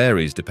zone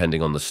varies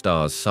depending on the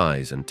star's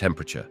size and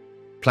temperature.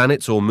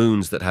 Planets or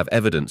moons that have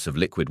evidence of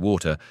liquid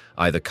water,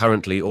 either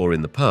currently or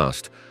in the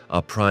past,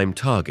 are prime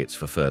targets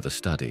for further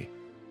study.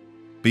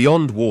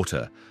 Beyond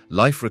water,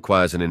 life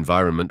requires an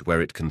environment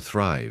where it can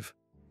thrive.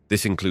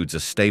 This includes a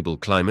stable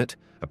climate,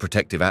 a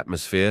protective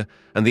atmosphere,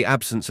 and the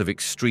absence of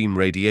extreme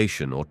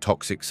radiation or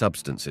toxic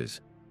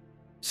substances.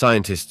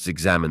 Scientists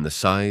examine the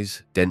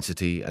size,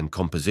 density, and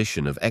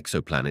composition of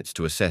exoplanets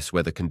to assess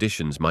whether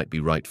conditions might be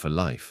right for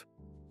life.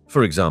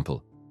 For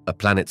example, a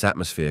planet's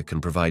atmosphere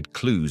can provide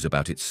clues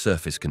about its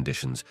surface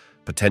conditions,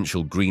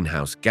 potential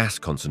greenhouse gas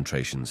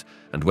concentrations,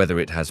 and whether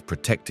it has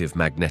protective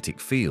magnetic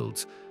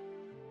fields.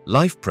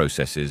 Life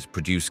processes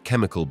produce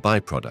chemical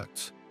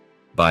byproducts.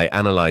 By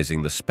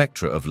analyzing the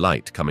spectra of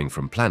light coming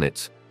from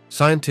planets,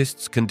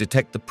 scientists can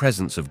detect the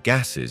presence of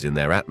gases in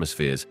their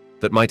atmospheres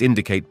that might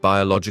indicate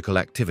biological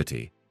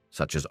activity,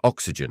 such as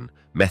oxygen,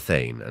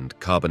 methane, and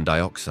carbon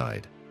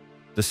dioxide.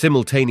 The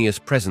simultaneous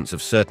presence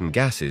of certain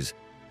gases,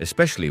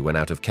 especially when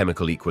out of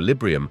chemical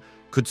equilibrium,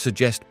 could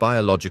suggest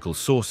biological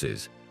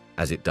sources,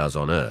 as it does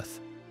on Earth.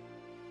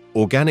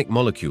 Organic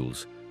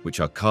molecules, which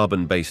are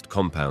carbon-based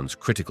compounds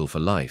critical for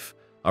life,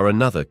 are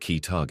another key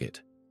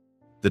target.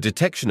 The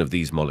detection of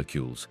these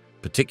molecules,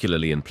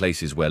 particularly in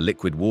places where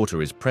liquid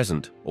water is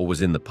present or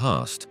was in the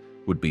past,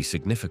 would be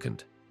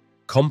significant.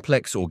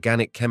 Complex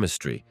organic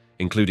chemistry,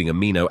 including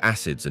amino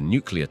acids and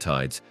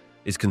nucleotides,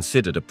 is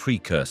considered a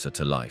precursor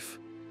to life.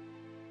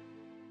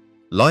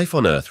 Life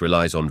on Earth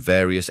relies on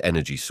various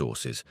energy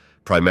sources,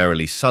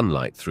 primarily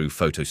sunlight through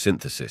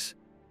photosynthesis.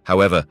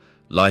 However,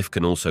 life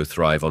can also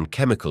thrive on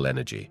chemical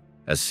energy,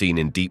 as seen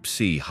in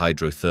deep-sea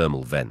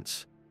hydrothermal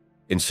vents.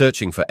 In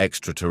searching for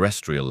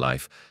extraterrestrial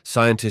life,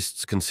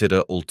 scientists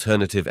consider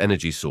alternative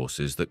energy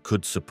sources that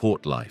could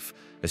support life,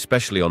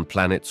 especially on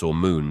planets or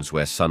moons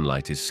where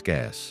sunlight is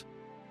scarce.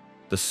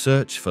 The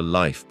search for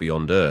life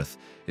beyond Earth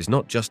is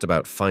not just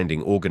about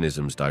finding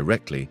organisms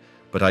directly,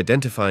 but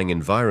identifying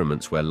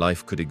environments where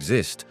life could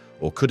exist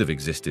or could have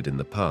existed in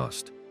the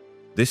past.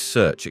 This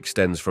search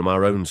extends from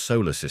our own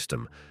solar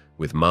system,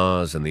 with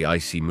Mars and the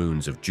icy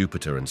moons of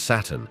Jupiter and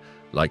Saturn,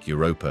 like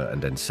Europa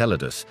and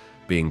Enceladus,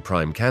 being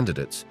prime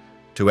candidates,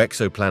 to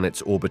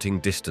exoplanets orbiting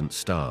distant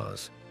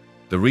stars.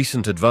 The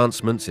recent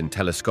advancements in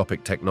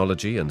telescopic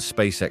technology and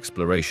space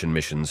exploration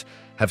missions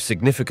have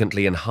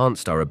significantly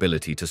enhanced our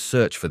ability to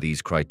search for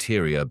these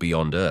criteria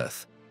beyond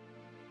Earth.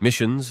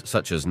 Missions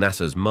such as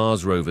NASA's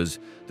Mars rovers,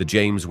 the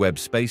James Webb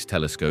Space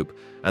Telescope,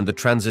 and the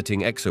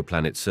Transiting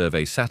Exoplanet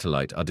Survey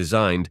satellite are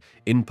designed,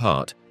 in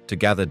part, to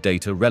gather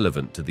data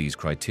relevant to these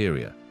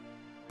criteria.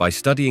 By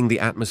studying the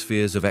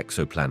atmospheres of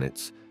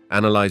exoplanets,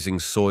 analyzing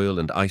soil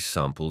and ice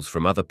samples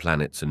from other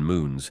planets and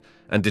moons,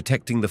 and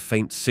detecting the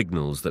faint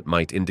signals that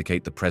might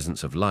indicate the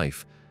presence of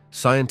life,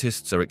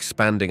 scientists are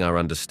expanding our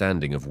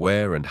understanding of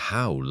where and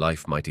how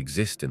life might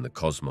exist in the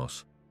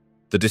cosmos.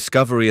 The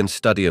discovery and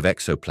study of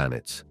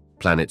exoplanets,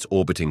 planets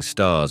orbiting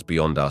stars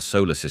beyond our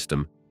solar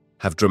system,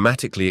 have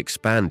dramatically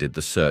expanded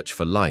the search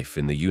for life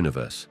in the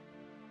universe.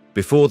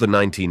 Before the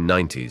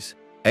 1990s,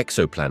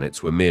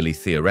 Exoplanets were merely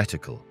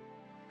theoretical.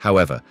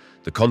 However,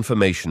 the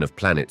confirmation of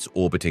planets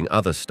orbiting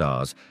other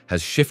stars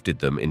has shifted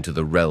them into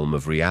the realm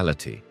of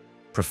reality,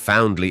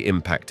 profoundly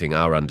impacting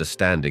our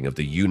understanding of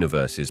the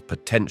universe's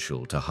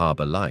potential to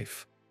harbor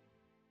life.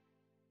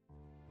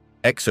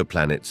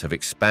 Exoplanets have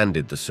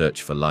expanded the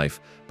search for life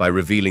by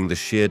revealing the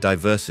sheer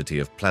diversity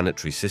of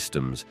planetary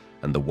systems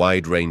and the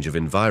wide range of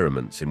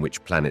environments in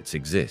which planets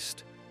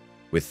exist.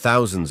 With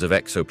thousands of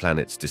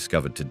exoplanets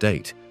discovered to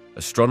date,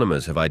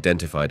 astronomers have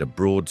identified a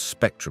broad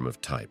spectrum of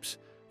types,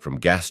 from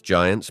gas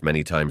giants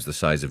many times the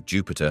size of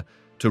Jupiter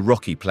to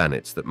rocky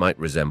planets that might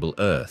resemble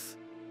Earth.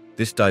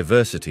 This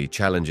diversity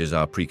challenges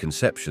our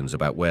preconceptions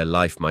about where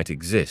life might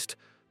exist,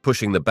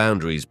 pushing the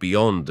boundaries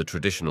beyond the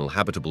traditional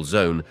habitable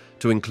zone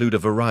to include a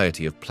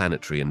variety of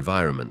planetary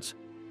environments.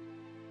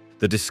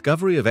 The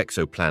discovery of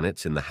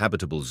exoplanets in the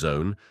habitable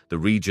zone, the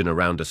region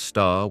around a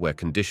star where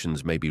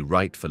conditions may be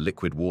right for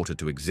liquid water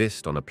to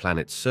exist on a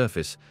planet's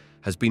surface,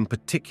 has been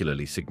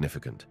particularly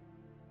significant.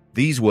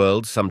 These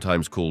worlds,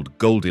 sometimes called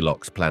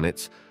Goldilocks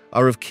planets,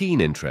 are of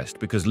keen interest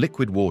because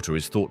liquid water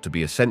is thought to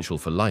be essential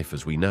for life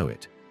as we know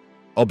it.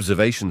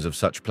 Observations of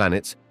such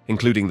planets,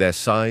 including their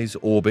size,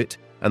 orbit,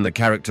 and the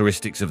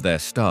characteristics of their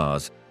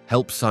stars,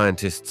 help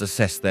scientists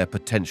assess their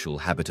potential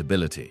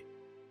habitability.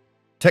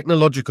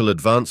 Technological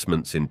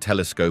advancements in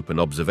telescope and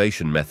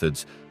observation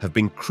methods have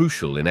been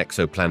crucial in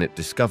exoplanet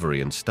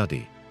discovery and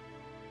study.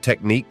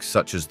 Techniques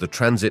such as the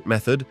transit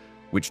method,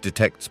 which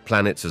detects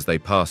planets as they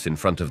pass in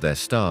front of their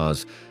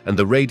stars, and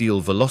the radial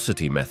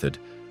velocity method,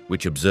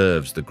 which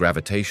observes the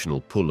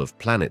gravitational pull of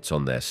planets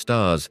on their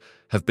stars,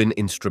 have been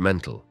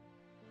instrumental.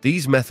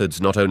 These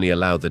methods not only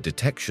allow the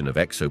detection of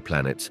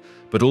exoplanets,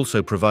 but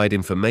also provide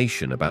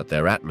information about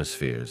their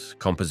atmospheres,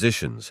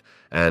 compositions,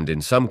 and,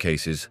 in some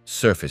cases,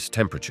 surface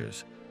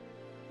temperatures.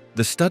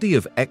 The study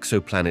of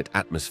exoplanet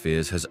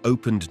atmospheres has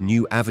opened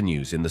new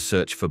avenues in the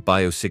search for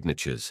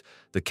biosignatures,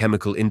 the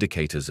chemical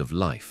indicators of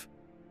life.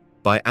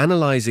 By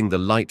analyzing the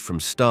light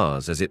from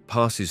stars as it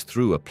passes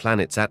through a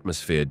planet's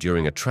atmosphere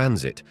during a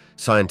transit,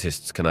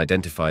 scientists can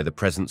identify the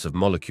presence of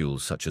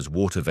molecules such as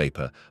water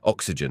vapor,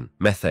 oxygen,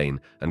 methane,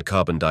 and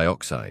carbon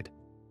dioxide.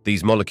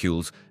 These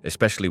molecules,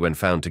 especially when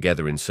found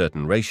together in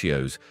certain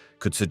ratios,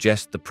 could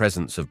suggest the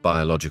presence of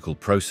biological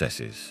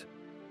processes.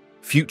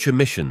 Future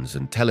missions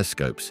and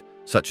telescopes,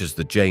 such as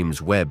the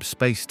James Webb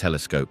Space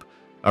Telescope,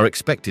 are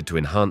expected to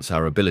enhance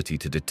our ability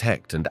to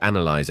detect and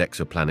analyze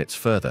exoplanets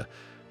further,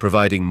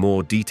 providing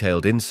more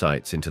detailed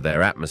insights into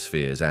their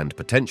atmospheres and,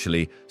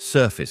 potentially,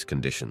 surface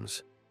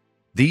conditions.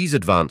 These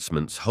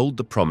advancements hold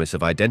the promise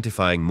of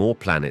identifying more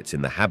planets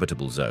in the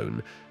habitable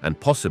zone and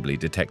possibly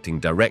detecting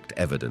direct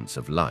evidence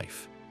of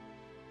life.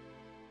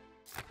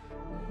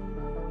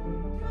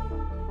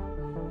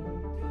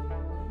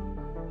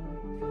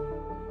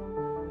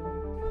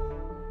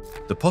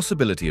 The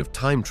possibility of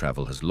time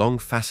travel has long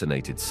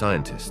fascinated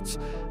scientists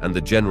and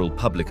the general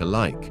public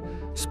alike,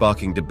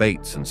 sparking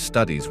debates and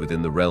studies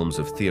within the realms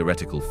of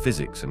theoretical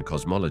physics and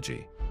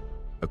cosmology.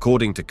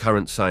 According to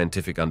current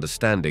scientific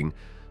understanding,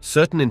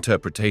 certain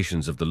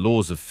interpretations of the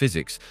laws of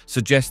physics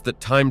suggest that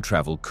time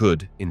travel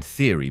could, in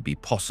theory, be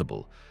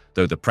possible,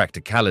 though the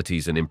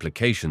practicalities and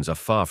implications are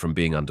far from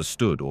being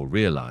understood or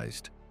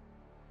realized.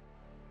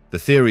 The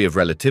theory of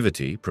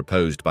relativity,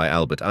 proposed by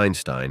Albert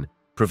Einstein,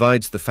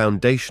 provides the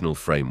foundational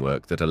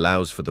framework that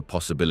allows for the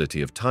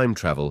possibility of time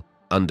travel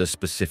under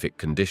specific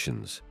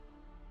conditions.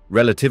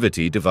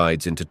 Relativity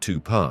divides into two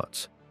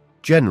parts: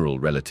 general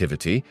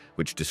relativity,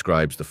 which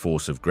describes the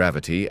force of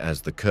gravity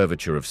as the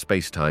curvature of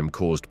spacetime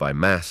caused by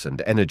mass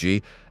and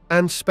energy,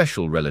 and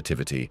special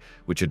relativity,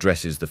 which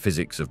addresses the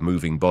physics of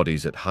moving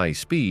bodies at high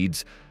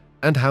speeds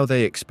and how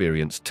they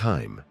experience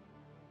time.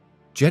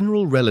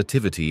 General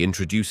relativity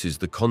introduces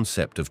the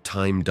concept of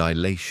time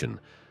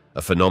dilation,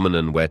 a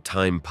phenomenon where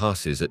time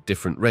passes at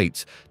different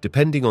rates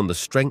depending on the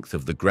strength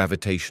of the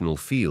gravitational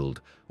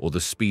field or the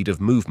speed of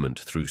movement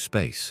through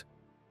space.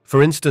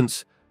 For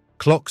instance,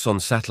 clocks on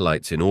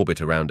satellites in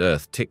orbit around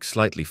Earth tick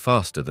slightly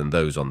faster than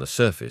those on the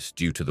surface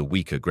due to the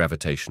weaker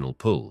gravitational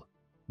pull.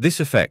 This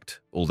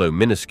effect, although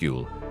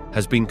minuscule,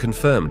 has been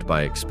confirmed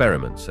by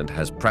experiments and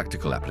has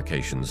practical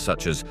applications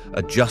such as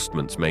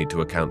adjustments made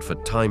to account for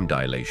time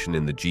dilation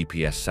in the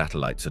GPS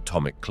satellite's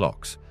atomic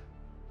clocks.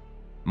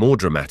 More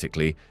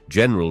dramatically,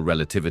 general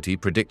relativity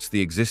predicts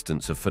the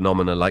existence of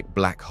phenomena like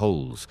black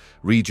holes,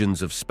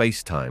 regions of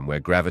space-time where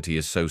gravity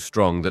is so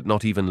strong that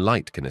not even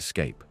light can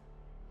escape.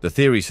 The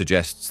theory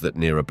suggests that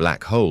near a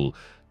black hole,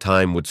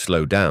 time would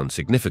slow down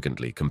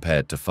significantly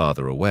compared to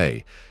farther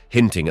away,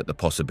 hinting at the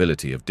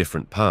possibility of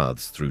different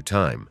paths through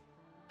time.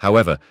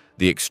 However,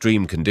 the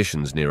extreme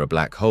conditions near a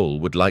black hole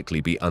would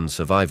likely be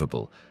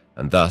unsurvivable,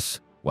 and thus,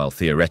 while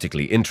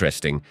theoretically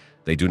interesting,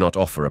 they do not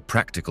offer a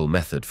practical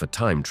method for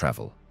time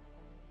travel.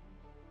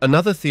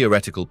 Another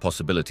theoretical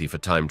possibility for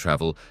time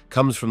travel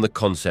comes from the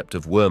concept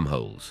of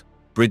wormholes,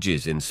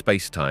 bridges in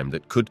space-time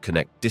that could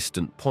connect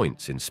distant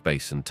points in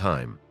space and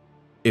time.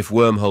 If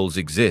wormholes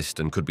exist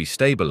and could be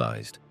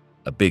stabilized,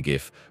 a big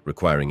if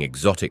requiring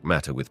exotic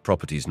matter with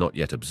properties not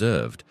yet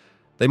observed,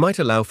 They might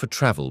allow for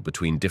travel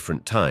between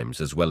different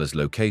times as well as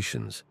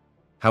locations.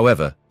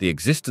 However, the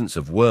existence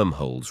of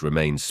wormholes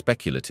remains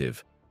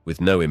speculative, with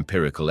no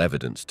empirical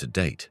evidence to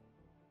date.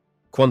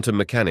 Quantum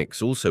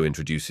mechanics also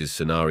introduces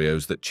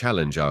scenarios that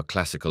challenge our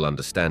classical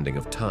understanding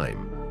of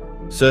time.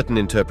 Certain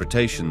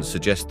interpretations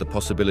suggest the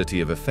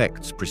possibility of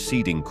effects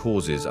preceding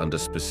causes under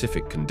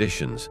specific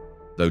conditions,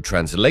 though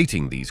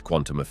translating these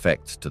quantum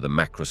effects to the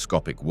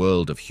macroscopic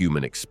world of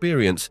human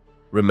experience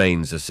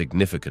remains a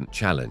significant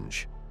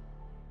challenge.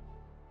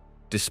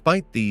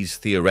 Despite these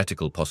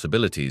theoretical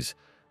possibilities,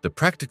 the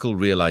practical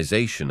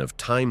realization of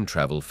time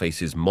travel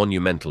faces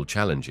monumental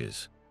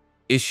challenges.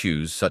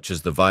 Issues such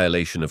as the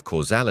violation of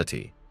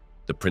causality,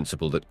 the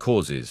principle that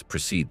causes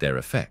precede their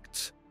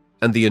effects,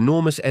 and the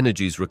enormous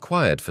energies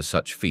required for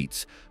such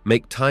feats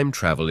make time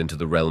travel into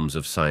the realms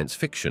of science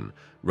fiction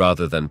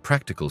rather than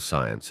practical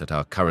science at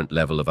our current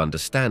level of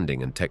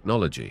understanding and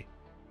technology.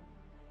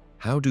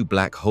 How do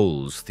black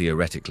holes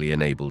theoretically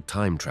enable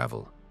time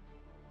travel?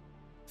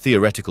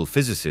 Theoretical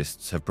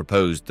physicists have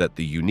proposed that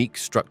the unique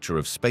structure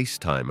of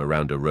space-time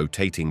around a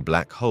rotating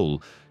black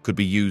hole could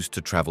be used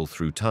to travel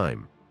through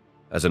time.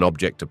 As an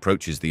object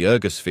approaches the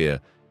ergosphere,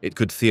 it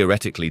could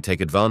theoretically take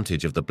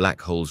advantage of the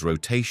black hole's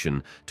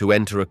rotation to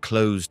enter a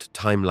closed,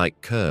 time-like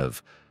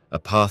curve, a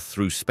path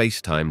through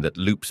space-time that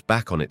loops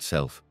back on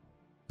itself.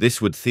 This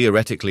would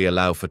theoretically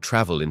allow for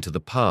travel into the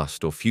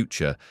past or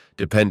future,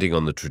 depending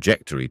on the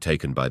trajectory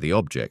taken by the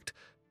object.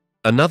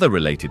 Another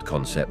related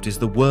concept is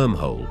the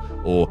wormhole,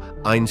 or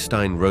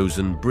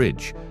Einstein-Rosen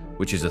bridge,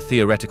 which is a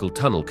theoretical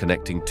tunnel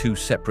connecting two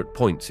separate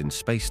points in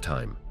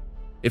space-time.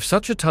 If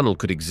such a tunnel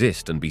could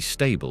exist and be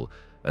stable,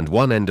 and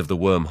one end of the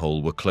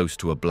wormhole were close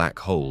to a black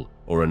hole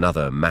or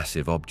another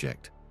massive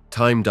object,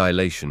 time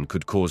dilation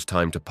could cause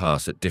time to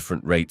pass at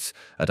different rates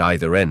at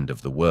either end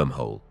of the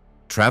wormhole.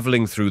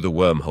 Traveling through the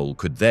wormhole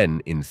could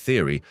then, in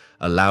theory,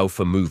 allow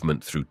for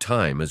movement through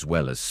time as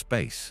well as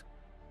space.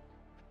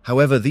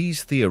 However,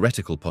 these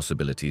theoretical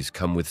possibilities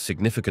come with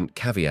significant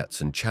caveats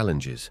and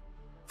challenges.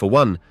 For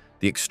one,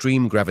 the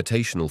extreme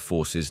gravitational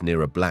forces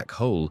near a black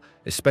hole,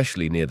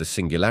 especially near the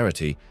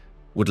singularity,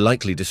 would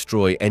likely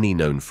destroy any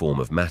known form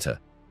of matter,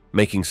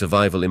 making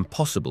survival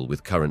impossible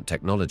with current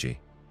technology.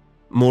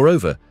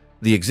 Moreover,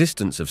 the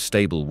existence of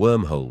stable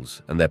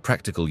wormholes and their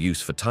practical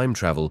use for time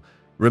travel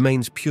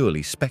remains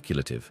purely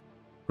speculative,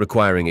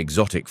 requiring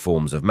exotic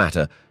forms of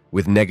matter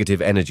with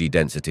negative energy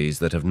densities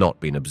that have not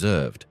been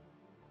observed.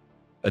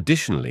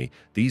 Additionally,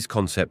 these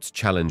concepts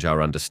challenge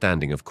our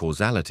understanding of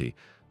causality,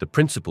 the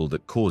principle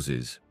that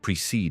causes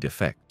precede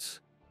effects.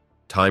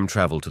 Time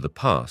travel to the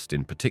past,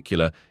 in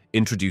particular,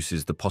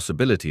 introduces the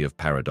possibility of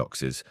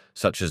paradoxes,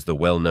 such as the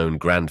well-known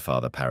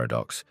grandfather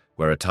paradox,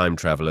 where a time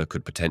traveler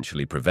could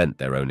potentially prevent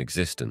their own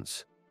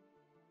existence.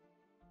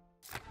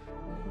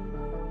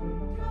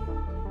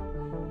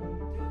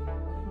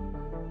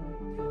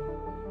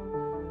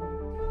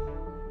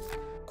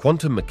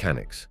 Quantum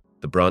mechanics,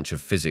 the branch of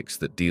physics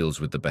that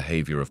deals with the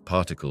behavior of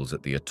particles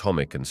at the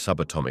atomic and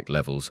subatomic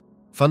levels,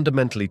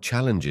 fundamentally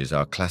challenges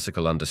our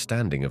classical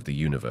understanding of the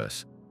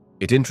universe.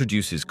 It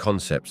introduces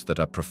concepts that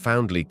are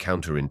profoundly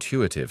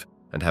counterintuitive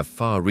and have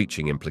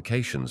far-reaching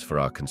implications for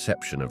our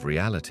conception of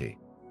reality.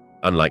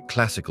 Unlike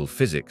classical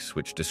physics,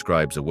 which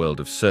describes a world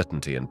of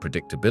certainty and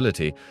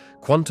predictability,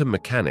 quantum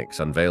mechanics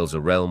unveils a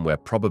realm where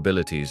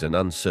probabilities and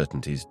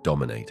uncertainties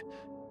dominate.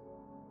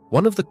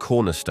 One of the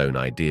cornerstone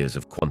ideas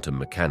of quantum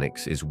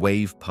mechanics is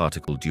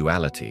wave-particle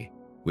duality,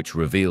 which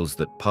reveals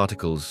that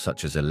particles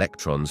such as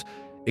electrons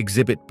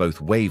exhibit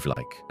both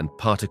wave-like and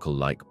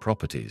particle-like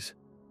properties.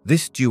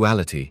 This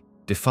duality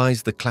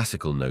defies the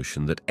classical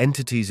notion that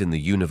entities in the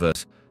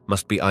universe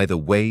must be either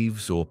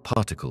waves or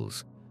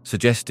particles,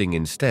 suggesting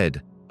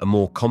instead a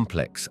more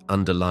complex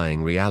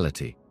underlying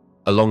reality.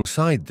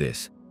 Alongside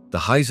this, the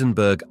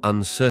Heisenberg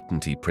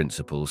uncertainty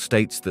principle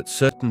states that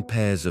certain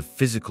pairs of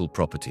physical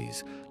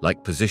properties,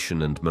 like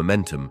position and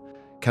momentum,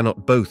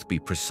 cannot both be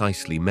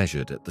precisely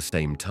measured at the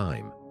same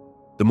time.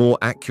 The more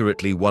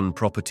accurately one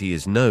property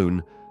is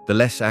known, the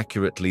less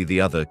accurately the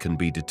other can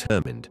be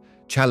determined,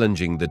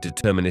 challenging the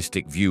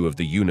deterministic view of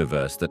the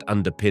universe that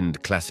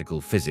underpinned classical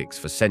physics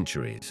for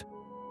centuries.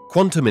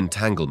 Quantum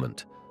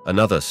entanglement,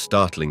 another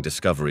startling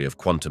discovery of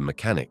quantum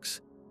mechanics,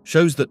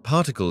 shows that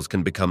particles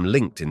can become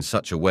linked in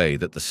such a way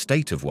that the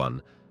state of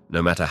one, no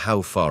matter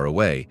how far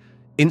away,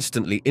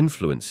 instantly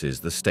influences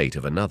the state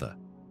of another.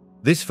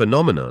 This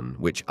phenomenon,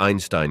 which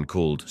Einstein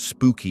called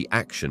spooky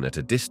action at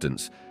a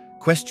distance,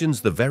 questions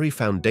the very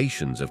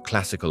foundations of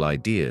classical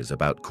ideas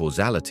about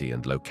causality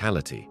and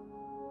locality.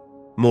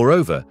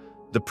 Moreover,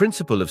 the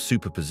principle of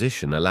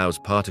superposition allows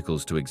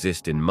particles to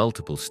exist in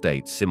multiple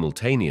states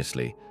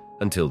simultaneously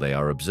until they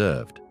are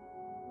observed.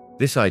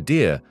 This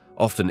idea,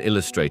 often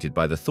illustrated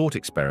by the thought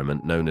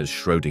experiment known as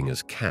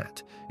Schrödinger's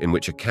cat, in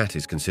which a cat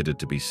is considered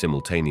to be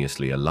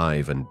simultaneously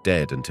alive and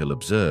dead until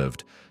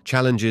observed,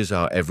 challenges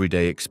our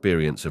everyday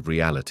experience of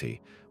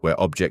reality, where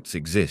objects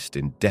exist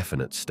in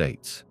definite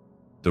states.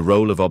 The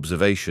role of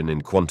observation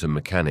in quantum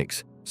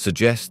mechanics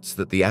suggests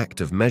that the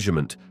act of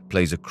measurement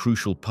plays a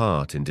crucial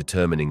part in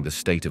determining the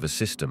state of a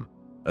system.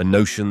 a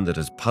notion that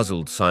has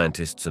puzzled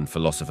scientists and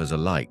philosophers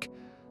alike,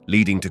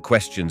 leading to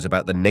questions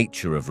about the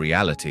nature of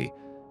reality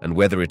and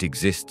whether it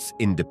exists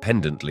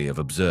independently of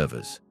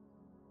observers.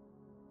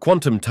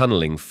 Quantum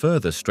tunneling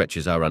further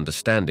stretches our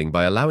understanding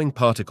by allowing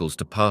particles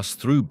to pass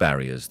through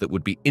barriers that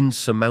would be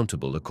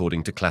insurmountable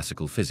according to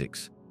classical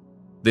physics.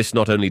 This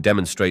not only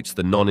demonstrates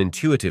the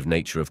non-intuitive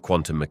nature of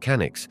quantum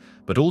mechanics,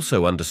 but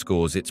also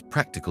underscores its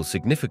practical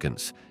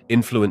significance,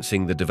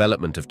 influencing the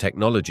development of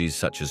technologies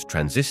such as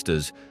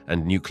transistors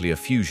and nuclear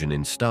fusion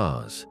in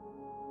stars.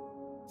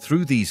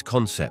 Through these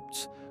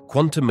concepts,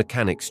 quantum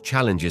mechanics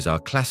challenges our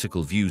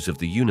classical views of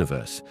the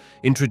universe,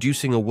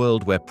 introducing a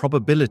world where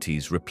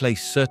probabilities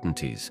replace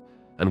certainties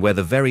and where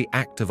the very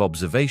act of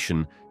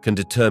observation can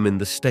determine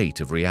the state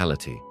of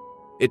reality.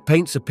 It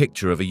paints a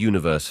picture of a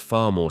universe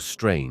far more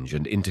strange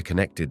and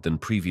interconnected than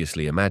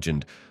previously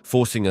imagined,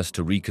 forcing us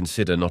to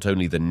reconsider not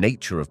only the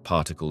nature of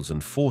particles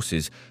and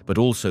forces, but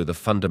also the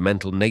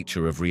fundamental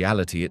nature of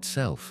reality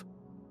itself.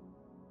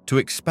 To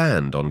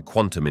expand on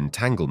quantum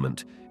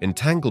entanglement,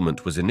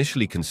 entanglement was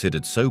initially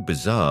considered so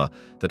bizarre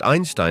that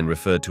Einstein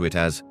referred to it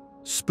as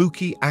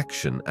spooky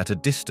action at a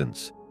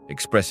distance,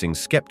 expressing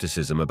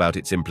skepticism about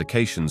its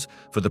implications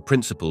for the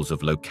principles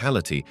of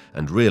locality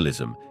and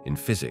realism in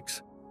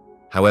physics.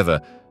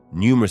 However,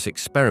 numerous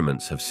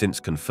experiments have since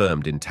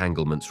confirmed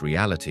entanglement's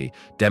reality,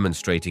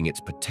 demonstrating its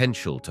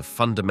potential to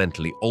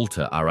fundamentally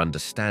alter our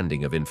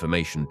understanding of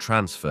information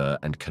transfer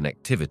and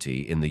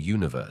connectivity in the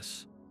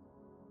universe.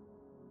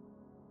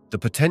 The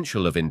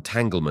potential of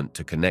entanglement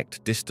to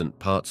connect distant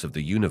parts of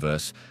the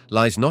universe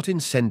lies not in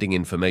sending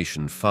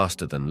information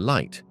faster than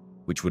light,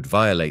 which would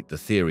violate the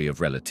theory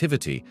of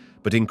relativity,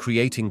 but in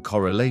creating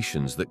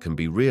correlations that can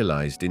be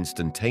realized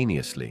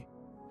instantaneously.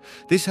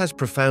 This has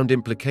profound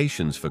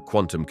implications for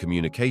quantum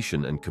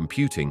communication and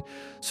computing,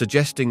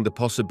 suggesting the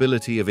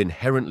possibility of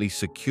inherently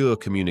secure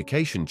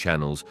communication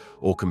channels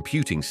or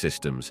computing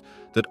systems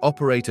that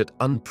operate at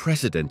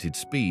unprecedented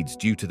speeds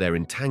due to their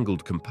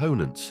entangled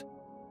components.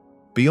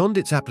 Beyond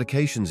its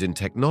applications in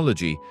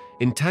technology,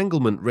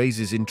 entanglement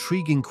raises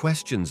intriguing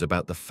questions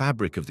about the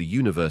fabric of the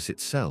universe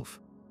itself.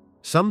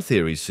 Some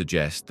theories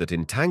suggest that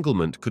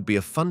entanglement could be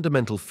a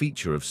fundamental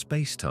feature of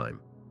space-time,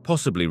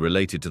 possibly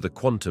related to the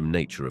quantum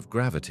nature of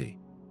gravity.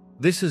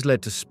 This has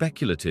led to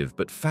speculative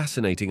but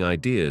fascinating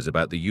ideas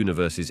about the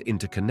universe's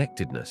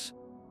interconnectedness,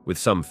 with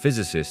some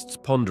physicists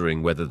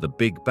pondering whether the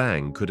Big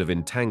Bang could have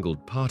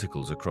entangled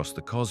particles across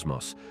the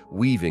cosmos,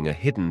 weaving a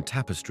hidden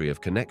tapestry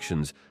of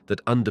connections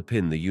that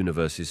underpin the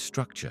universe's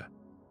structure.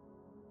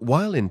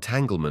 While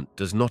entanglement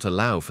does not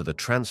allow for the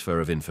transfer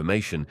of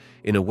information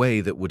in a way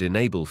that would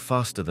enable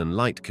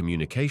faster-than-light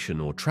communication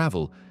or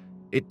travel,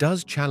 it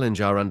does challenge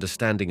our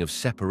understanding of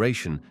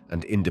separation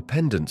and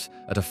independence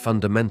at a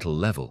fundamental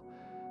level.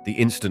 The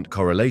instant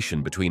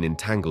correlation between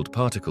entangled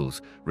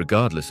particles,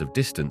 regardless of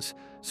distance,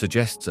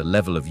 suggests a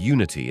level of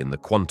unity in the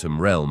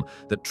quantum realm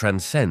that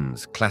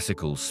transcends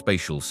classical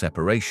spatial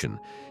separation,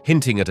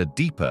 hinting at a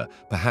deeper,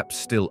 perhaps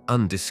still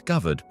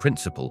undiscovered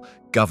principle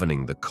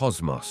governing the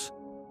cosmos.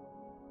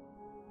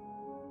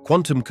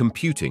 Quantum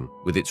computing,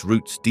 with its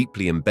roots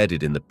deeply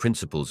embedded in the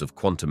principles of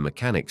quantum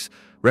mechanics,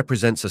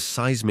 represents a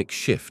seismic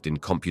shift in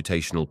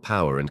computational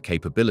power and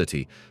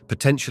capability,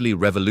 potentially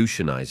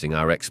revolutionizing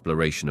our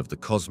exploration of the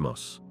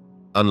cosmos.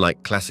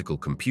 Unlike classical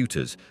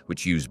computers,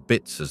 which use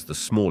bits as the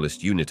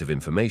smallest unit of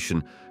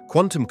information,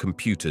 quantum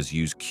computers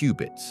use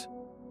qubits.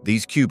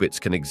 These qubits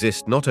can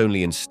exist not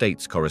only in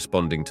states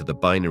corresponding to the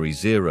binary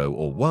 0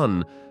 or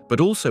 1,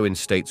 but also in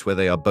states where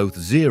they are both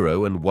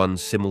 0 and 1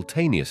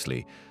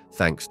 simultaneously,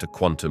 thanks to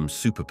quantum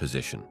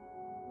superposition.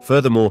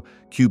 Furthermore,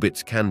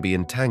 qubits can be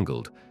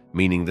entangled,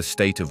 meaning the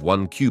state of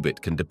one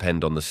qubit can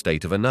depend on the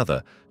state of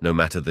another, no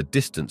matter the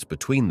distance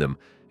between them,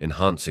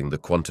 enhancing the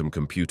quantum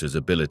computer's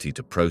ability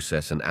to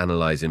process and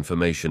analyze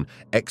information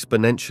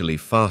exponentially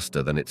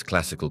faster than its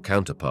classical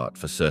counterpart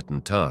for certain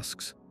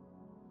tasks.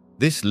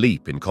 This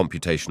leap in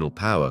computational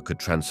power could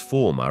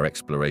transform our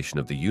exploration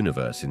of the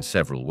universe in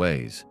several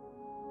ways.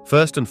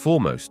 First and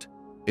foremost,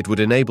 it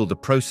would enable the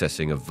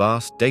processing of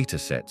vast data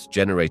sets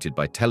generated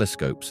by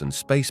telescopes and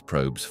space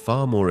probes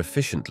far more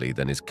efficiently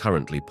than is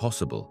currently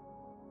possible.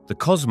 The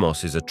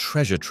cosmos is a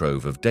treasure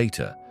trove of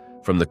data,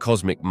 from the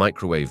cosmic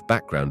microwave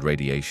background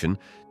radiation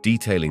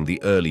detailing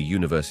the early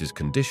universe's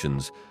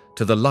conditions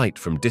to the light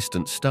from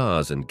distant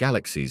stars and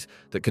galaxies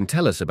that can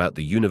tell us about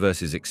the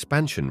universe's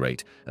expansion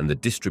rate and the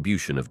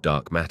distribution of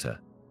dark matter.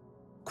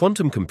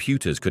 Quantum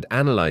computers could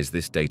analyze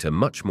this data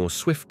much more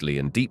swiftly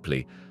and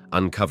deeply,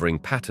 uncovering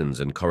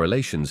patterns and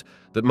correlations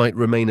that might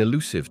remain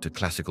elusive to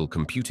classical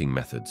computing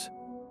methods.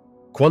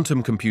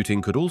 Quantum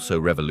computing could also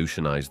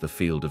revolutionize the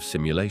field of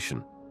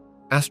simulation.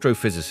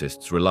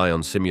 Astrophysicists rely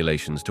on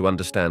simulations to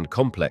understand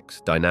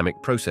complex,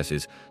 dynamic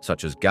processes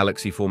such as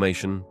galaxy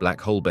formation,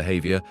 black hole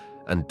behavior,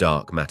 and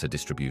dark matter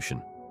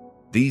distribution.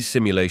 These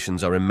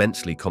simulations are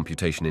immensely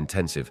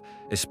computation-intensive,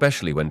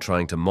 especially when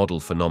trying to model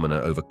phenomena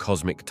over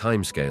cosmic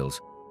timescales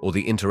or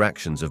the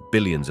interactions of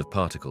billions of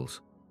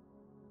particles.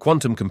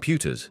 Quantum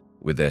computers,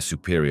 with their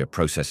superior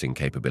processing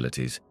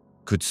capabilities,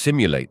 could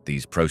simulate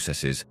these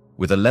processes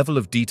with a level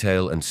of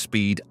detail and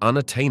speed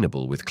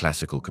unattainable with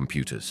classical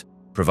computers,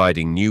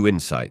 providing new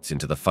insights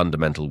into the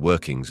fundamental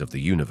workings of the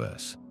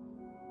universe.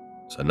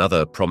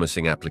 Another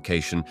promising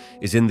application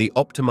is in the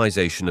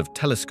optimization of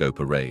telescope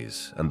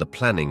arrays and the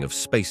planning of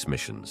space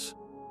missions.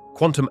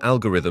 Quantum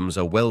algorithms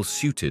are well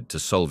suited to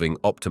solving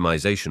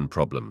optimization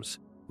problems,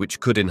 which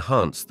could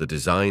enhance the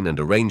design and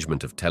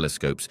arrangement of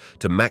telescopes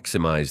to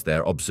maximize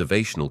their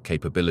observational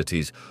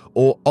capabilities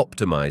or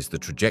optimize the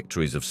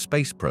trajectories of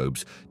space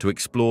probes to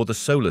explore the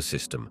solar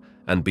system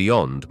and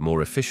beyond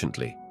more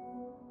efficiently.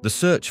 The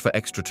search for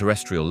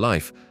extraterrestrial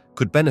life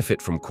could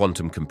benefit from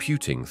quantum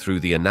computing through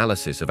the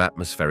analysis of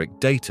atmospheric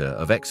data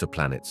of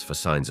exoplanets for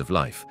signs of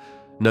life,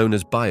 known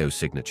as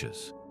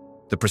biosignatures.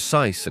 The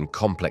precise and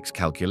complex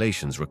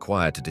calculations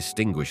required to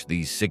distinguish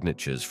these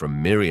signatures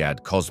from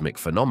myriad cosmic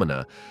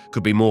phenomena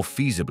could be more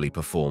feasibly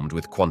performed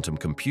with quantum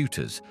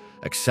computers,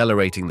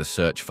 accelerating the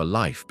search for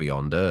life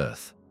beyond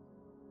Earth.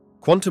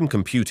 Quantum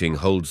computing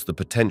holds the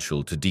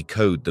potential to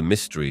decode the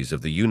mysteries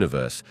of the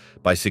universe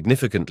by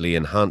significantly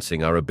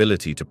enhancing our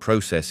ability to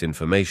process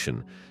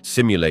information,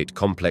 simulate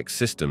complex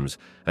systems,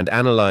 and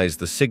analyze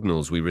the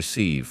signals we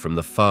receive from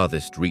the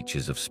farthest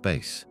reaches of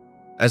space.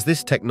 As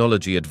this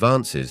technology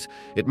advances,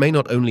 it may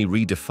not only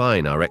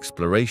redefine our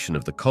exploration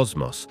of the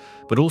cosmos,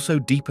 but also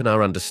deepen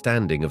our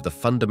understanding of the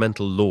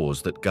fundamental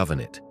laws that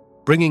govern it,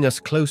 bringing us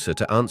closer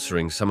to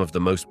answering some of the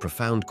most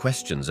profound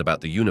questions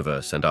about the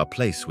universe and our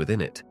place within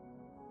it.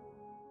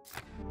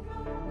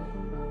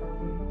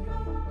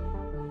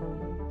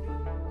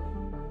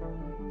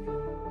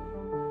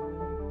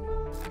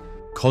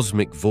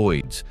 Cosmic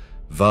voids,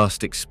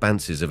 vast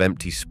expanses of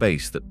empty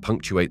space that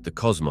punctuate the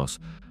cosmos,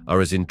 are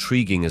as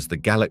intriguing as the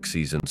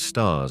galaxies and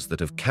stars that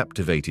have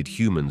captivated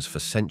humans for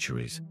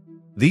centuries.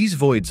 These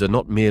voids are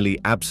not merely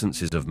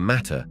absences of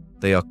matter,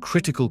 they are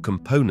critical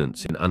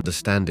components in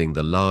understanding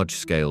the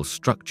large-scale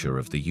structure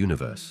of the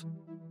universe.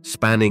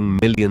 Spanning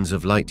millions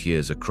of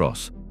light-years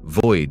across,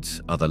 voids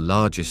are the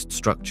largest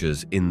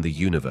structures in the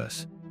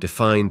universe,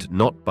 defined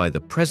not by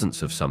the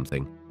presence of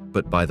something,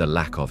 but by the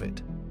lack of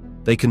it.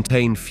 They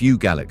contain few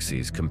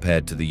galaxies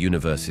compared to the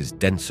universe's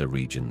denser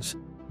regions,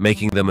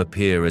 making them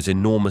appear as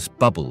enormous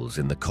bubbles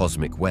in the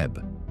cosmic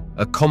web,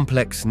 a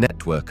complex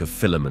network of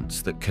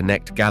filaments that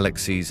connect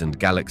galaxies and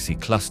galaxy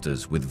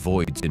clusters with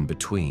voids in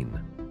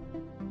between.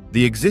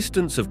 The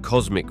existence of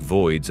cosmic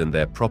voids and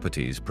their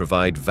properties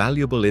provide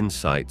valuable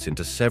insights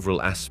into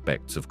several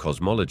aspects of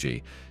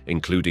cosmology,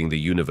 including the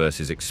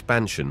universe's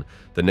expansion,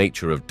 the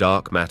nature of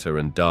dark matter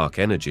and dark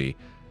energy,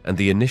 and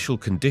the initial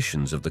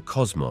conditions of the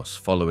cosmos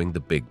following the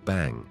Big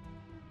Bang.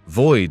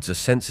 Voids are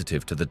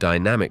sensitive to the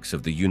dynamics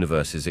of the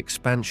universe's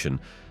expansion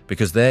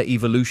because their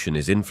evolution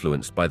is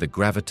influenced by the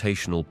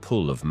gravitational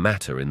pull of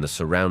matter in the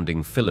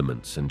surrounding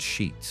filaments and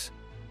sheets.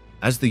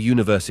 As the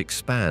universe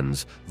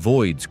expands,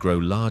 voids grow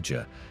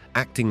larger,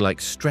 acting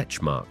like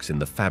stretch marks in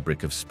the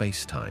fabric of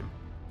space-time.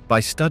 By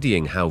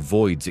studying how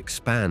voids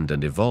expand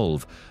and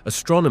evolve,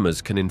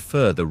 astronomers can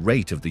infer the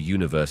rate of the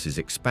universe's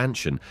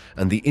expansion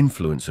and the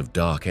influence of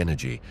dark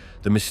energy,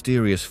 the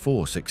mysterious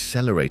force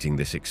accelerating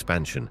this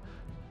expansion.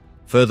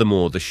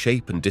 Furthermore, the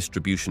shape and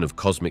distribution of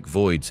cosmic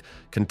voids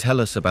can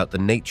tell us about the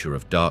nature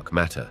of dark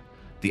matter,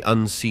 the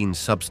unseen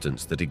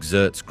substance that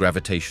exerts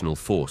gravitational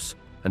force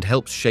and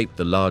helps shape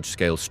the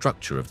large-scale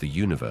structure of the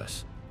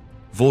universe.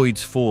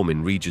 Voids form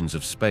in regions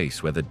of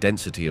space where the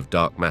density of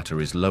dark matter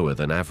is lower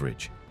than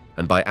average.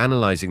 And by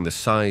analyzing the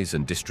size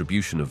and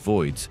distribution of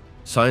voids,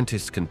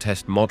 scientists can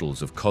test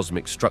models of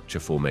cosmic structure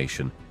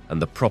formation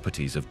and the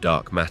properties of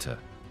dark matter.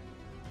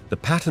 The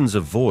patterns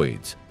of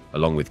voids,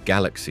 along with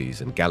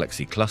galaxies and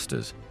galaxy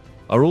clusters,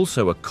 are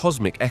also a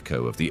cosmic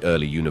echo of the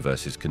early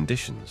universe's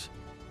conditions.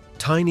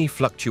 Tiny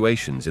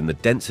fluctuations in the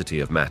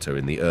density of matter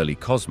in the early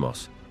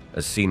cosmos,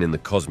 as seen in the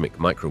cosmic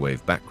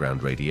microwave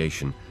background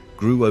radiation,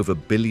 grew over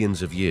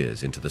billions of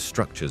years into the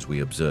structures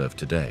we observe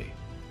today.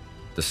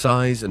 The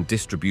size and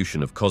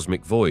distribution of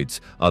cosmic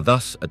voids are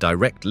thus a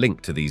direct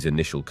link to these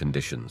initial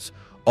conditions,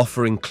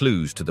 offering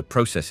clues to the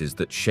processes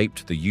that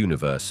shaped the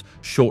universe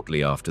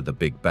shortly after the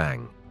Big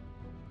Bang.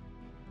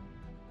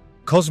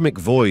 Cosmic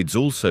voids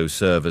also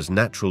serve as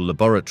natural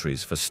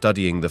laboratories for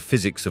studying the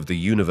physics of the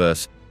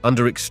universe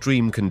under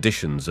extreme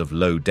conditions of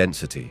low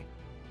density.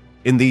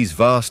 In these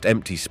vast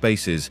empty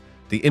spaces,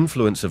 the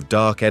influence of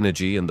dark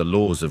energy and the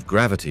laws of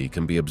gravity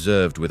can be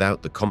observed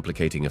without the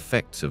complicating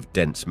effects of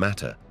dense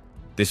matter.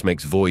 This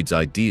makes voids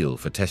ideal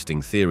for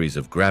testing theories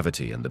of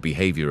gravity and the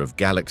behavior of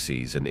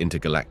galaxies and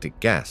intergalactic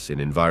gas in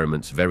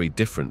environments very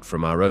different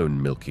from our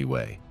own Milky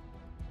Way.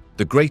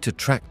 The Great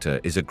Attractor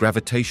is a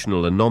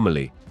gravitational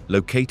anomaly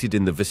located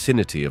in the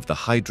vicinity of the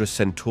Hydra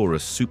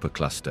Centaurus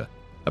supercluster,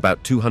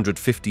 about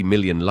 250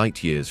 million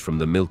light-years from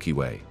the Milky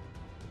Way.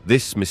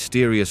 This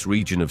mysterious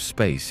region of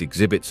space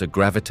exhibits a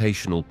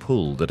gravitational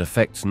pull that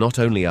affects not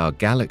only our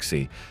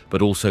galaxy,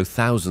 but also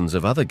thousands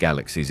of other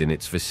galaxies in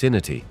its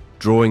vicinity,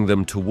 drawing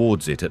them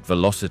towards it at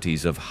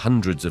velocities of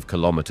hundreds of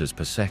kilometers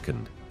per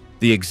second.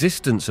 The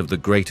existence of the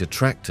Great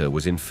Attractor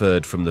was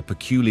inferred from the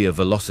peculiar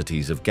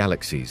velocities of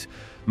galaxies,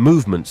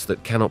 movements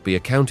that cannot be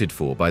accounted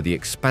for by the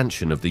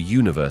expansion of the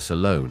universe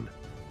alone.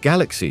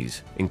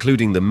 Galaxies,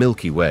 including the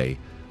Milky Way,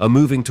 are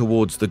moving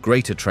towards the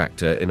Great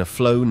Attractor in a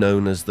flow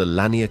known as the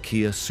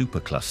Laniakea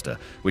supercluster,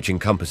 which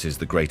encompasses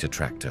the Great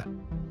Attractor.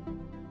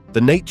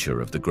 The nature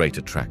of the Great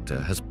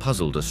Attractor has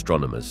puzzled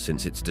astronomers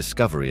since its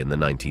discovery in the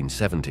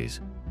 1970s.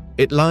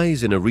 It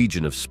lies in a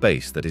region of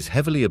space that is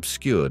heavily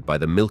obscured by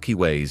the Milky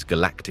Way's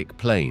galactic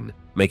plane,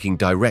 making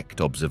direct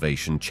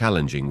observation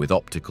challenging with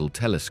optical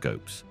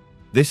telescopes.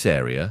 This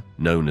area,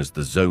 known as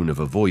the Zone of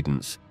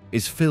Avoidance,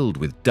 is filled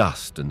with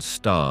dust and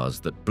stars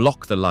that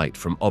block the light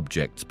from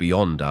objects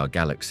beyond our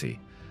galaxy,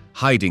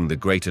 hiding the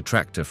Great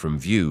Attractor from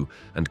view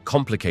and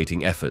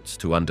complicating efforts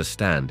to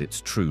understand its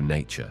true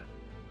nature.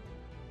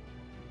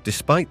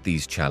 Despite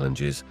these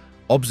challenges,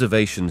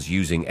 observations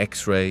using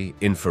X-ray,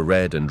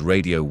 infrared, and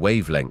radio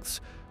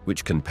wavelengths,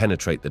 which can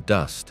penetrate the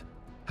dust,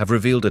 have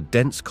revealed a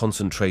dense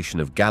concentration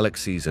of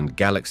galaxies and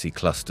galaxy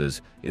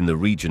clusters in the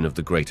region of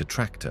the Great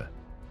Attractor.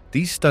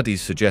 These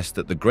studies suggest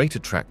that the Great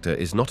Attractor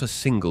is not a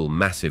single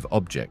massive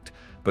object,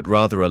 but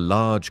rather a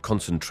large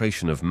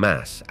concentration of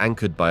mass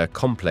anchored by a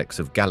complex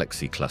of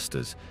galaxy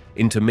clusters,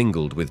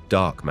 intermingled with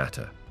dark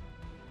matter.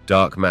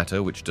 Dark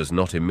matter, which does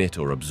not emit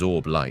or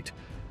absorb light,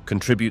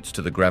 contributes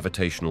to the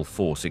gravitational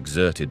force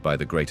exerted by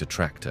the Great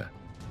Attractor.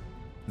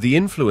 The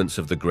influence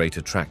of the Great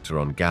Attractor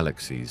on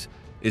galaxies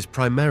is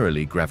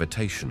primarily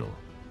gravitational.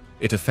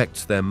 It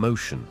affects their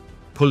motion,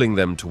 pulling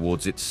them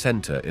towards its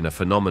center in a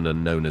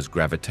phenomenon known as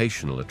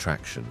gravitational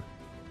attraction.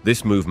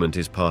 This movement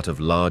is part of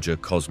larger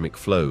cosmic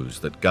flows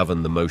that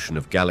govern the motion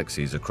of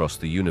galaxies across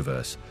the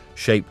universe,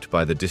 shaped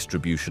by the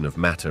distribution of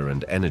matter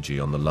and energy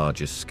on the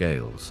largest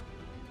scales.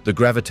 The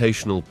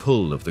gravitational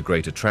pull of the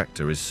Great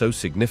Attractor is so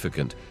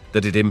significant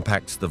that it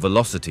impacts the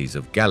velocities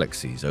of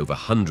galaxies over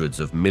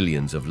hundreds of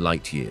millions of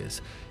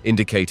light-years,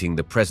 indicating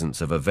the presence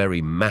of a very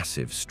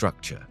massive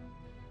structure.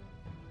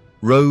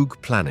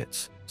 Rogue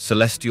planets,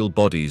 celestial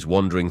bodies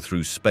wandering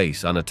through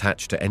space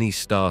unattached to any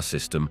star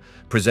system,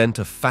 present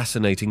a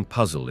fascinating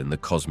puzzle in the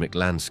cosmic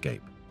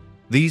landscape.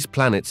 These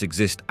planets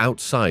exist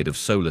outside of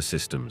solar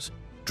systems,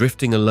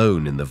 drifting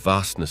alone in the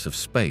vastness of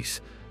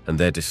space, and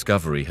their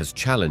discovery has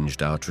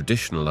challenged our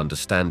traditional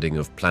understanding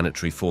of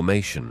planetary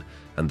formation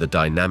and the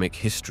dynamic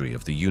history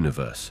of the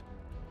universe.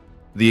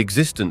 The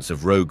existence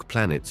of rogue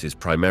planets is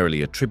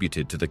primarily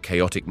attributed to the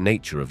chaotic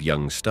nature of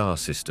young star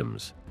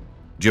systems.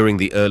 During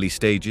the early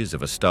stages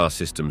of a star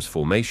system's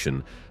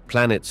formation,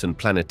 planets and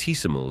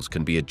planetesimals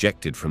can be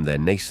ejected from their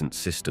nascent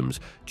systems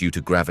due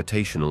to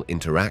gravitational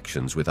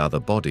interactions with other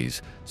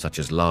bodies, such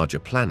as larger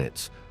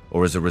planets,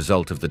 or as a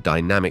result of the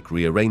dynamic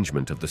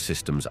rearrangement of the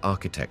system's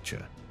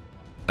architecture.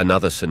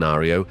 Another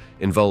scenario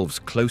involves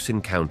close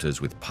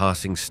encounters with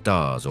passing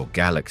stars or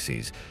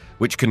galaxies,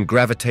 which can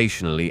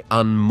gravitationally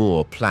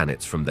unmoor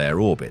planets from their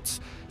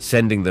orbits,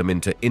 sending them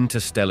into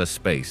interstellar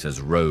space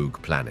as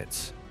rogue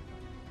planets.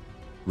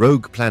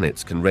 Rogue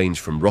planets can range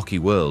from rocky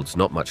worlds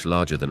not much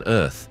larger than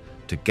Earth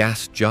to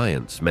gas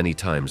giants many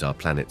times our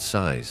planet's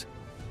size.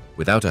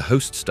 Without a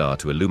host star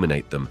to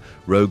illuminate them,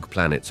 rogue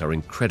planets are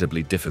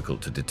incredibly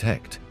difficult to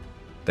detect.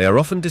 They are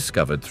often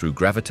discovered through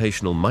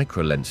gravitational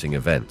microlensing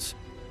events,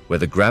 where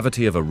the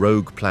gravity of a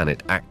rogue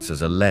planet acts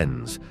as a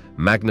lens,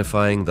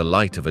 magnifying the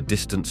light of a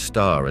distant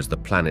star as the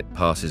planet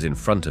passes in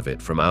front of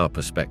it from our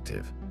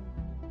perspective.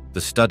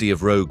 The study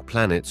of rogue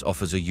planets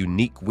offers a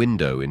unique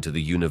window into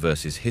the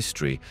universe's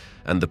history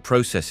and the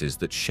processes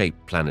that shape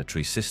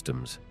planetary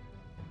systems.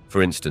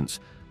 For instance,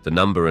 the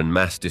number and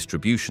mass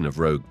distribution of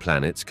rogue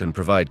planets can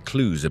provide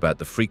clues about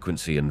the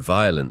frequency and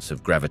violence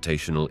of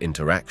gravitational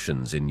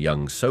interactions in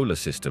young solar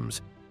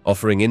systems,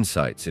 offering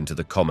insights into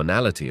the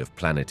commonality of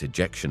planet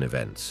ejection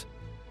events.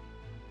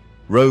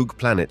 Rogue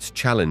planets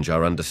challenge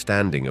our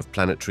understanding of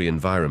planetary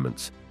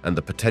environments and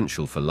the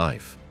potential for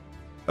life.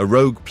 A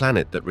rogue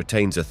planet that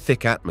retains a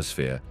thick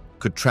atmosphere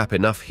could trap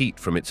enough heat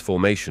from its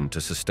formation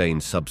to sustain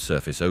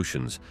subsurface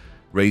oceans,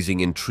 raising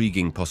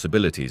intriguing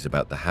possibilities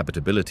about the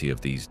habitability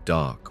of these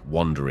dark,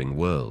 wandering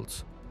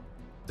worlds.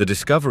 The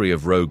discovery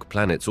of rogue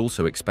planets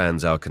also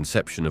expands our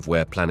conception of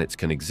where planets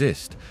can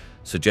exist,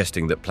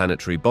 suggesting that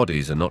planetary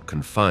bodies are not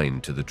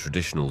confined to the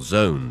traditional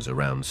zones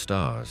around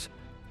stars.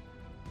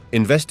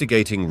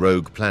 Investigating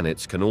rogue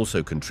planets can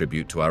also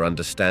contribute to our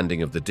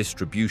understanding of the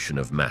distribution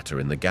of matter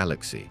in the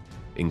galaxy,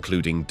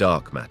 including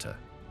dark matter.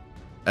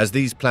 As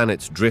these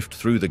planets drift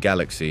through the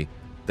galaxy,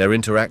 their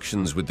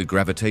interactions with the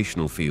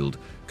gravitational field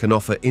can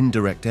offer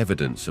indirect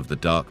evidence of the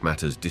dark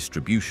matter's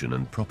distribution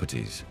and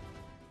properties.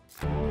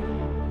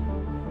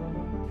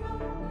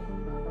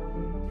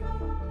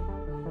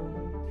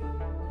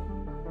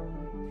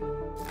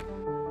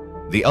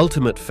 The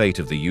ultimate fate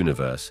of the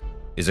universe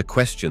is a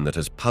question that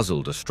has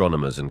puzzled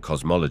astronomers and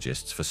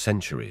cosmologists for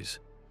centuries.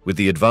 With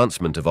the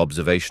advancement of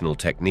observational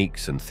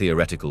techniques and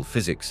theoretical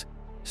physics,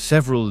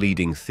 several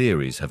leading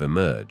theories have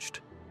emerged,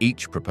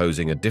 each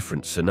proposing a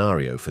different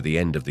scenario for the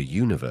end of the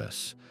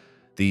universe.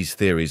 These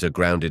theories are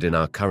grounded in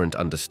our current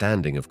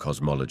understanding of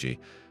cosmology,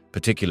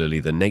 particularly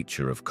the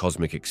nature of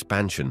cosmic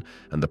expansion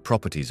and the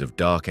properties of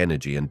dark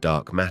energy and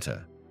dark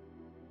matter.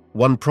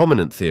 One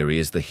prominent theory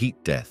is the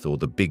heat death or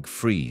the Big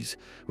Freeze,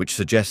 which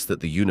suggests that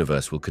the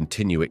universe will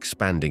continue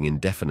expanding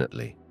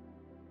indefinitely.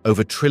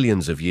 Over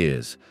trillions of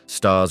years,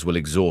 stars will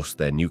exhaust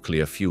their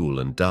nuclear fuel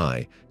and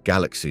die,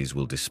 galaxies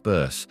will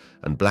disperse,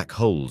 and black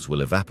holes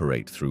will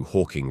evaporate through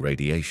Hawking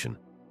radiation.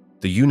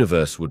 The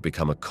universe would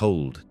become a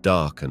cold,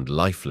 dark, and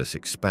lifeless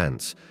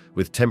expanse,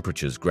 with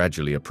temperatures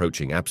gradually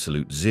approaching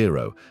absolute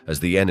zero as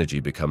the energy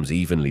becomes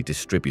evenly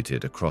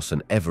distributed across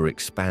an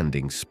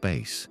ever-expanding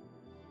space.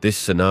 This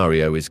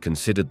scenario is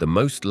considered the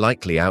most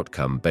likely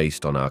outcome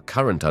based on our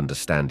current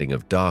understanding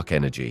of dark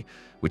energy,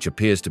 which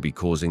appears to be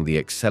causing the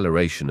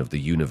acceleration of the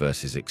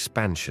universe's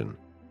expansion.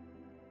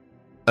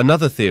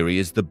 Another theory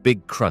is the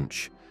Big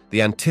Crunch,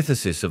 the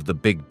antithesis of the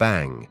Big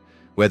Bang,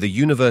 where the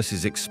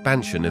universe's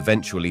expansion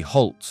eventually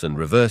halts and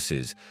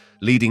reverses,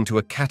 leading to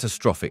a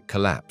catastrophic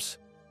collapse.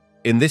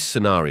 In this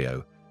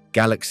scenario,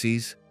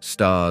 galaxies,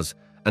 stars,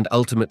 and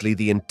ultimately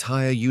the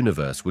entire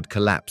universe would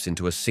collapse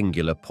into a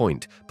singular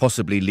point,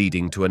 possibly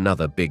leading to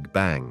another Big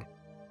Bang.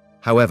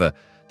 However,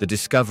 the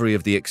discovery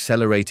of the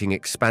accelerating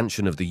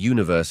expansion of the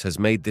universe has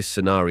made this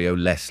scenario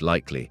less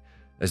likely,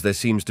 as there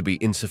seems to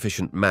be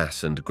insufficient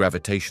mass and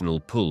gravitational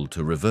pull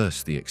to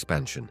reverse the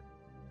expansion.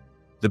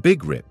 The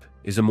Big Rip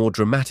is a more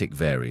dramatic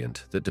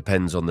variant that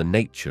depends on the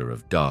nature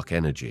of dark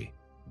energy.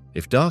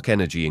 If dark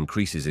energy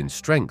increases in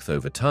strength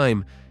over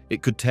time,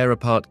 it could tear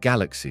apart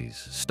galaxies,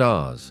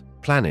 stars,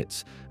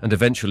 planets, and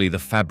eventually the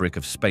fabric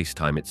of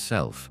space-time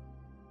itself.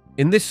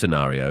 In this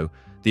scenario,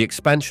 the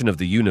expansion of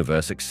the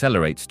universe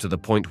accelerates to the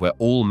point where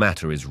all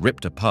matter is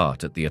ripped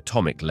apart at the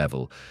atomic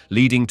level,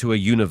 leading to a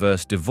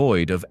universe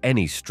devoid of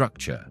any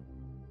structure.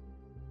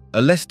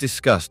 A less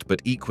discussed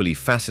but equally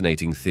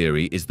fascinating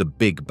theory is the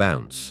Big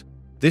Bounce.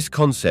 This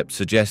concept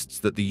suggests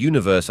that the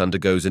universe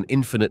undergoes an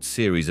infinite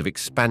series of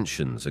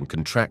expansions and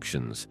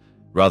contractions.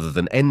 Rather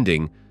than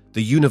ending,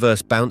 the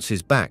universe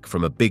bounces back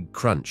from a big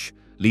crunch,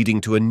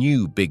 leading to a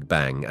new Big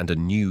Bang and a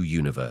new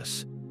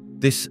universe.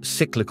 This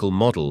cyclical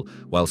model,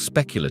 while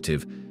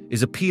speculative,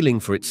 is appealing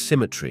for its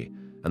symmetry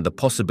and the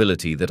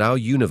possibility that our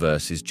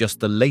universe is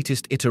just the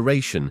latest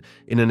iteration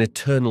in an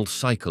eternal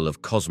cycle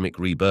of cosmic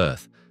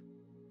rebirth.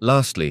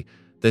 Lastly,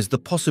 there's the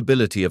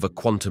possibility of a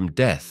quantum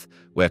death,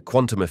 where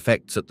quantum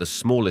effects at the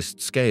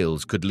smallest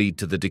scales could lead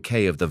to the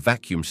decay of the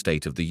vacuum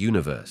state of the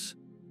universe.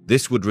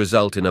 This would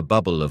result in a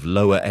bubble of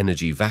lower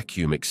energy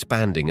vacuum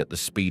expanding at the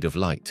speed of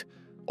light,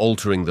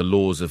 altering the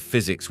laws of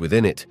physics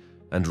within it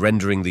and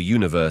rendering the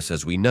universe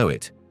as we know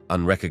it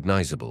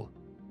unrecognizable.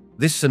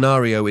 This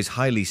scenario is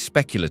highly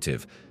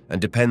speculative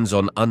and depends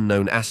on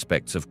unknown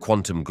aspects of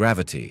quantum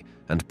gravity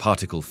and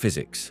particle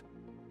physics.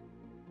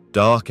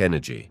 Dark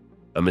energy,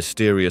 a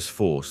mysterious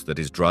force that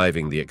is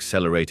driving the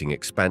accelerating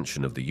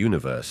expansion of the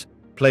universe,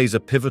 plays a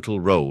pivotal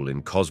role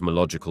in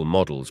cosmological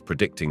models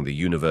predicting the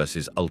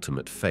universe's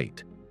ultimate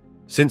fate.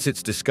 Since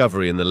its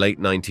discovery in the late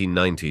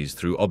 1990s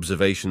through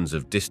observations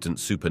of distant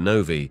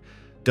supernovae,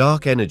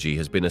 dark energy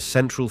has been a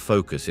central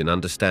focus in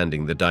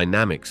understanding the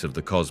dynamics of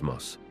the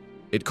cosmos.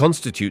 It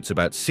constitutes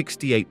about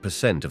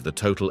 68% of the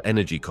total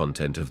energy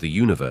content of the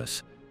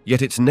universe,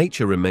 yet its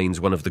nature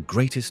remains one of the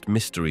greatest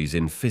mysteries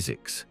in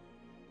physics.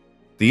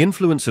 The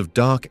influence of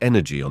dark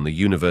energy on the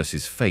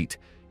universe's fate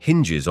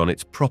hinges on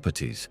its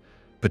properties,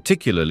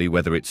 particularly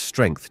whether its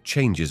strength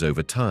changes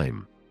over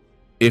time.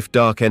 If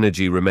dark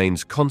energy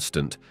remains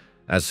constant,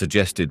 as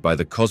suggested by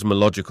the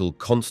cosmological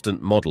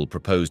constant model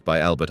proposed by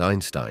Albert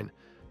Einstein,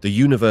 the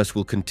universe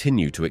will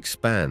continue to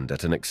expand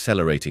at an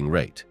accelerating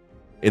rate.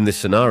 In this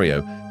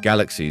scenario,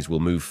 galaxies will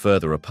move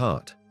further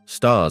apart,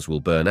 stars will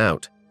burn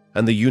out,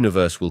 and the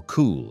universe will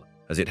cool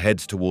as it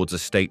heads towards a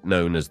state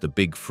known as the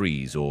Big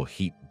Freeze or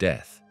heat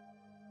death.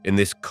 In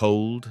this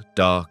cold,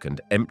 dark, and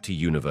empty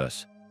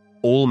universe,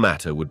 all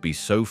matter would be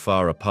so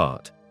far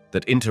apart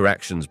that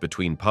interactions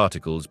between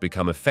particles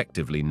become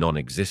effectively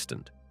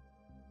non-existent.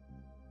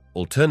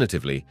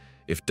 Alternatively,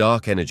 if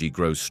dark energy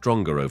grows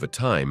stronger over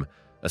time,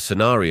 a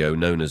scenario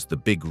known as the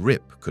Big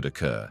Rip could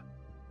occur.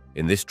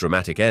 In this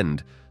dramatic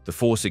end, the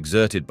force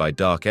exerted by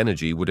dark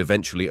energy would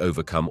eventually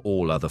overcome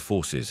all other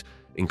forces,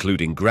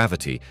 including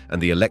gravity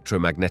and the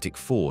electromagnetic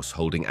force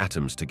holding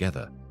atoms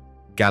together.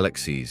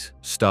 Galaxies,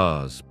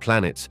 stars,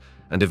 planets,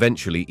 and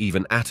eventually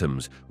even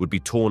atoms would be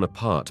torn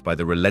apart by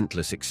the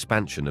relentless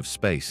expansion of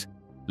space,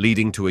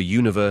 leading to a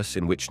universe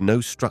in which no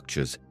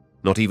structures,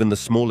 not even the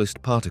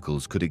smallest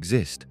particles, could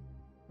exist.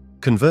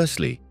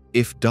 Conversely,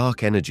 if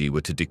dark energy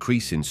were to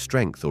decrease in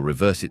strength or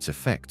reverse its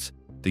effects,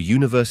 the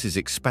universe's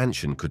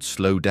expansion could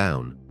slow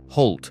down,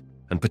 halt,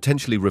 and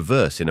potentially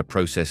reverse in a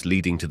process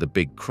leading to the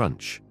Big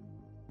Crunch.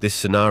 This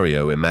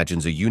scenario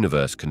imagines a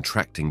universe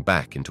contracting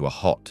back into a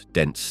hot,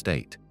 dense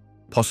state,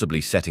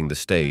 possibly setting the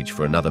stage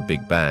for another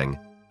Big Bang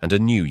and a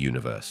new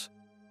universe.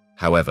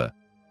 However,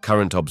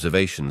 current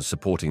observations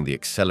supporting the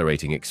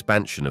accelerating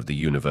expansion of the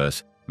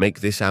universe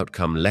make this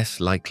outcome less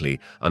likely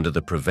under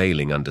the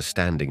prevailing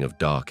understanding of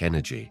dark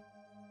energy.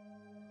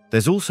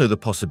 There's also the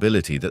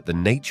possibility that the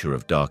nature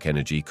of dark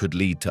energy could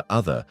lead to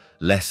other,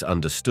 less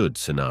understood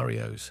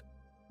scenarios.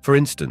 For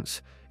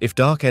instance, if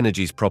dark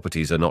energy's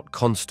properties are not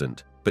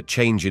constant, but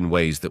change in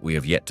ways that we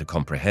have yet to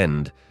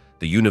comprehend,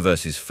 the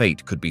universe's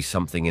fate could be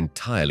something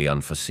entirely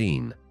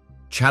unforeseen,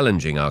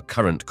 challenging our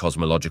current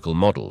cosmological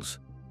models.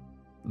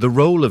 The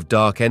role of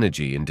dark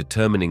energy in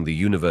determining the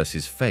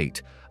universe's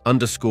fate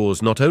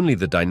underscores not only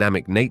the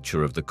dynamic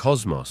nature of the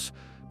cosmos,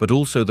 but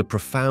also the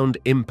profound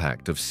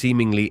impact of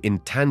seemingly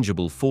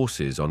intangible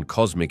forces on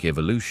cosmic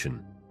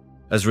evolution.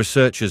 As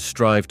researchers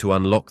strive to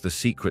unlock the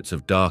secrets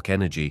of dark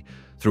energy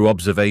through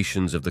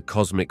observations of the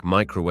cosmic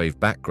microwave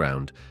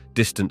background,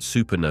 distant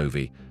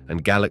supernovae,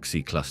 and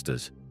galaxy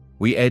clusters,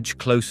 we edge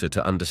closer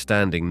to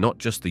understanding not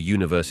just the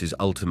universe's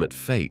ultimate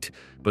fate,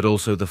 but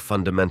also the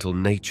fundamental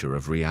nature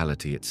of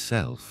reality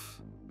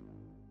itself.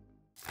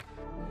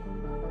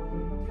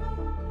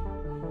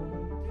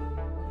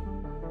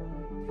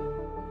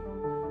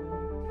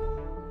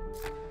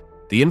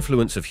 The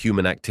influence of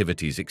human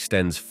activities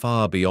extends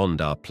far beyond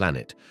our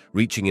planet,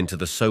 reaching into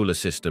the solar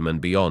system and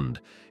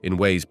beyond, in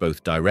ways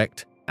both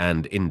direct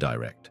and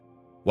indirect.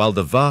 While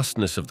the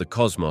vastness of the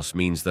cosmos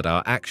means that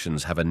our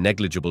actions have a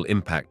negligible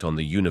impact on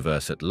the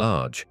universe at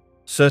large,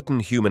 certain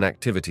human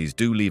activities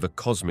do leave a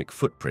cosmic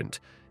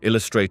footprint,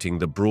 illustrating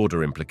the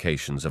broader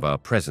implications of our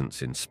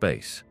presence in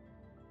space.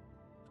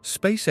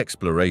 Space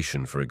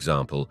exploration, for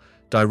example,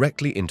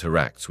 directly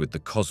interacts with the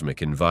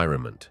cosmic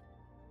environment.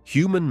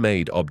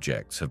 Human-made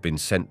objects have been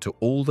sent to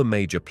all the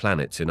major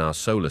planets in our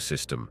solar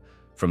system,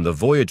 from the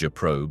Voyager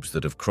probes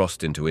that have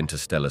crossed into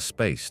interstellar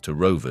space to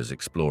rovers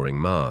exploring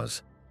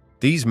Mars.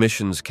 These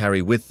missions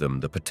carry with them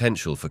the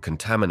potential for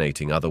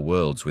contaminating other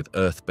worlds with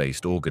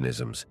Earth-based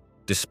organisms,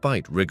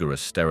 despite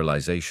rigorous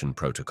sterilization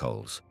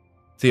protocols.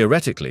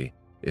 Theoretically,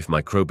 if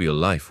microbial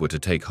life were to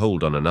take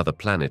hold on another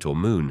planet or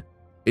moon,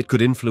 it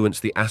could influence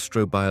the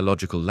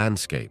astrobiological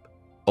landscape,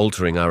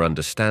 altering our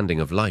understanding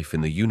of life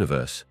in the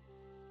universe.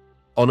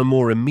 On a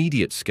more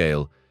immediate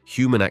scale,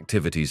 human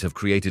activities have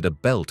created a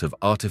belt of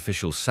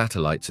artificial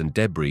satellites and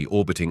debris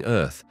orbiting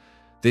Earth.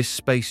 This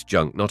space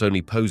junk not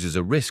only poses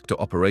a risk to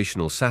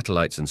operational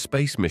satellites and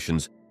space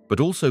missions,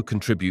 but also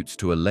contributes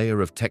to a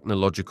layer of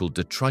technological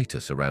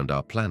detritus around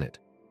our planet.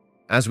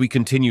 As we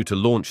continue to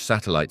launch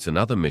satellites and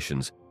other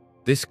missions,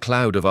 this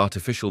cloud of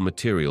artificial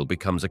material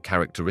becomes a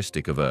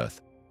characteristic of Earth,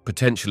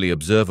 potentially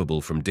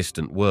observable from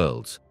distant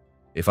worlds.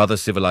 If other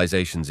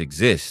civilizations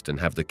exist and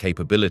have the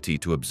capability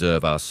to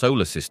observe our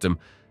solar system,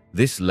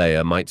 this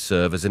layer might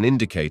serve as an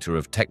indicator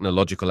of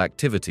technological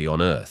activity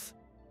on Earth.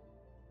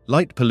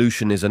 Light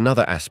pollution is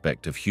another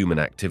aspect of human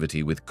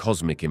activity with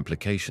cosmic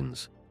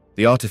implications.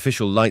 The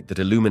artificial light that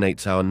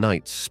illuminates our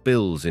nights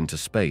spills into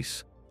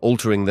space,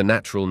 altering the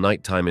natural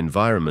nighttime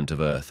environment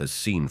of Earth as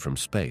seen from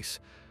space.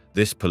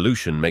 This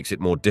pollution makes it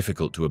more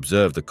difficult to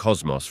observe the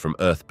cosmos from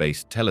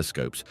Earth-based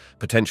telescopes,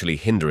 potentially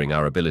hindering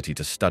our ability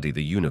to study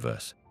the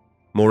universe.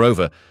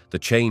 Moreover, the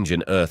change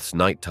in Earth's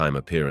nighttime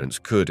appearance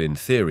could, in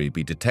theory,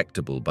 be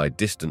detectable by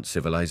distant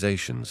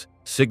civilizations,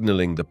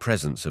 signaling the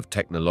presence of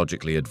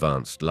technologically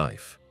advanced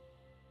life.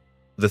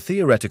 The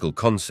theoretical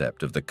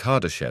concept of the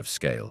Kardashev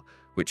scale,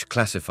 which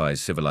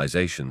classifies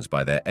civilizations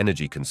by their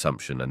energy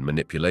consumption and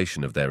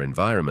manipulation of their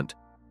environment,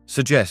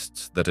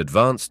 suggests that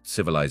advanced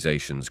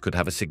civilizations could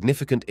have a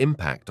significant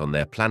impact on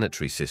their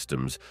planetary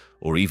systems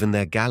or even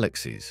their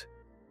galaxies.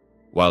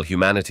 While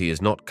humanity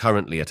is not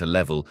currently at a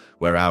level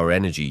where our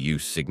energy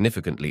use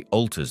significantly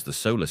alters the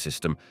solar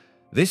system,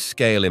 this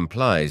scale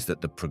implies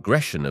that the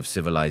progression of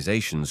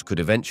civilizations could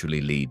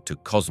eventually lead to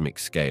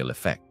cosmic-scale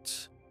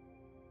effects.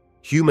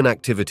 Human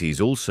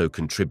activities also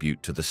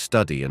contribute to the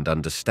study and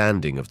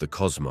understanding of the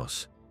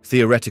cosmos.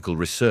 Theoretical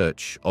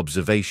research,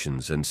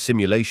 observations, and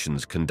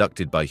simulations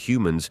conducted by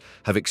humans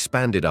have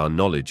expanded our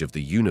knowledge of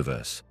the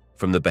universe,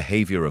 from the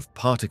behavior of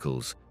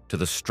particles to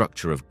the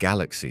structure of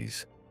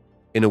galaxies.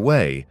 In a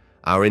way,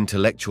 our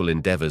intellectual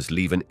endeavors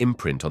leave an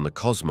imprint on the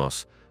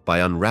cosmos by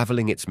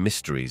unraveling its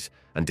mysteries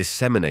and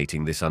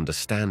disseminating this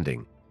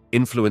understanding,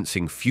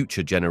 influencing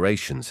future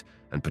generations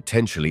and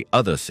potentially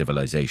other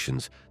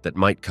civilizations that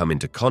might come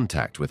into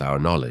contact with our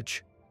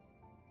knowledge.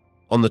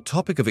 On the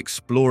topic of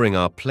exploring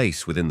our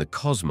place within the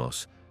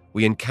cosmos,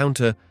 we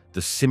encounter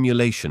the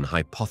simulation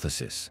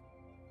hypothesis.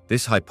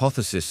 This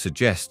hypothesis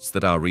suggests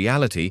that our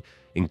reality,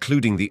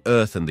 including the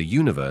Earth and the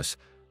universe,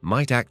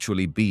 might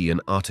actually be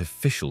an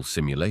artificial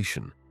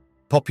simulation.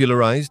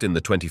 Popularized in the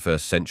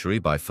 21st century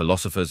by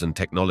philosophers and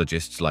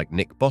technologists like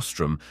Nick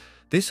Bostrom,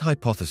 this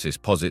hypothesis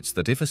posits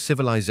that if a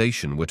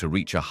civilization were to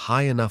reach a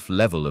high enough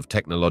level of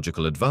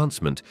technological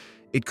advancement,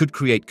 it could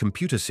create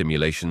computer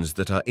simulations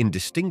that are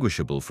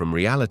indistinguishable from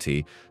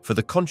reality for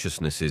the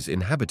consciousnesses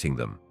inhabiting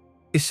them.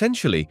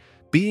 Essentially,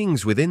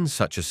 beings within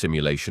such a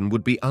simulation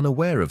would be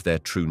unaware of their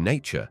true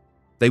nature.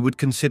 They would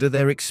consider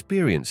their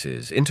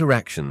experiences,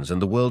 interactions, and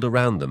the world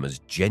around them as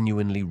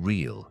genuinely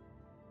real.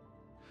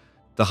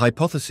 The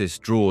hypothesis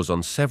draws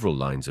on several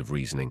lines of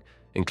reasoning,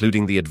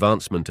 including the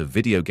advancement of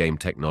video game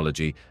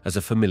technology as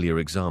a familiar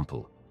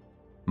example.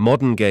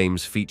 Modern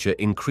games feature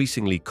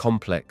increasingly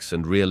complex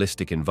and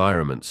realistic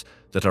environments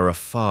that are a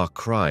far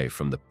cry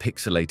from the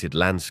pixelated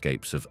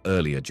landscapes of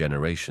earlier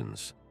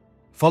generations.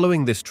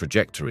 Following this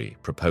trajectory,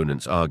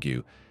 proponents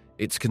argue,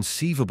 it's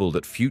conceivable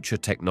that future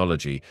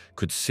technology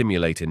could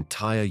simulate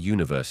entire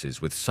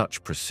universes with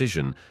such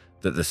precision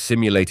that the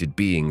simulated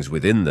beings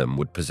within them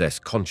would possess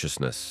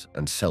consciousness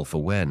and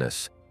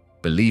self-awareness,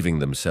 believing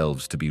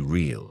themselves to be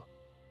real.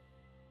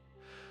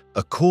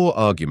 A core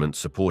argument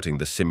supporting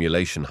the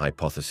simulation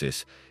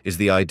hypothesis is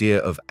the idea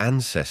of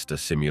ancestor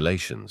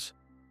simulations.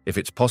 If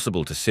it's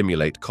possible to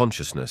simulate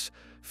consciousness,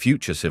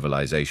 future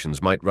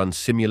civilizations might run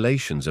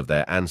simulations of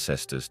their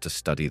ancestors to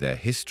study their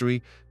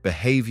history,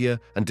 behavior,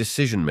 and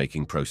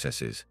decision-making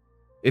processes.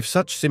 If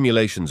such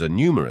simulations are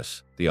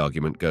numerous, the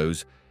argument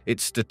goes,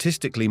 it's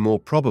statistically more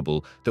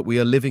probable that we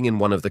are living in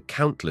one of the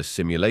countless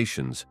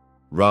simulations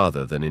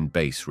rather than in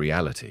base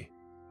reality.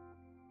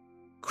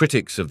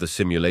 Critics of the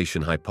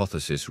simulation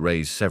hypothesis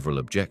raise several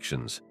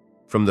objections,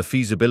 from the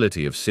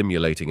feasibility of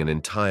simulating an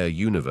entire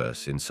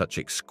universe in such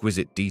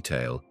exquisite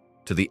detail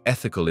to the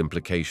ethical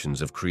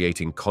implications of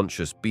creating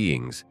conscious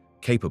beings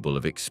capable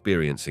of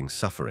experiencing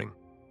suffering.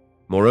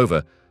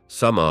 Moreover,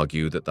 some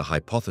argue that the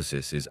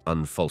hypothesis is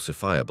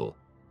unfalsifiable.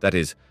 That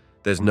is,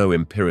 there's no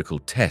empirical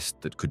test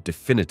that could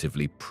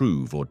definitively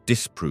prove or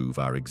disprove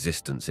our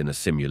existence in a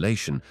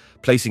simulation,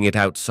 placing it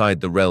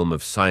outside the realm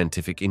of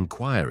scientific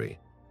inquiry.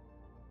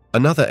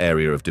 Another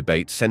area of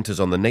debate centers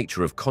on the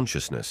nature of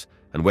consciousness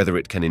and whether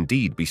it can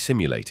indeed be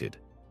simulated.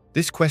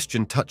 This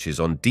question touches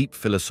on deep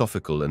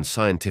philosophical and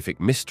scientific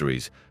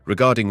mysteries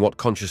regarding what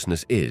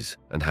consciousness is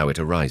and how it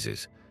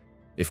arises.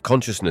 If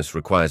consciousness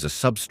requires a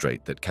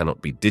substrate that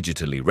cannot be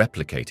digitally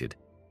replicated,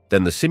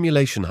 then the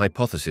simulation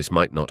hypothesis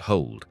might not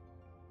hold.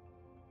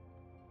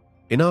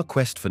 In our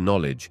quest for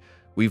knowledge,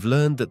 we've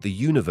learned that the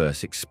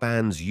universe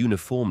expands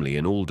uniformly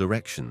in all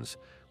directions,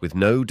 with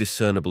no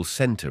discernible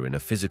center in a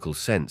physical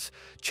sense,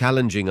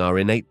 challenging our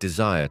innate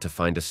desire to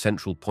find a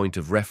central point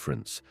of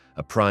reference,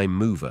 a prime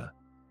mover.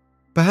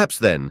 Perhaps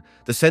then,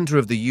 the center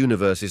of the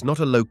universe is not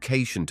a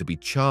location to be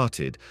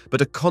charted,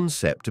 but a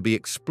concept to be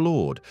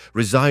explored,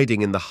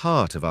 residing in the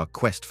heart of our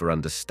quest for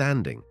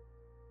understanding.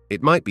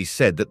 It might be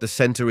said that the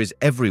center is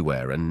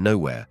everywhere and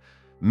nowhere,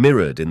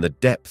 mirrored in the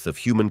depth of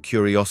human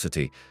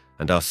curiosity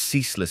and our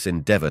ceaseless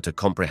endeavor to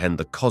comprehend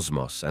the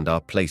cosmos and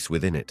our place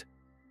within it.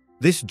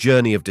 This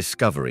journey of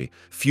discovery,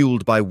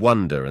 fueled by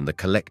wonder and the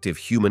collective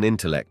human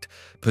intellect,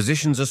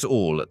 positions us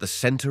all at the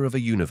center of a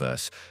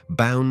universe,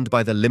 bound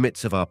by the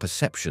limits of our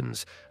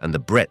perceptions and the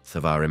breadth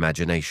of our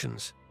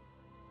imaginations.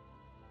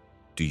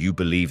 Do you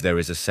believe there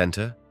is a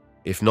center?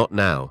 If not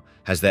now,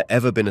 has there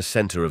ever been a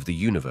center of the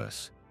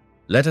universe?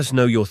 Let us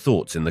know your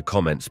thoughts in the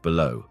comments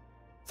below.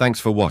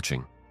 Thanks for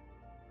watching.